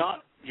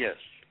 yes.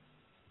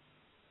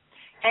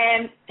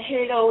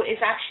 Hello is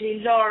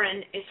actually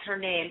Lauren is her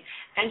name,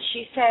 and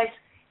she says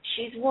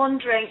she's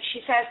wondering.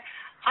 She says,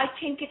 I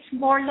think it's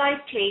more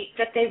likely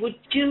that they would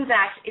do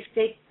that if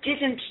they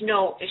didn't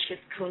know it was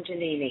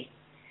Kundalini.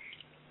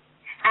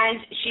 And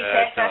she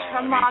says that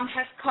her mom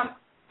has come.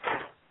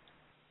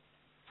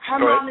 Her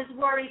mom is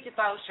worried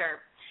about her.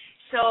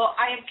 So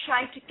I am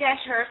trying to get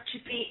her to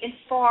be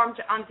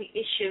informed on the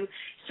issue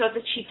so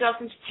that she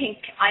doesn't think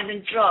I'm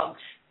in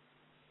drugs.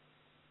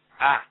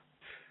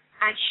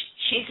 And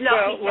she's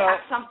lucky to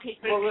have some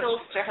people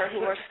close to her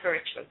who are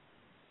spiritual.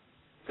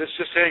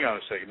 Just hang on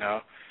a second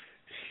now.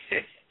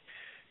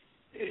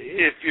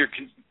 If you're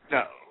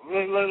now,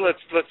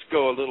 let's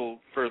go a little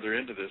further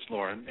into this,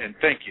 Lauren. And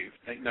thank you.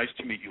 Nice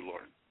to meet you,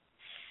 Lauren.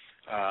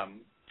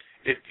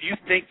 If you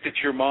think that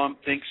your mom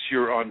thinks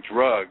you're on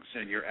drugs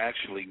and you're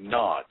actually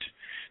not,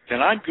 then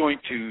I'm going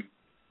to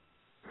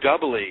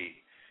doubly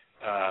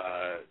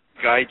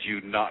guide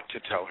you not to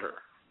tell her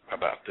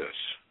about this.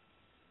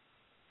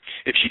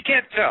 If she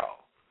can't tell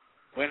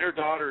when her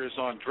daughter is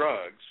on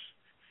drugs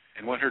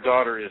and when her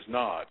daughter is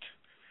not,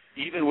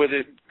 even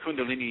within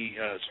Kundalini,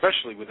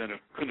 especially within a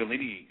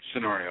Kundalini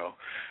scenario,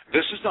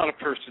 this is not a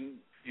person,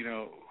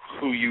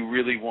 who you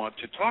really want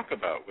to talk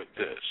about with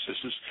this.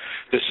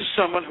 This is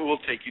someone who will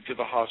take you to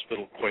the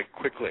hospital quite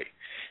quickly,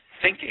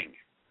 thinking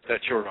that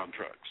you're on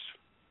drugs.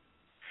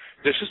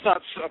 This is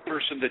not a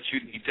person that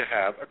you need to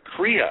have a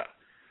kriya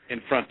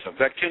in front of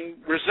that can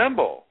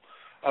resemble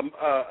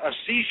a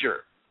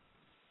seizure.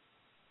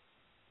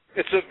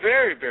 It's a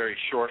very, very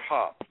short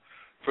hop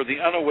for the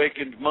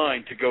unawakened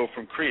mind to go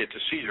from kriya to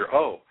seizure.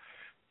 Oh,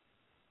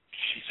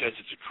 she says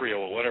it's a kriya.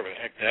 Well, whatever the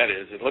heck that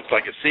is. It looks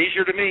like a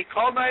seizure to me.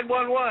 Call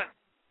 911.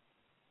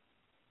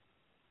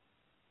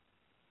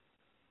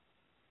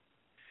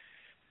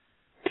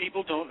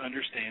 People don't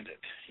understand it.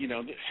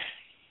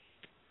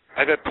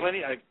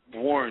 I've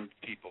warned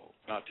people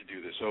not to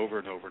do this over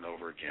and over and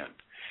over again.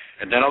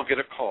 And then I'll get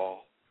a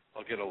call.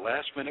 I'll get a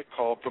last-minute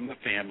call from the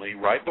family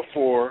right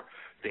before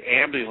the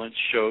ambulance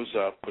shows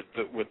up with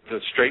the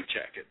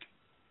straitjacket.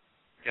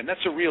 And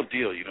that's a real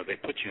deal. They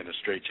put you in a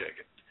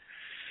straitjacket.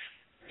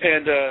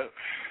 And,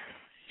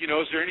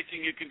 is there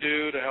anything you can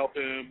do to help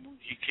him?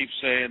 He keeps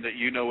saying that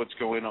you know what's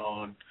going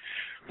on.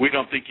 We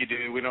don't think you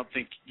do. We don't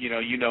think, you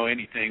know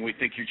anything. We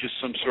think you're just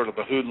some sort of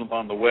a hoodlum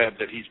on the web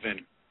that he's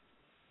been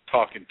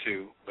talking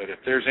to. But if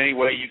there's any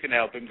way you can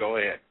help him, go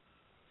ahead.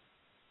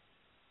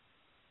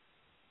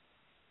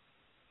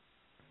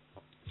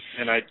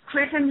 And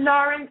Chrism,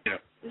 Lauren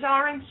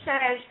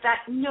says that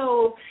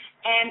no,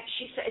 and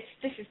she says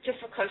this is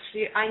difficult for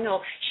you. I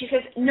know. She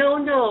says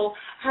no.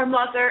 Her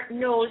mother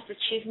knows that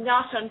she's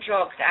not on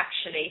drugs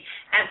actually,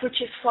 and which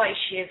is why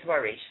she is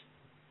worried.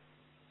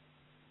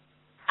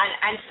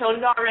 And so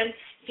Lauren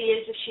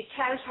feels if she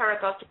tells her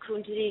about the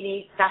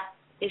Kundalini, that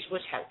it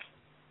would help.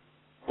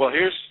 Well,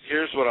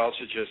 here's what I'll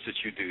suggest that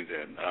you do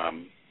then,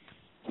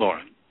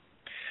 Lauren.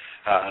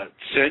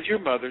 Send your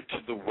mother to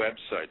the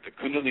website, the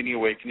Kundalini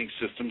Awakening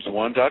Systems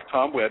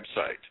 1.com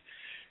website.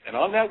 And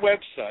on that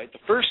website, the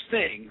first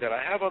thing that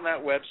I have on that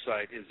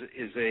website is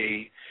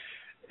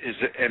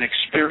an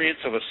experience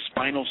of a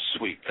spinal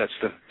sweep. That's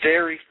the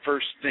very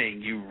first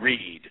thing you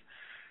read.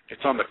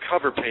 It's on the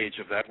cover page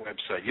of that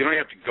website. You don't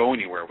have to go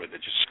anywhere with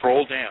it. Just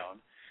scroll down,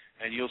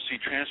 and you'll see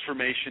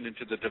transformation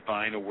into the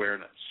divine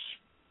awareness.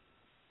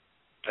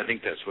 I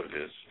think that's what it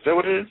is. Is that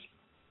what it is?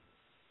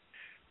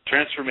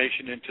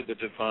 Transformation into the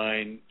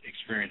divine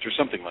experience or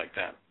something like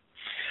that.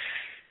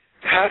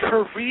 Have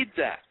her read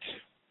that.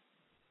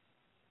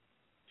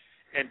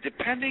 And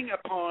depending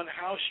upon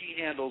how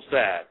she handles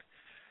that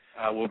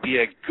will be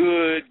a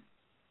good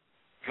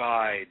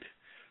guide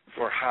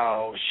for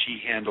how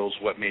she handles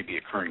what may be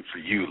occurring for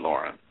you,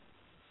 Lauren.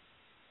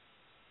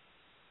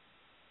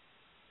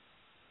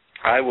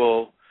 I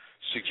will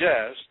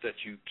suggest that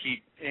you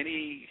keep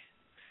any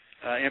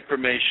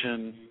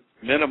information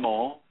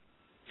minimal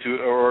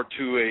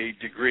to a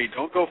degree.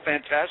 Don't go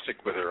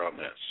fantastic with her on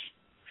this.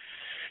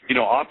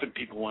 Often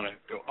people want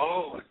to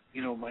go,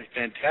 my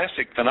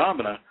fantastic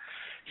phenomena,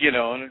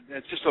 and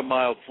it's just a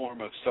mild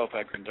form of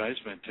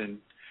self-aggrandizement,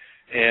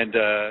 and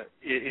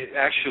it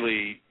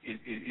actually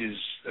is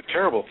a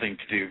terrible thing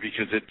to do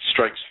because it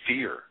strikes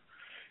fear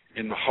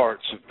in the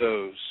hearts of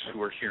those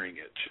who are hearing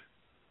it.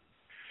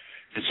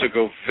 And so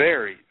go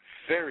very,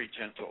 very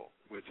gentle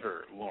with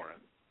her, Lauren.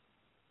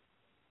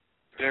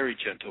 Very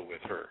gentle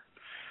with her.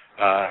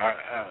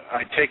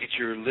 I take it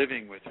you're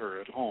living with her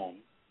at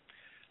home.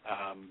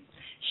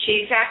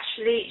 She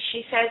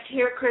says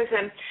here,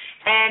 Chrism,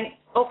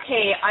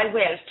 okay, I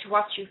will, to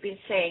what you've been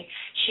saying.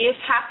 She is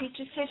happy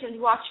to sit and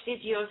watch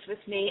videos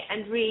with me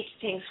and read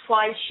things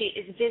while she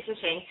is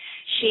visiting.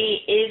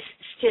 She is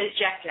still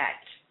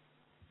jet-lagged.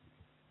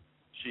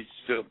 She's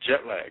still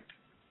jet-lagged?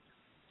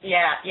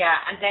 Yeah.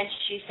 And then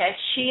she says,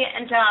 she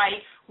and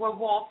I were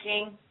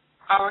walking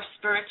our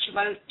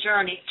spiritual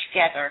journey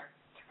together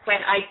when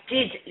I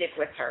did live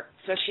with her.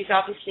 So she's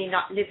obviously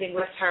not living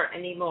with her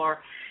anymore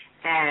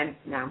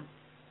now.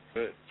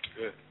 Good.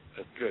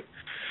 That's good.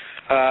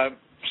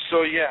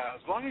 So, yeah,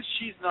 as long as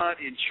she's not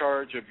in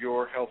charge of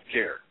your health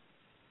care,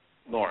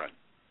 Lauren,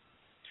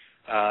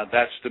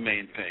 that's the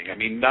main thing. I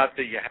mean, not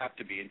that you have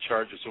to be in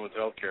charge of someone's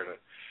health care to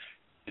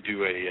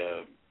do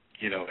a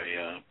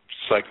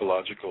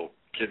psychological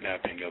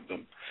kidnapping of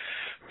them.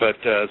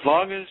 But as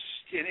long as,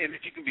 and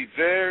if you can be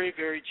very,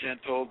 very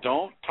gentle,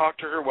 don't talk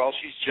to her while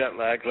she's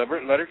jet-lagged. Let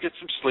her get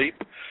some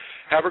sleep.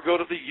 Have her go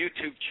to the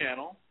YouTube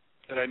channel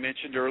that I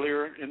mentioned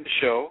earlier in the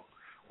show.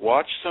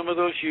 Watch some of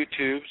those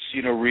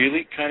YouTubes,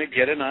 really kind of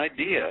get an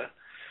idea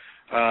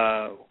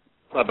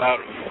about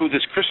who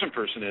this Chrism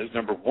person is,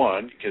 number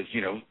one, because,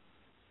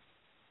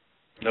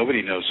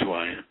 nobody knows who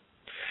I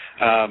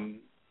am.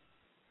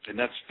 And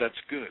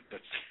that's good.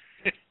 That's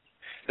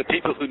the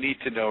people who need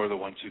to know are the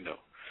ones who know.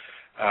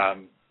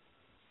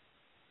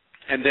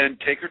 And then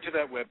take her to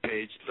that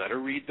webpage, let her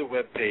read the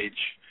webpage.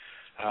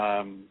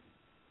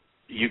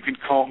 You can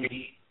call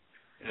me.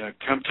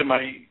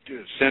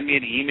 Send me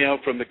an email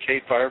from the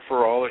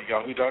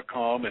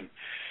kfireforall@yahoo.com, and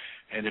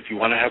if you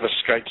want to have a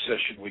Skype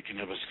session, we can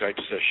have a Skype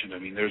session. I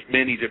mean, there's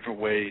many different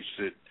ways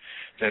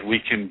that we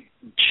can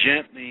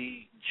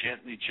gently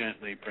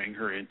bring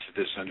her into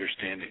this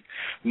understanding.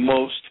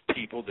 Most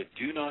people that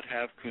do not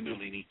have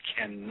Kundalini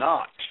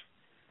cannot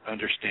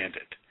understand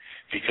it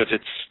because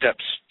it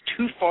steps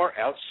too far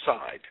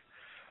outside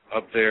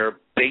of their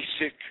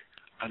basic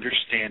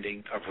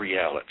understanding of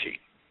reality.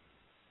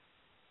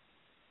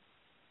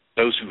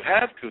 Those who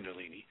have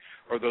Kundalini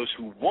or those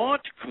who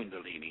want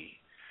Kundalini,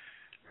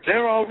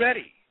 they're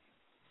already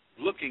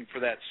looking for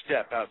that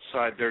step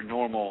outside their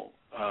normal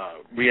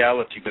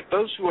reality. But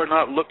those who are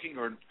not looking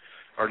or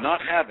are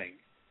not having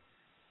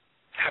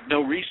have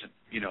no reason.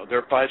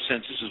 Their five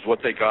senses is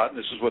what they got, and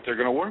this is what they're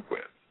going to work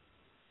with.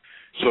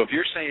 So if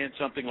you're saying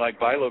something like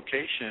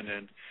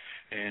bilocation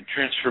and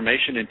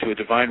transformation into a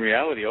divine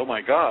reality, oh,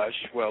 my gosh,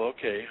 well,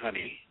 okay,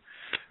 honey,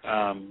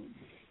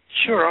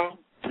 sure, I'll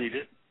read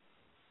it.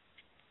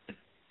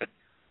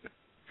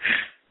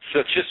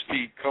 So just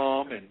be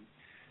calm and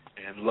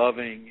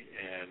loving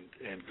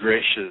and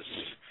gracious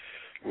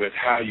with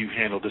how you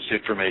handle this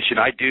information.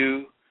 I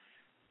do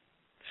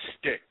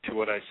stick to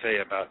what I say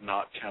about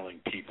not telling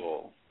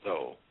people,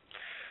 though.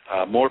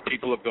 More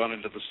people have gone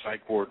into the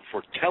psych ward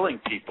for telling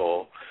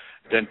people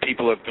than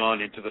people have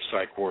gone into the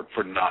psych ward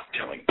for not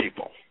telling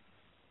people.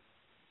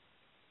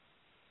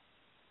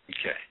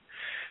 Okay.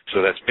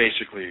 So that's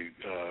basically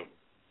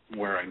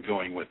where I'm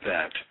going with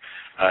that.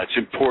 It's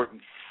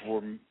important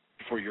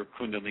for your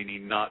Kundalini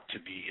not to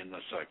be in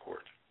the psych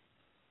ward.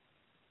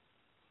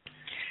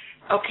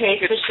 Okay,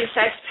 so she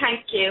says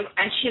thank you,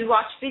 and she'll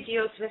watch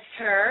videos with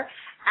her,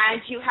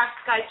 and you have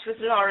Skyped with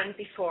Lauren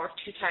before,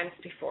 2 times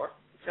before.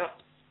 So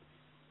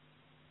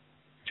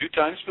 2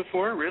 times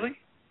before, really?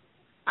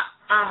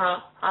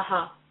 Oh,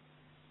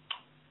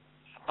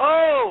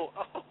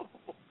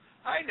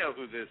 I know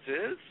who this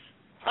is.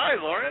 Hi,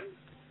 Lauren.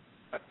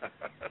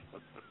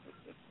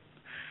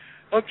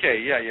 Okay,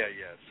 yeah.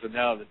 So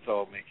now that's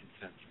all making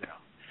sense now.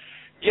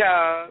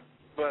 Yeah,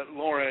 but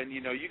Lauren,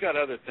 you got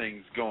other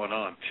things going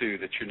on too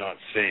that you're not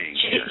saying.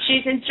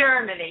 She's in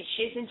Germany.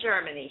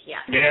 Yeah.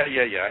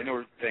 Yeah. I know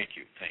her. Thank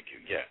you.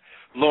 Yeah,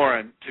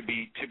 Lauren, to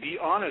be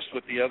honest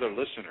with the other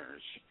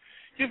listeners,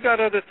 you've got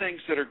other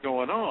things that are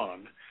going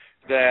on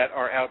that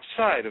are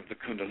outside of the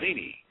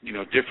Kundalini.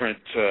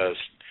 Different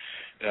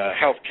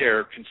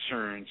healthcare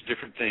concerns,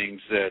 different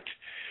things that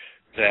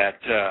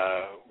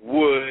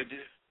would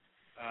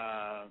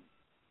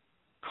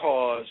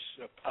cause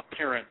a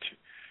parent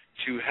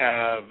to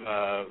have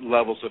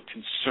levels of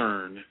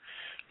concern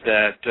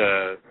that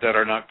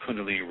are not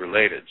Kundalini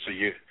related. So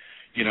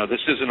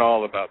this isn't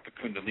all about the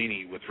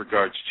Kundalini with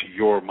regards to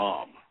your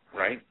mom,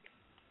 right?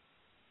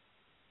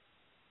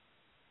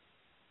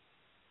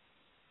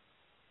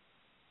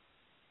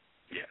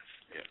 Yes.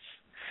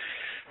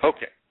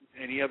 Okay.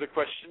 Any other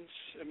questions,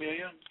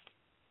 Amelia?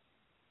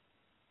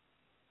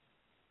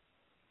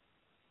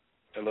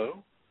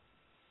 Hello?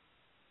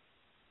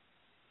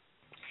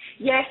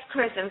 Yes,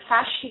 Chrism.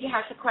 She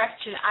has a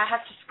question. I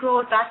have to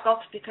scroll back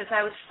up because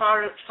I was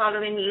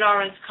following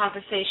Lauren's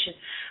conversation.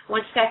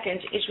 1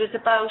 second. It was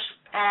about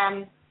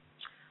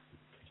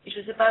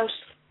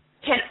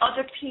 10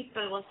 other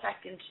people. 1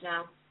 second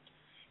now.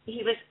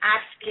 he was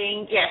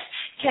asking, yes,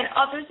 can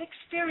others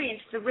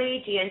experience the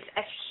radiance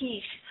as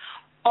heat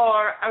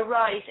or a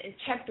rise in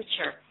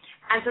temperature?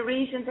 And the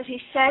reason that he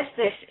says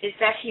this is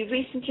that he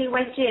recently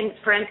went in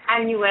for an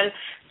annual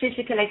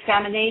physical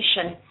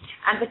examination,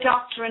 and the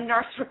doctor and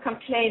nurse were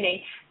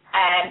complaining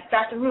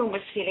that the room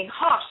was feeling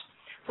hot,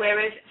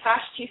 whereas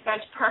Vashti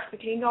felt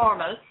perfectly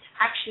normal,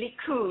 actually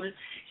cool,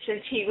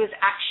 since he was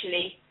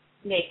actually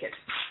naked.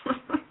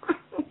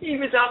 He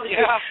was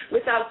obviously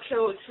without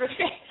clothes for the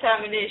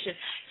examination.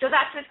 So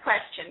that's his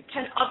question.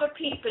 Can other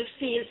people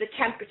feel the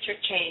temperature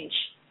change?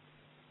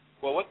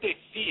 Well, what they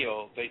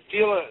feel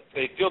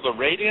the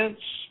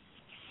radiance,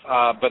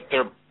 but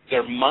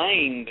their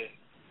mind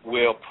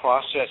will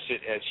process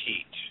it as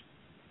heat.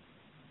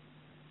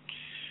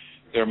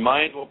 Their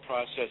mind will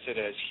process it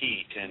as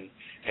heat, and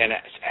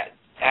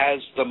as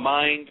the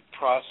mind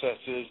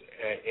processes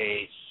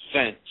a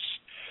sense,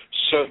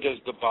 so does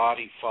the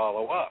body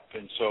follow up,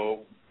 and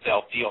so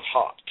they'll feel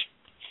hot.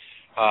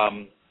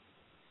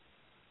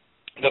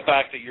 The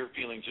fact that you're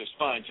feeling just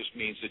fine just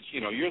means that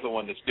you're the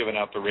one that's giving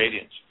out the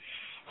radiance.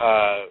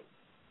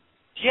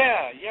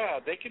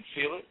 They can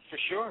feel it for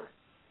sure.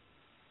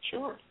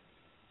 Sure.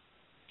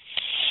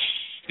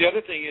 The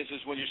other thing is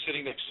when you're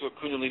sitting next to a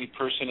Kundalini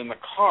person in the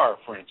car,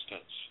 for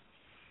instance,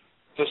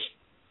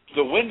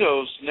 the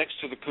windows next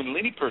to the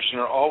Kundalini person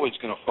are always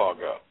going to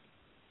fog up.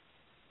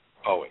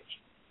 Always.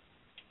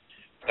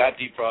 That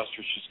defroster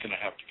is just going to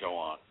have to go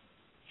on.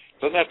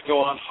 Doesn't have to go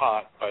on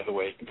hot, by the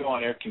way. It can go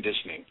on air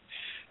conditioning,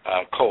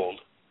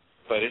 cold,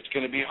 but it's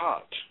going to be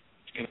hot.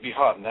 It's going to be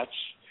hot, and that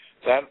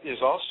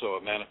is also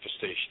a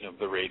manifestation of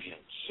the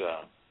radiance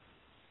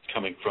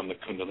coming from the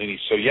Kundalini.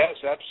 So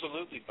yes,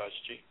 absolutely,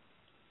 Vashti.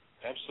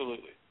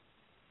 Absolutely.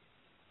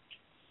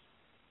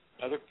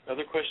 Other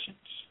questions?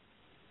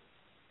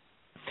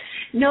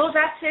 No,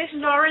 that's it.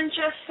 Lauren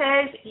just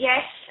says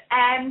yes.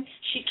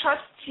 She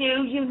trusts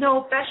you. You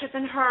know better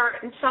than her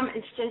in some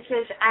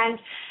instances, and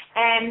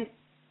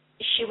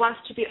she wants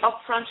to be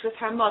upfront with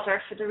her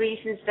mother for the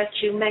reasons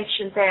that you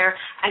mentioned there,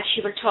 and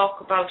she will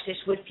talk about it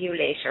with you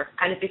later,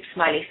 and a big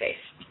smiley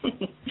face.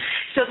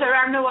 So there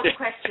are no other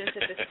questions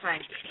at this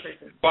time.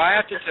 Well, I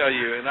have to tell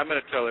you, and I'm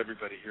going to tell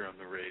everybody here on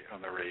the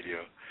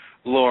radio,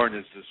 Lauren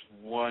is this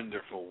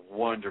wonderful,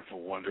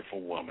 wonderful,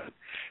 wonderful woman,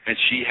 and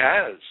she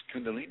has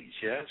Kundalini.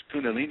 She has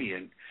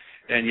Kundalini,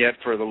 and yet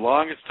for the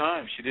longest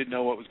time she didn't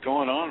know what was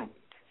going on.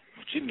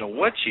 She didn't know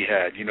what she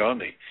had, and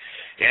the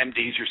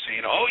MDs are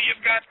saying, "Oh,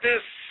 you've got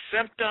this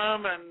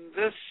symptom and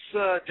this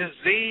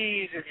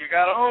disease, and you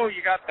got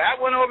that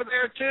one over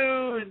there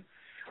too, and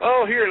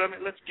here,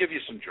 let's give you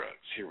some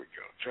drugs. Here we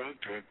go. Drug.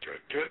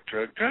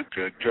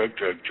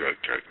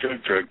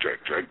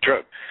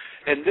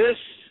 And this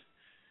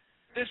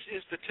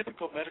is the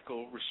typical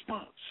medical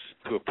response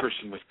to a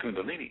person with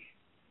Kundalini.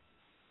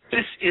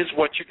 This is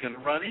what you're going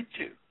to run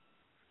into.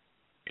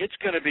 It's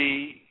going to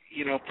be,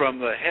 from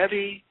the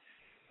heavy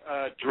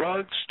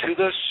drugs to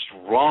the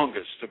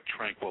strongest of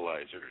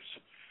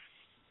tranquilizers.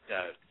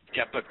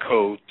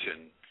 Depakote,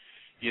 and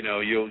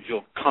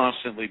you'll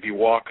constantly be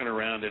walking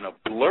around in a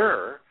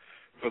blur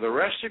for the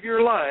rest of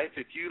your life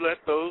if you let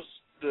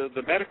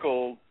the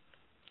medical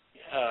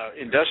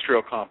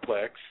industrial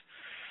complex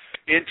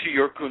into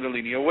your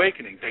Kundalini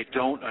awakening. They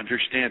don't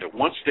understand it.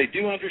 Once they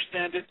do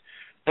understand it,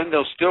 then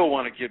they'll still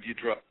want to give you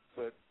drugs,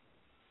 but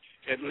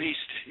at least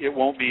it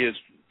won't be as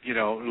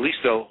at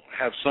least they'll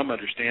have some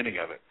understanding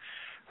of it.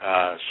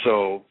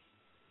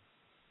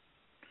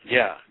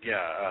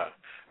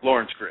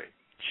 Lauren's great.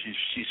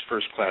 She's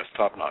first class,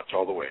 top notch,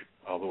 all the way.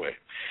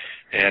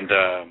 And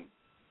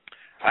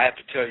I have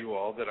to tell you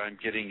all that I'm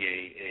getting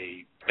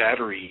a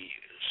battery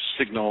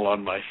signal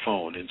on my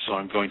phone, and so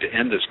I'm going to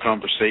end this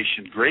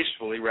conversation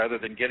gracefully rather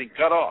than getting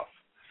cut off.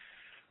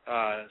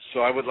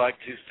 So I would like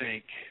to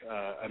thank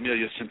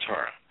Amelia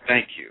Centara.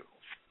 Thank you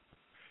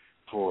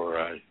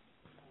for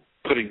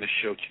putting the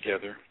show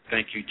together.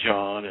 Thank you,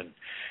 John, and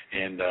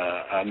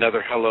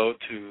another hello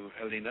to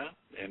Helena,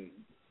 and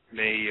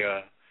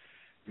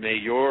may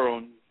your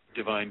own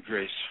divine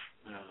grace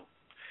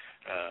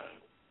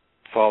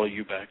follow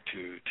you back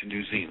to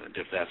New Zealand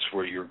if that's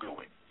where you're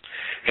going.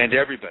 And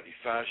everybody,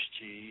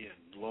 Vashti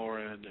and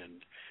Lauren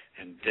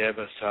and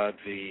Deva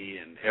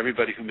Sadvi and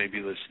everybody who may be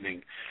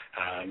listening,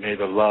 may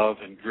the love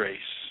and grace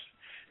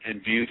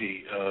and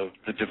beauty of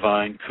the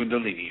divine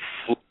Kundalini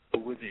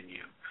flow within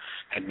you.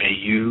 And may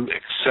you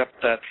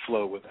accept that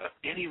flow without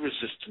any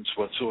resistance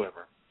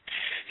whatsoever.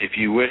 If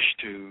you wish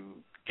to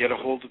get a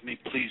hold of me,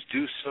 please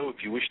do so.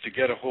 If you wish to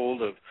get a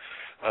hold of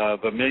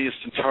Amelia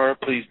Centara,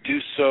 please do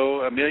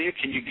so. Amelia,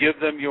 can you give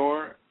them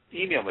your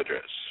email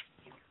address?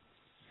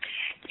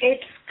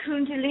 It's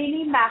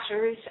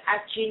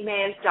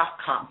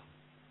kundalinimatters@gmail.com.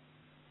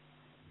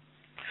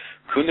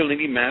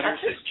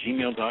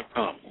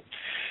 kundalinimatters@gmail.com.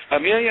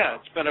 Amelia,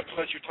 it's been a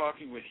pleasure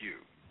talking with you.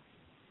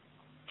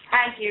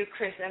 And you,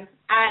 Chrism.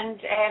 And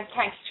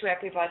thanks to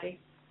everybody.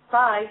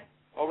 Bye.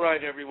 All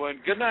right, everyone.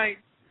 Good night.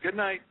 Good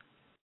night.